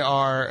and they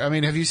are,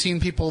 have you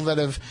seen people that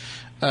have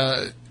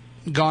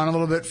gone a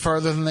little bit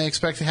further than they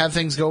expected, had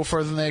things go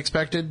further than they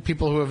expected?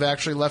 People who have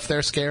actually left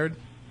there scared?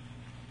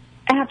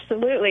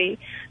 Absolutely.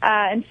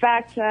 In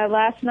fact,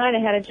 last night I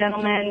had a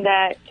gentleman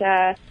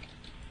that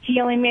he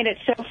only made it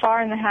so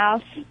far in the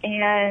house,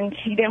 and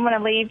he didn't want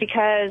to leave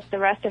because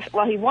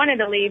he wanted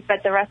to leave,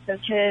 but the rest of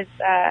his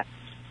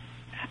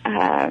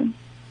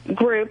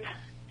group,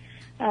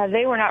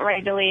 they were not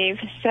ready to leave,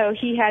 so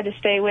he had to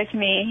stay with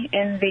me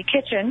in the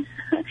kitchen.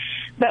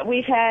 But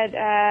we've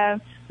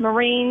had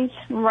Marines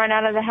run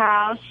out of the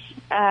house,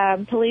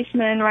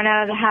 policemen run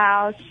out of the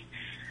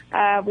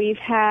house. We've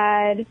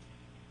had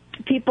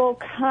people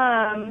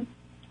come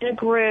in a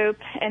group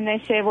and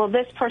they say, well,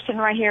 this person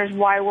right here is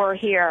why we're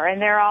here,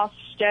 and they're all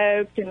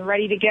stoked and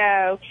ready to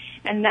go,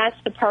 and that's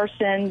the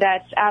person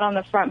that's out on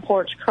the front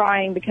porch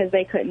crying because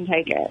they couldn't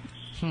take it.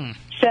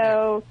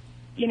 So,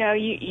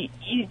 you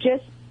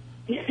just,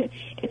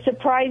 it's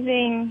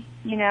surprising,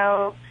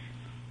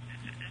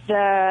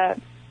 the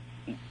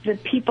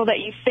people that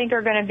you think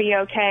are going to be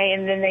okay,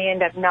 and then they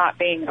end up not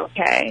being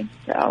okay.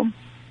 So,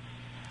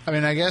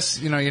 I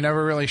guess, you're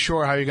never really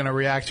sure how you're going to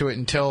react to it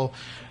until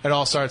it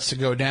all starts to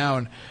go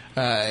down.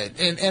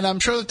 And I'm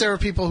sure that there are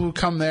people who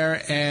come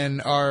there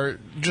and are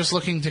just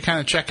looking to kind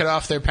of check it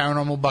off their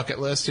paranormal bucket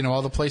list,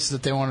 all the places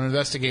that they want to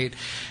investigate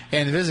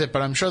and visit.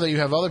 But I'm sure that you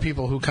have other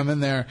people who come in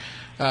there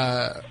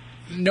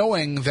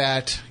knowing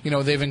that,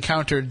 they've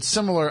encountered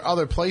similar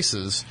other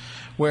places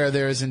where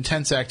there's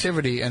intense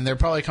activity, and they're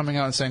probably coming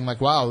out and saying, like,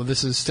 wow,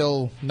 this is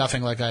still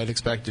nothing like I had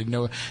expected.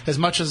 As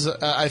much as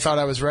I thought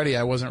I was ready,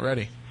 I wasn't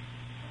ready.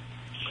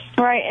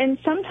 Right, and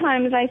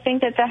sometimes I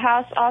think that the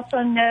house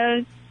also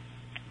knows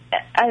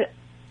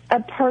a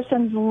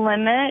person's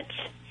limit,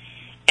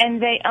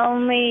 and they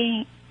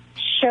only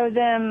show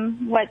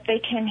them what they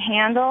can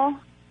handle,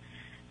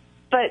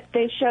 but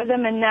they show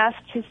them enough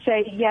to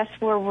say, yes,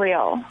 we're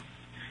real.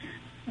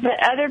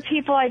 But other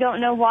people, I don't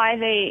know why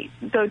they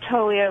go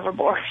totally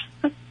overboard.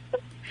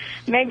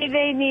 Maybe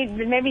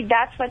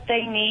that's what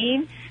they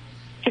need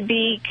to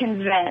be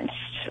convinced,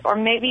 or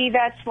maybe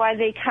that's why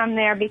they come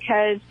there,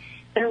 because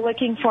they're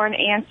looking for an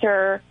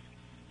answer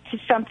to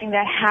something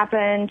that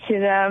happened to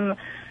them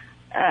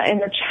in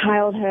their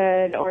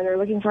childhood, or they're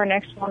looking for an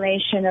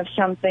explanation of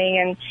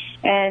something,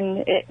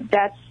 and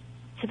that's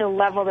to the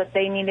level that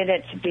they needed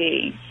it to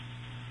be.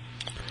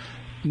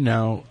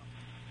 Now,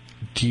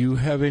 do you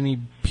have any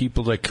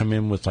people that come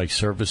in with, like,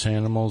 service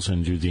animals,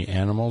 and do the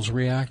animals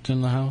react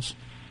in the house?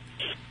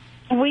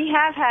 We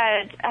have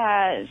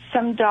had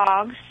some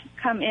dogs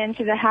come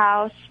into the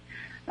house.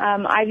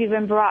 I've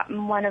even brought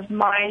one of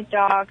my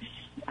dogs,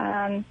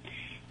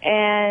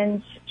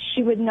 and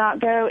she would not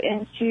go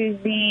into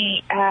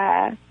the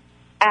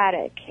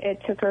attic.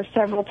 It took her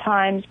several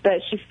times,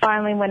 but she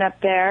finally went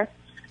up there.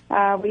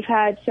 We've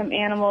had some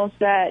animals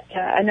that,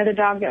 another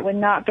dog that would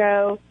not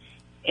go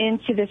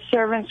into the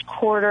servants'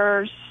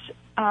 quarters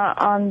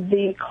on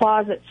the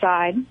closet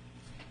side,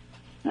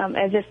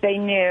 as if they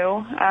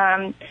knew.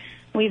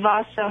 We've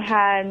also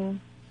had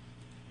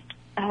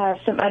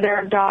some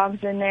other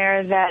dogs in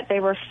there that they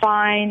were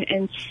fine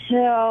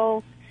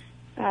until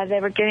they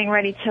were getting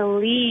ready to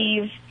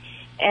leave,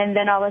 and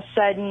then all of a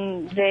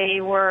sudden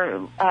they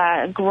were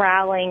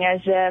growling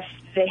as if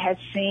they had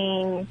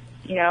seen,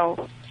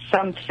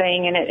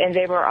 something, and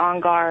they were on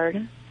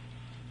guard.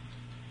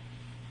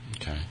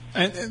 Okay.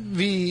 And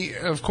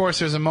of course,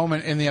 there's a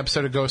moment in the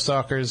episode of Ghost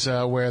Stalkers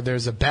where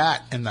there's a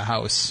bat in the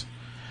house.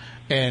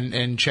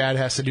 And Chad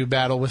has to do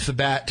battle with the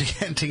bat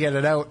to get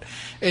it out.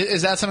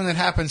 Is that something that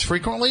happens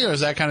frequently, or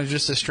is that kind of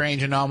just a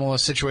strange,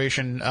 anomalous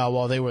situation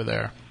while they were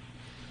there?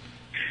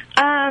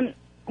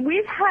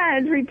 We've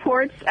had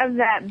reports of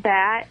that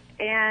bat,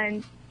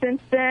 and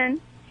since then,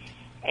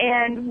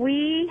 and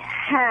we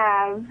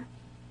have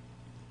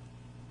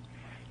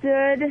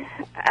stood.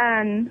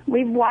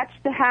 We've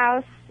watched the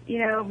house,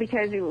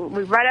 because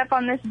we read up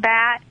on this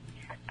bat.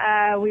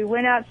 We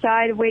went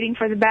outside waiting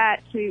for the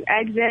bat to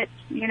exit.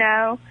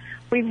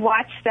 We've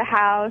watched the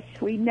house.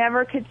 We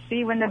never could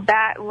see when the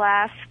bat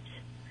left.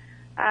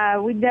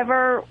 We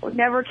never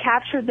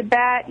captured the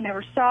bat,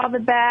 never saw the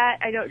bat.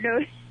 I don't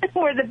know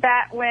where the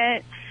bat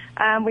went.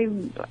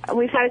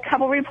 We've had a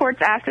couple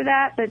reports after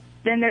that, but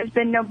then there's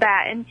been no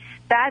bat. And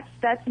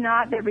that's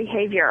not their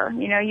behavior.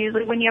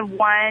 Usually when you have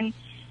one,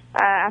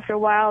 after a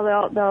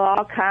while they'll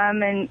all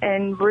come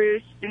and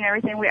roost and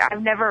everything. We've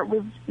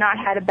not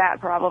had a bat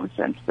problem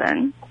since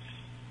then.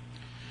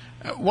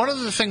 One of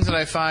the things that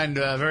I find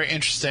very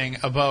interesting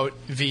about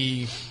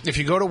if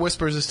you go to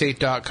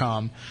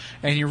whispersestate.com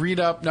and you read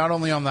up not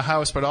only on the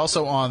house but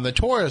also on the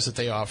tours that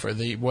they offer,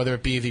 whether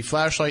it be the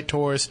flashlight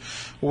tours,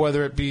 or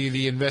whether it be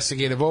the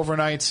investigative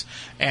overnights,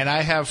 and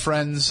I have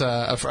friends,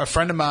 a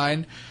friend of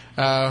mine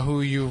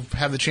who you've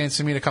had the chance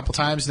to meet a couple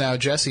times now,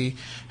 Jessie,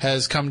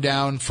 has come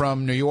down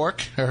from New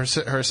York. Her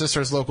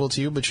sister is local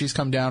to you, but she's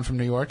come down from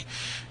New York,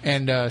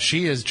 and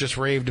she has just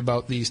raved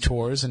about these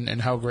tours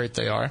and how great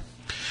they are.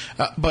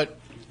 But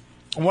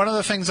one of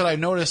the things that I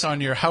noticed on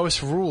your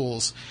house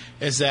rules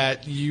is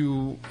that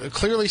you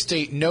clearly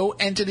state no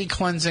entity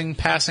cleansing,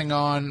 passing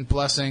on,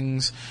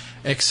 blessings,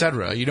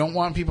 etc. You don't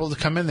want people to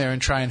come in there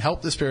and try and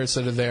help the spirits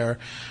that are there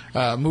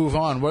move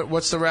on.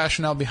 What's the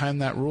rationale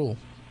behind that rule?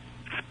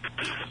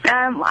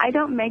 I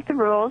don't make the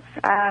rules.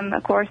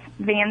 Of course,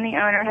 Van, the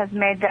owner, has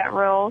made that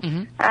rule.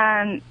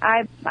 Mm-hmm.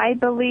 I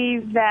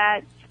believe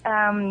that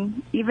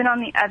even on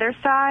the other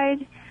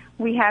side,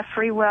 we have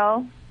free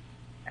will.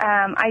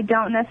 I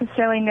don't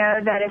necessarily know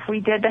that if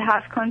we did the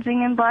house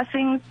cleansing and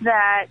blessings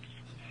that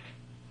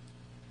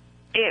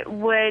it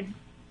would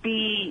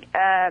be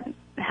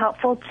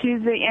helpful to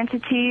the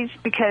entities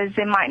because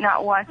they might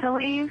not want to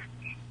leave.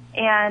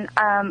 And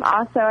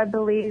also I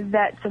believe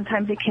that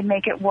sometimes it can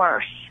make it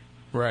worse.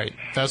 Right.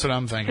 That's what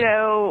I'm thinking.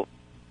 So,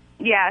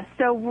 yeah,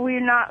 so we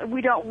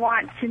don't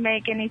want to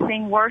make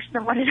anything worse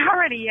than what it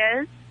already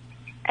is.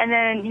 And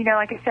then,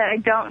 like I said, I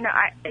don't know.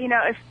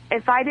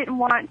 If I didn't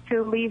want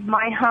to leave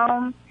my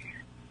home,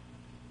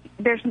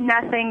 there's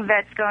nothing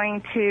that's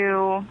going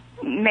to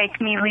make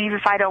me leave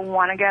if I don't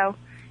want to go.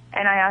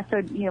 And I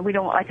also, we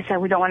don't, like I said,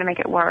 we don't want to make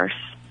it worse.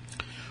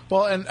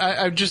 Well, and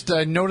I just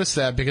noticed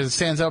that because it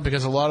stands out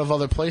because a lot of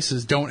other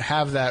places don't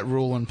have that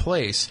rule in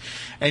place.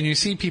 And you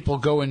see people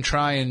go and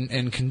try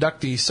and conduct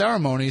these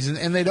ceremonies,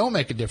 and they don't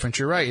make a difference.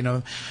 You're right.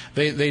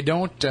 They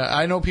don't.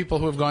 I know people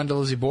who have gone to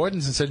Lizzie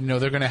Borden's and said,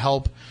 they're going to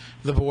help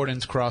the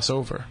Bordens cross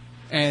over.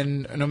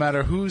 And no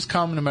matter who's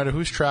come, no matter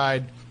who's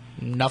tried,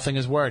 nothing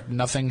has worked.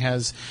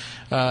 Nothing's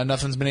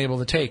been able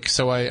to take.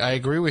 So I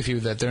agree with you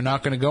that they're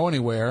not going to go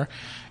anywhere,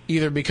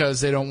 either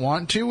because they don't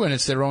want to and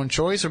it's their own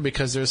choice, or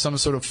because there's some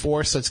sort of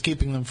force that's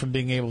keeping them from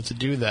being able to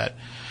do that.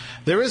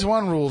 There is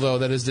one rule, though,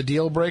 that is the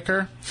deal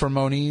breaker for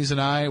Moniz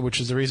and I, which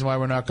is the reason why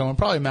we're not going.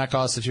 Probably Matt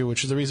Costa, too,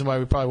 which is the reason why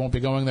we probably won't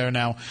be going there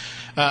now.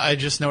 I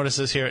just noticed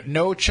this here.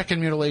 No chicken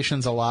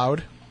mutilations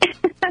allowed.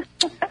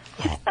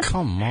 Oh,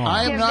 come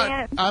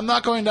on. I'm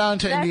not going down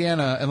to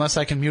Indiana unless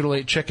I can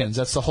mutilate chickens.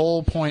 That's the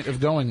whole point of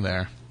going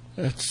there.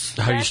 That's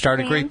how you start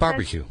a great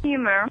barbecue.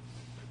 Humor.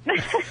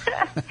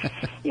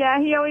 Yeah,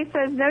 he always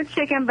says no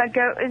chicken, but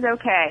goat is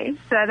okay.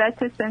 So that's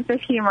his sense of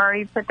humor.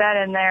 He put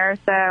that in there.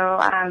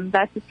 So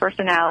that's his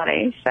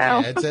personality. So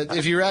yeah,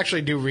 if you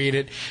actually do read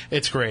it,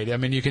 it's great. I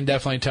mean, you can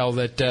definitely tell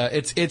that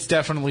it's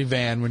definitely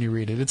Van when you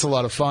read it. It's a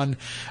lot of fun,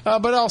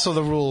 but also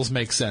the rules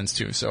make sense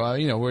too. So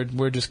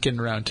we're just kidding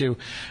around too.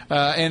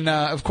 And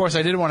of course,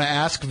 I did want to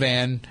ask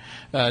Van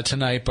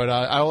tonight, but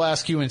I will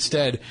ask you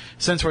instead,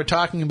 since we're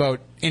talking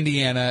about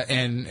Indiana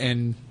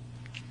and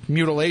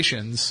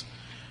mutilations.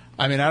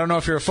 I mean, I don't know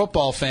if you're a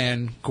football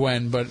fan,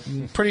 Gwen, but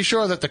I'm pretty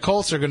sure that the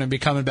Colts are going to be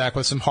coming back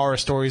with some horror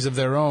stories of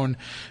their own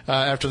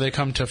after they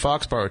come to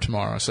Foxborough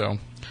tomorrow. So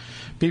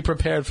be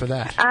prepared for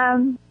that.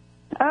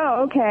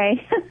 Oh,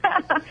 okay.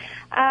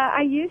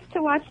 I used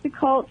to watch the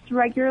Colts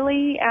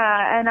regularly,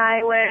 and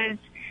I was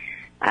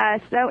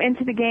so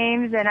into the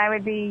games, and I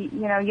would be,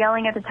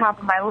 yelling at the top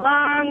of my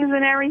lungs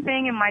and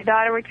everything, and my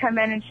daughter would come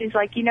in, and she's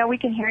like, we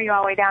can hear you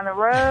all the way down the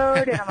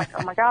road, and I'm like,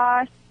 oh, my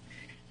gosh.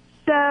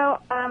 So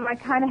I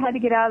kind of had to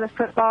get out of the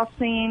football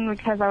scene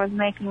because I was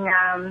making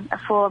a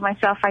fool of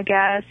myself, I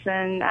guess,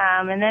 and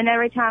then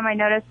every time I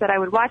noticed that I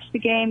would watch the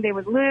game, they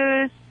would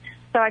lose.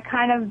 So I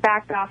kind of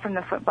backed off from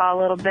the football a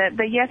little bit.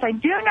 But, yes, I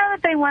do know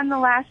that they won the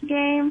last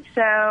game.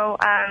 So,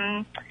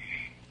 I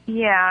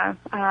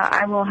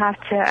will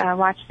have to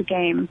watch the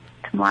game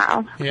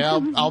tomorrow. Yeah,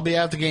 I'll be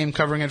at the game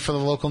covering it for the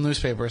local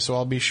newspaper, so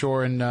I'll be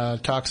sure and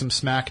talk some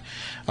smack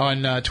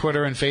on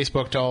Twitter and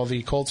Facebook to all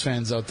the Colts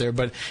fans out there.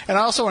 And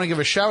I also want to give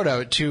a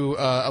shout-out to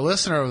a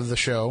listener of the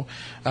show,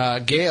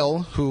 Gail,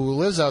 who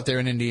lives out there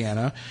in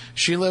Indiana.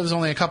 She lives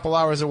only a couple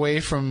hours away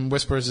from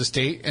Whispers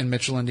Estate in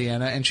Mitchell,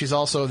 Indiana, and she's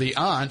also the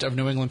aunt of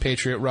New England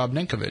Patriot Rob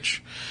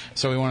Ninkovich.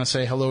 So we want to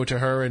say hello to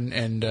her,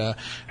 and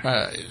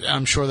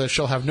I'm sure that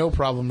she'll have no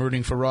problem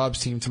rooting for Rob's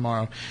team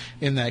tomorrow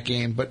in that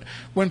game. But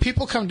when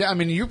people come down, I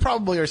mean, you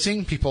probably are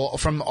seeing people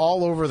from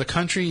all over the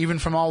country, even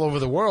from all over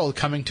the world,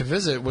 coming to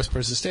visit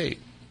Whispers Estate.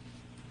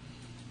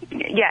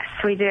 Yes,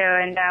 we do,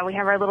 and we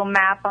have our little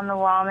map on the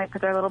wall, and they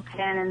put their little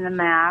pin in the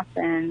map,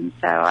 and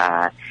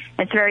so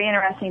it's very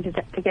interesting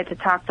to get to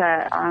talk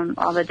to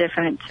all the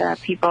different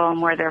people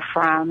and where they're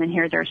from and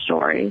hear their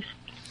stories.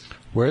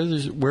 Where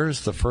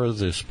is the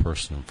furthest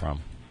person from?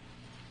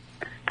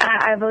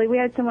 I believe we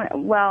had someone,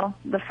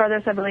 the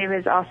furthest I believe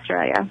is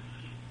Australia.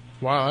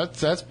 Wow,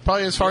 that's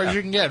probably as far as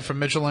you can get from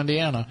Mitchell,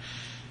 Indiana.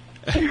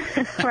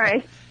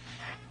 Right.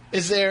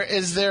 Have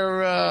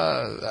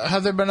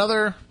there been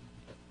other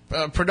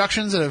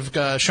productions that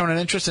have shown an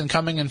interest in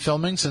coming and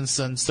filming since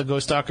the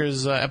Ghost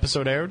Stalkers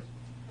episode aired?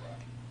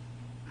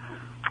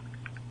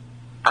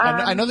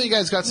 I know that you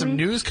guys got some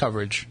news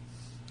coverage.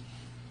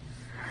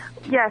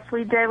 Yes,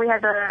 we did. We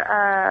had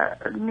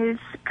the news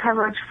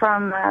coverage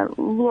from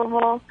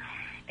Louisville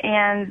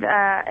and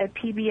a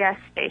PBS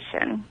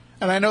station.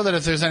 And I know that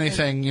if there's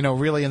anything,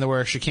 really in the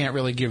works, you can't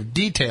really give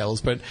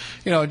details. But,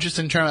 just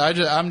in terms,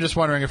 I'm just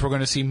wondering if we're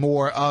going to see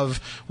more of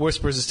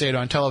Whispers Estate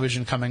on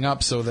television coming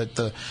up so that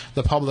the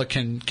public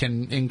can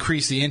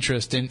increase the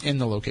interest in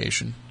the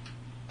location.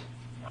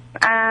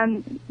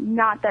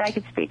 Not that I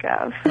could speak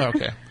of.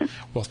 Okay.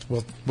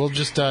 Well, we'll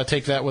just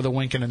take that with a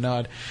wink and a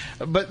nod.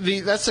 But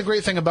that's the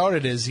great thing about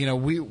it is,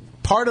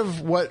 part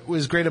of what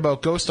was great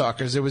about Ghost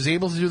Stalkers, it was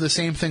able to do the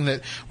same thing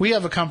that we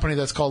have a company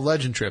that's called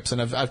Legend Trips,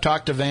 and I've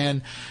talked to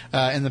Van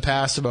in the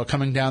past about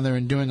coming down there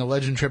and doing a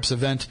Legend Trips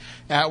event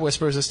at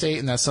Whispers Estate,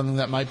 and that's something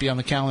that might be on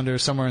the calendar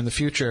somewhere in the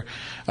future.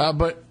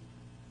 But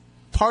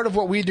part of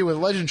what we do with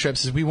Legend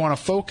Trips is we want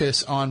to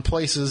focus on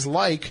places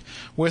like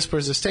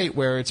Whispers Estate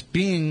where it's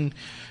being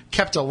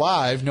kept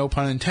alive, no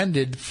pun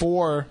intended,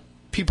 for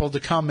people to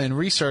come and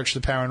research the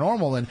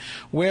paranormal, and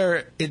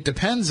where it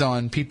depends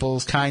on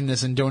people's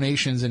kindness and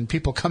donations and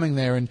people coming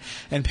there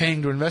and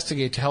paying to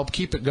investigate to help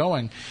keep it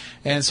going.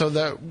 And so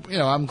that,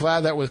 I'm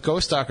glad that with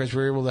Ghost Stalkers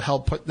we're able to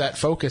help put that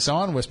focus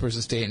on Whispers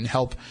Estate and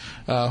help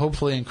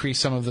hopefully increase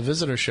some of the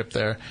visitorship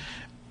there.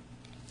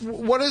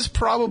 What is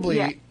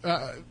probably,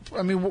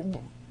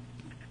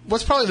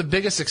 what's probably the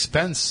biggest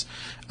expense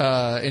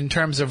in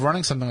terms of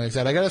running something like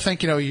that? I got to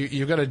think,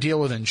 you've got to deal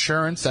with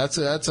insurance. That's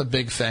a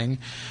big thing.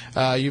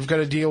 You've got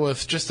to deal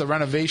with just the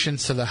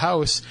renovations to the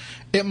house.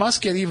 It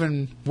must get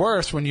even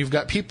worse when you've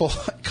got people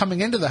coming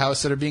into the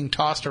house that are being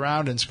tossed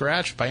around and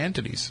scratched by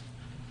entities.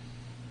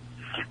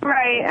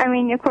 Right. I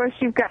mean, of course,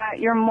 you've got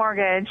your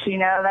mortgage.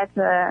 That's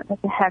a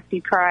hefty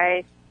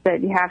price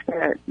that you have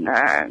to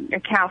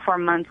account for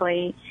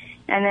monthly,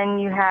 and then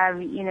you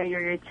have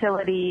your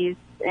utilities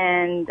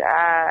and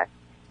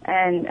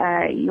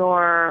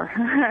your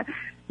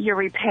your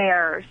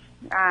repairs,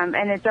 and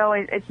it's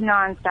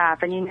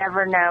nonstop, and you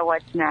never know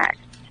what's next.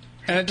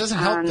 And it doesn't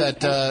help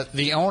that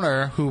the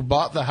owner who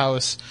bought the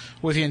house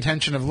with the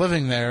intention of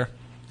living there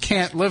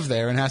can't live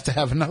there and has to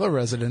have another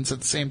residence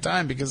at the same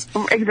time because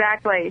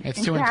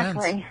it's too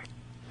intense.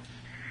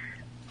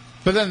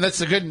 But then that's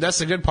the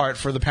good part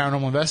for the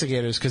paranormal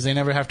investigators because they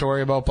never have to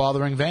worry about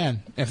bothering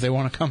Van if they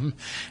want to come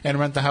and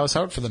rent the house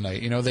out for the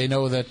night. They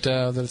know that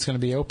it's going to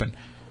be open.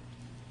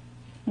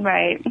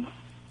 Right.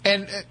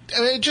 And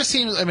it just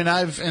seems,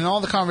 I've in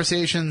all the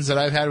conversations that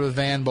I've had with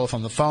Van, both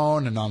on the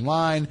phone and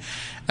online,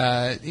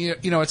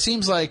 it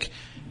seems like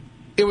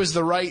it was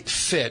the right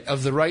fit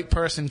of the right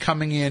person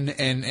coming in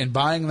and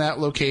buying that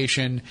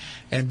location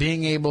and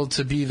being able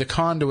to be the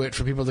conduit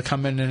for people to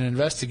come in and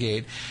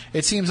investigate.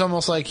 It seems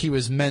almost like he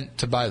was meant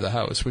to buy the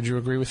house. Would you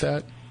agree with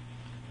that?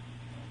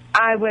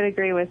 I would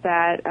agree with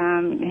that.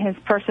 His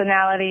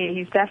personality,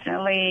 he's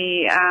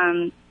definitely,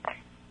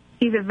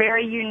 he's a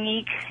very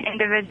unique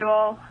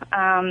individual.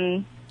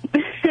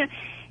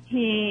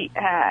 He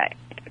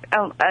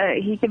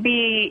could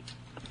be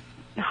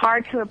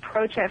hard to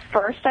approach at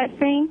first, I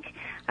think.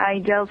 He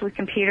deals with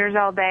computers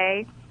all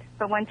day.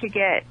 But once you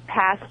get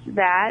past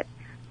that,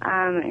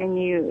 and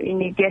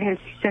you get his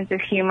sense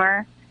of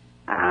humor,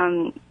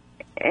 and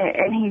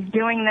he's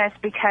doing this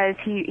because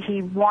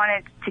he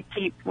wanted to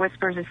keep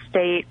Whispers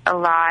Estate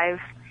alive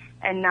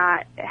and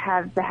not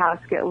have the house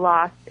get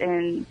lost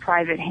in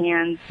private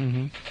hands,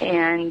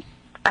 and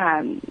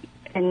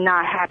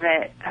not have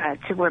it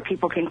to where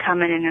people can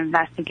come in and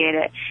investigate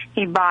it.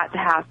 He bought the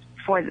house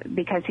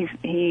because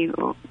he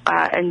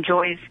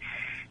enjoys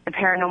the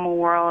paranormal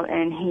world,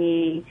 and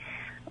he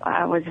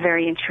was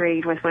very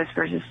intrigued with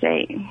Whispers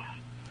Estate.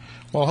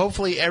 Well,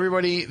 hopefully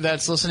everybody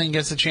that's listening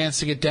gets a chance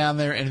to get down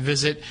there and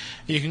visit.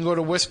 You can go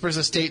to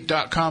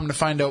whispersestate.com to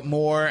find out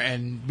more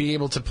and be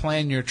able to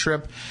plan your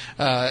trip.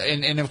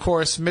 And of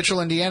course,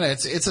 Mitchell, Indiana,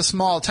 it's a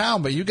small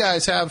town, but you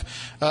guys have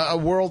a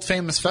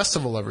world-famous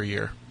festival every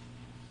year.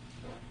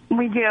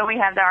 We do. We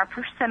have our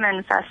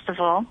Persimmon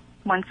Festival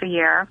once a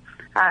year.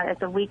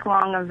 It's a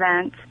week-long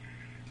event.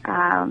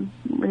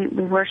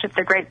 We worship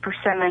the great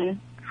persimmon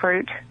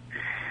fruit.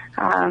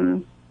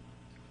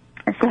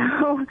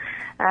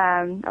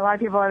 A lot of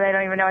people, they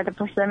don't even know what the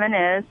persimmon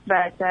is,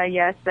 but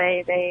yes,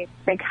 they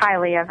think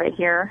highly of it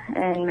here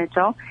in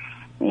Mitchell,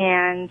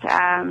 and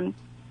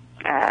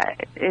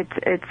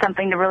it's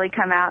something to really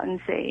come out and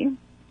see.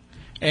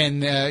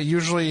 And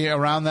usually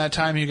around that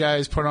time, you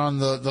guys put on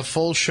the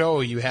full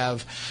show. You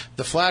have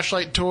the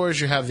flashlight tours,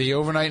 you have the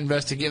overnight the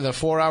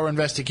 4-hour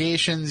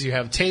investigations, you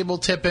have table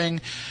tipping,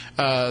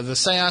 the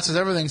seances.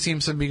 Everything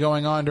seems to be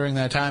going on during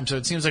that time. So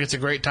it seems like it's a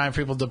great time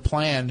for people to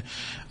plan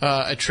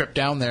a trip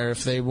down there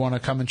if they want to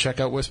come and check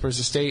out Whispers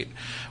Estate.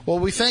 Well,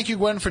 we thank you,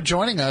 Gwen, for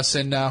joining us,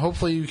 and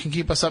hopefully you can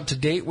keep us up to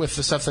date with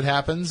the stuff that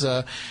happens.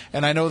 And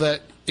I know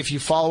that if you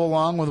follow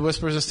along with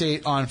Whispers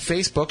Estate on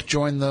Facebook,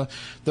 join the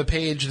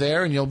page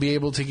there, and you'll be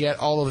able to get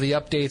all of the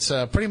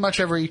updates pretty much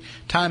every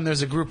time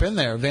there's a group in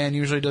there. Van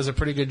usually does a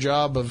pretty good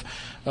job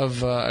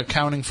of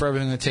accounting for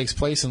everything that takes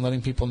place and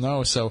letting people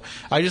know. So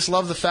I just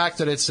love the fact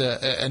that it's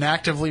an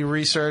actively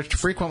researched,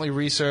 frequently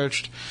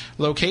researched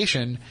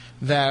location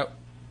that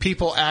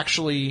people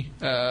actually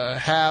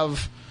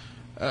have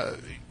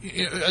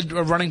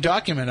a running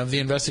document of the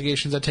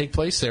investigations that take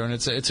place there, and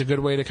it's a good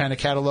way to kind of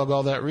catalog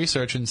all that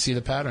research and see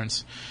the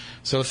patterns.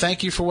 So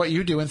thank you for what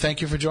you do, and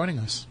thank you for joining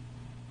us.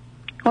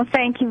 Well,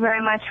 thank you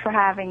very much for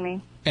having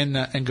me.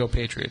 And go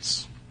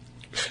Patriots.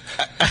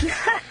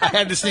 I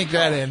had to sneak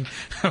that in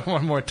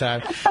one more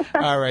time.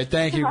 All right.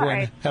 Thank you, Gwen.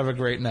 Right. Have a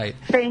great night.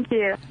 Thank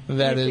you.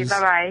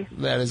 Bye-bye.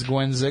 That is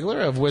Gwen Ziegler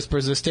of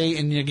Whispers Estate.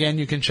 And again,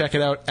 you can check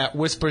it out at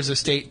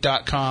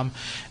whispersestate.com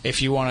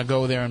if you want to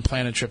go there and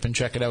plan a trip and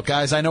check it out.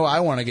 Guys, I know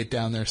I want to get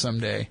down there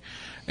someday.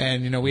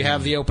 And, we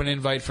have the open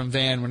invite from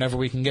Van whenever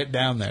we can get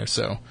down there.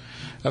 So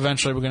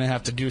eventually we're going to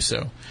have to do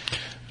so.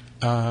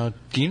 Do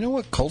you know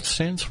what COLT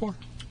stands for?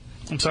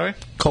 I'm sorry?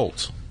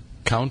 COLT.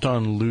 Count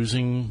upon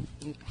losing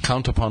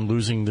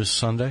this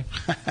Sunday?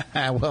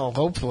 Well,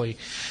 hopefully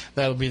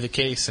that'll be the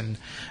case, and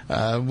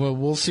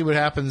we'll see what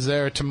happens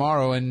there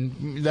tomorrow.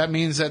 And that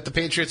means that the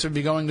Patriots would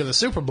be going to the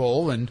Super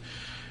Bowl, and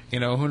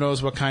who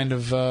knows what kind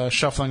of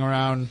shuffling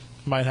around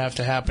might have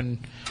to happen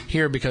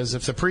here, because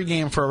if the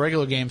pregame for a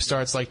regular game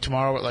starts like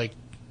tomorrow at like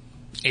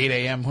 8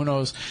 a.m., who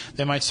knows?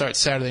 They might start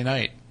Saturday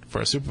night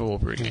for a Super Bowl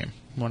pregame.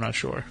 We're not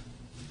sure.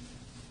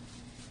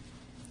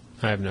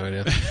 I have no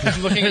idea.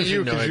 I'm looking at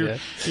you because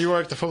you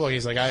work the football.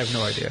 He's like, I have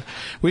no idea.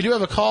 We do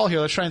have a call here.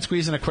 Let's try and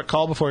squeeze in a quick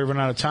call before we run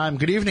out of time.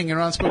 Good evening.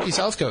 You're on Spooky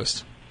South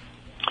Coast.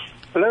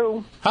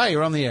 Hello. Hi,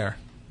 you're on the air.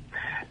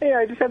 Hey,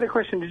 I just had a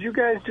question. Did you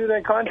guys do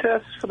that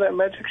contest for that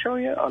magic show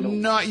yet?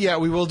 Not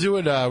yet. We will do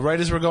it right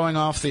as we're going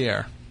off the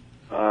air.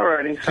 All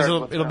righty. Because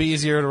it'll be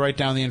easier to write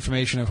down the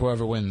information of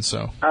whoever wins.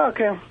 So.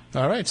 Okay.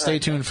 All right. Stay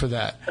tuned for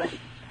that.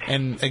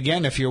 And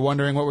again, if you're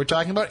wondering what we're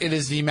talking about, it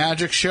is the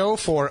magic show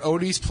for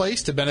Odie's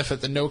Place to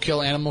benefit the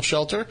No-Kill Animal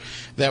Shelter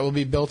that will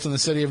be built in the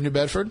city of New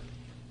Bedford.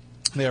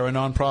 They are a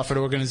non-profit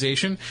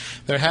organization.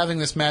 They're having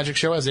this magic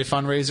show as a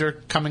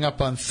fundraiser coming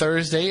up on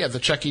Thursday at the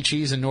Chuck E.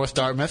 Cheese in North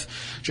Dartmouth.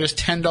 Just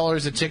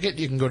 $10 a ticket.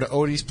 You can go to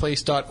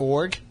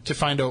odiesplace.org to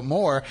find out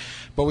more.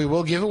 But we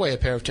will give away a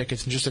pair of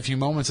tickets in just a few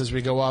moments as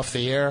we go off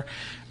the air.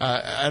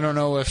 I don't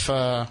know if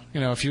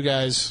if you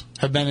guys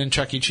have been in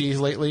Chuck E. Cheese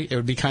lately. It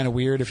would be kind of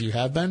weird if you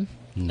have been.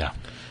 No.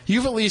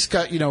 You've at least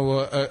got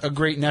a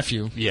great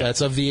nephew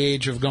that's of the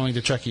age of going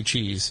to Chuck E.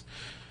 Cheese.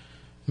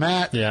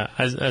 Matt? Yeah,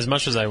 as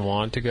much as I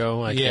want to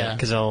go, I can't,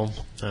 because I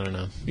don't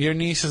know. Your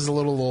niece is a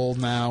little old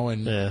now,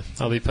 and yeah,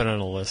 I'll be put on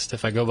a list.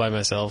 If I go by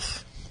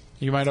myself,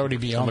 you might already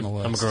be on the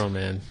list. I'm a grown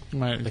man.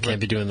 I can't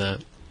be doing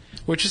that.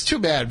 Which is too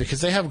bad, because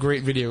they have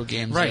great video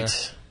games there.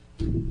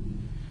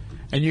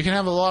 And you can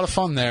have a lot of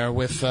fun there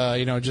with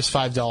just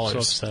 $5. So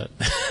upset.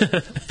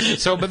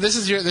 But this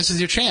is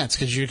your chance,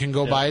 because you can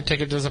go buy a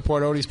ticket to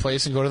support Odie's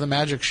Place and go to the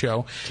magic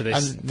show. Do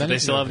they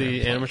still have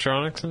the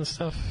animatronics and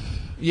stuff?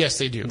 Yes,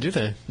 they do. Do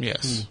they?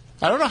 Yes.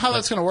 I don't know how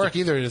that's going to work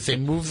either, if they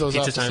move those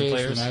off the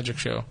stage for the magic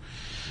show.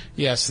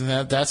 Yes,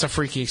 and that's a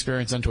freaky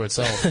experience unto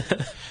itself.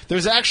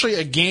 There's actually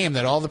a game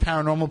that all the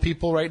paranormal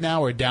people right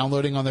now are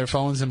downloading on their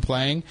phones and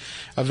playing.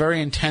 A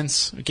very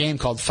intense game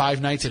called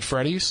Five Nights at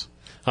Freddy's.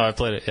 Oh, I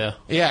played it, yeah.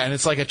 Yeah, and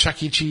it's like a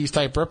Chuck E. Cheese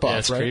type ripoff, Yeah,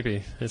 it's right?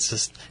 creepy. It's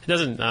just, it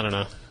doesn't, I don't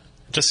know.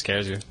 It just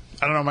scares you.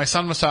 I don't know. My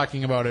son was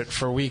talking about it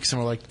for weeks,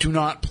 and we're like, do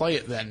not play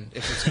it then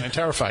if it's going to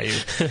terrify you.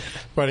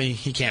 But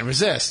he can't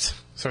resist,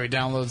 so he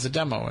downloads the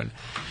demo.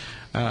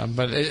 And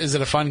but is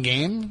it a fun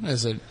game?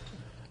 Is it?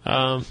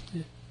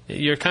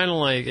 You're kind of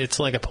like, it's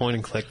like a point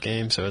and click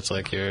game, so it's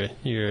like you're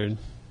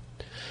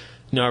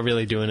not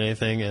really doing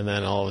anything, and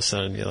then all of a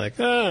sudden you're like,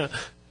 ah,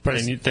 But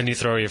and then you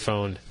throw your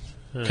phone.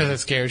 Because it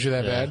scares you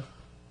that bad?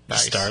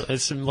 Nice.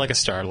 It's like a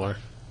Startler.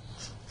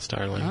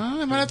 Startling.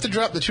 I might have to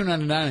drop the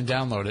 $2.99 and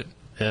download it.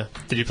 Yeah.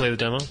 Did you play the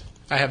demo?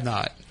 I have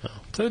not. Oh.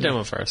 Play the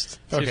demo first.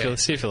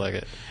 See if you like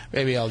it.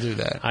 Maybe I'll do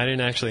that. I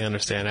didn't actually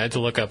understand. I had to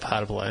look up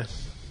how to play.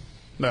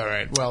 All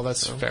right. Well,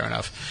 that's fair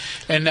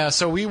enough. And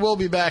so we will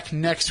be back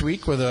next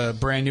week with a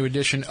brand new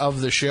edition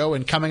of the show.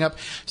 And coming up,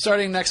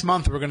 starting next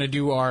month, we're going to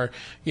do our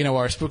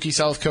Spooky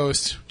South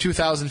Coast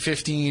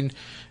 2015.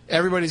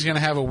 Everybody's going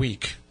to have a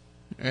week.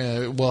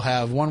 We'll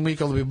have 1 week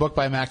it'll be booked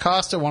by Matt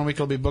Costa, 1 week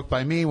it'll be booked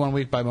by me, 1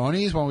 week by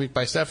Moniz, 1 week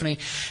by Stephanie,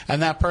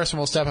 and that person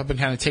will step up and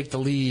kind of take the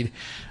lead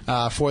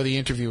for the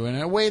interview in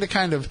a way to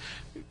kind of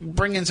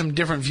bring in some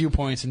different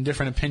viewpoints and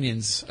different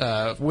opinions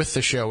with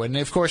the show. And,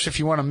 of course, if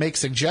you want to make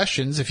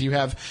suggestions, if you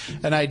have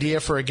an idea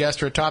for a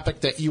guest or a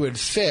topic that you would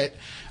fit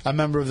a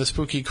member of the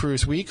Spooky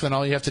Crew's week, then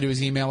all you have to do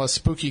is email us,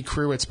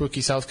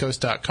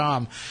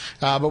 spookycrew@spookysouthcoast.com.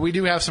 But we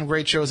do have some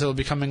great shows that will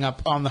be coming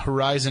up on the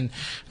horizon.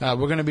 We're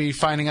going to be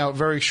finding out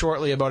very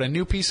shortly about a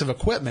new piece of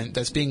equipment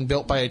that's being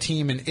built by a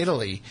team in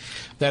Italy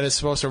that is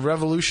supposed to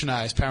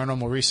revolutionize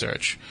paranormal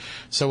research.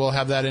 So we'll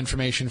have that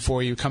information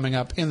for you coming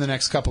up in the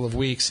next couple of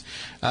weeks.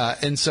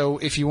 And so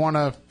if you want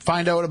to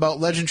find out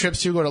about Legend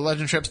Trips too, go to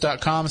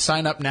legendtrips.com.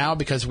 Sign up now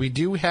because we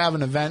do have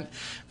an event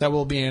that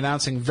we'll be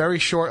announcing very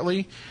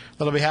shortly.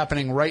 That'll be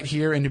happening right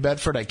here in New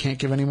Bedford. I can't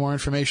give any more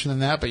information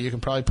than that, but you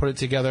can probably put it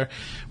together.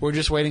 We're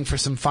just waiting for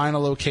some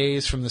final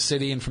okays from the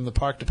city and from the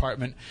park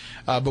department,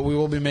 but we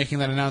will be making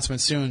that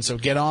announcement soon. So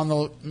get on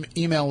the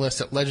email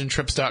list at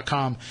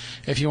legendtrips.com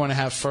if you want to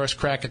have first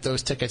crack at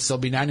those tickets. They'll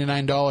be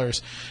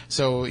 $99,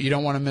 so you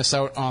don't want to miss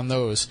out on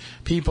those.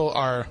 People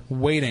are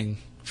waiting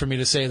for me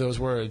to say those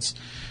words.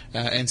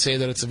 And say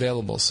that it's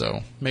available.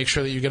 So make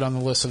sure that you get on the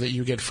list so that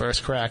you get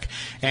first crack.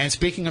 And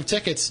speaking of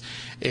tickets,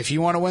 if you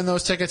want to win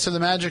those tickets to the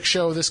Magic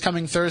Show this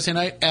coming Thursday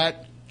night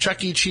at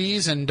Chuck E.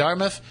 Cheese in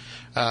Dartmouth,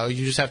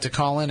 you just have to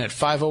call in at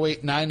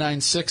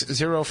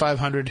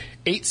 508-996-0500,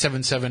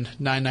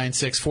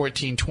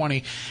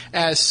 877-996-1420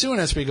 as soon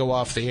as we go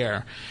off the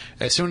air.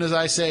 As soon as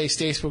I say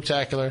stay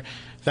spooktacular,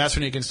 that's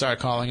when you can start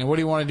calling. And what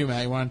do you want to do,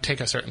 Matt? You want to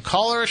take a certain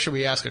caller? Should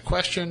we ask a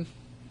question?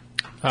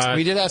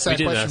 We did ask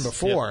that question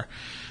before. Yep.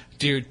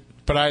 Dude,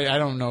 but I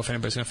don't know if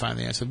anybody's going to find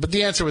the answer. But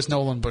the answer was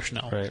Nolan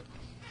Bushnell. Right.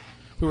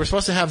 We were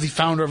supposed to have the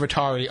founder of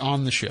Atari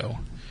on the show.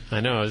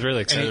 I know. I was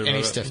really excited about it. And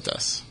he stiffed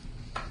us.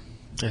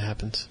 It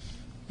happens.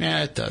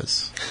 Yeah, it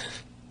does.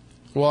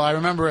 Well, I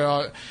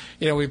remember,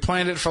 we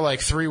planned it for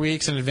like 3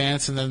 weeks in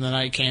advance, and then the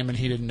night came and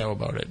he didn't know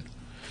about it.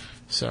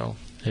 So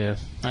yeah,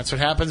 that's what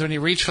happens when you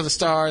reach for the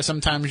stars.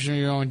 Sometimes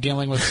you're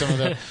dealing with some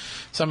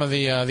of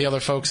the other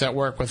folks that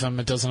work with them.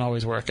 It doesn't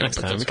always work. Next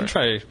time we can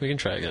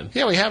try again.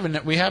 Yeah, we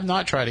have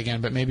not tried again,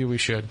 but maybe we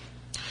should.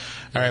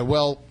 All right.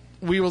 Well,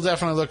 we will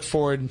definitely look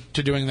forward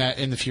to doing that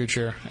in the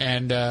future.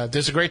 And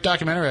there's a great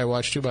documentary I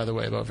watched too, by the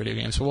way, about video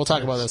games. So we'll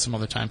talk about that some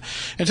other time.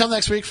 Until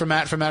next week, for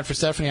Matt, for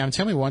Stephanie, I'm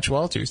Tim. We want you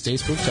all to stay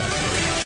spooktacular.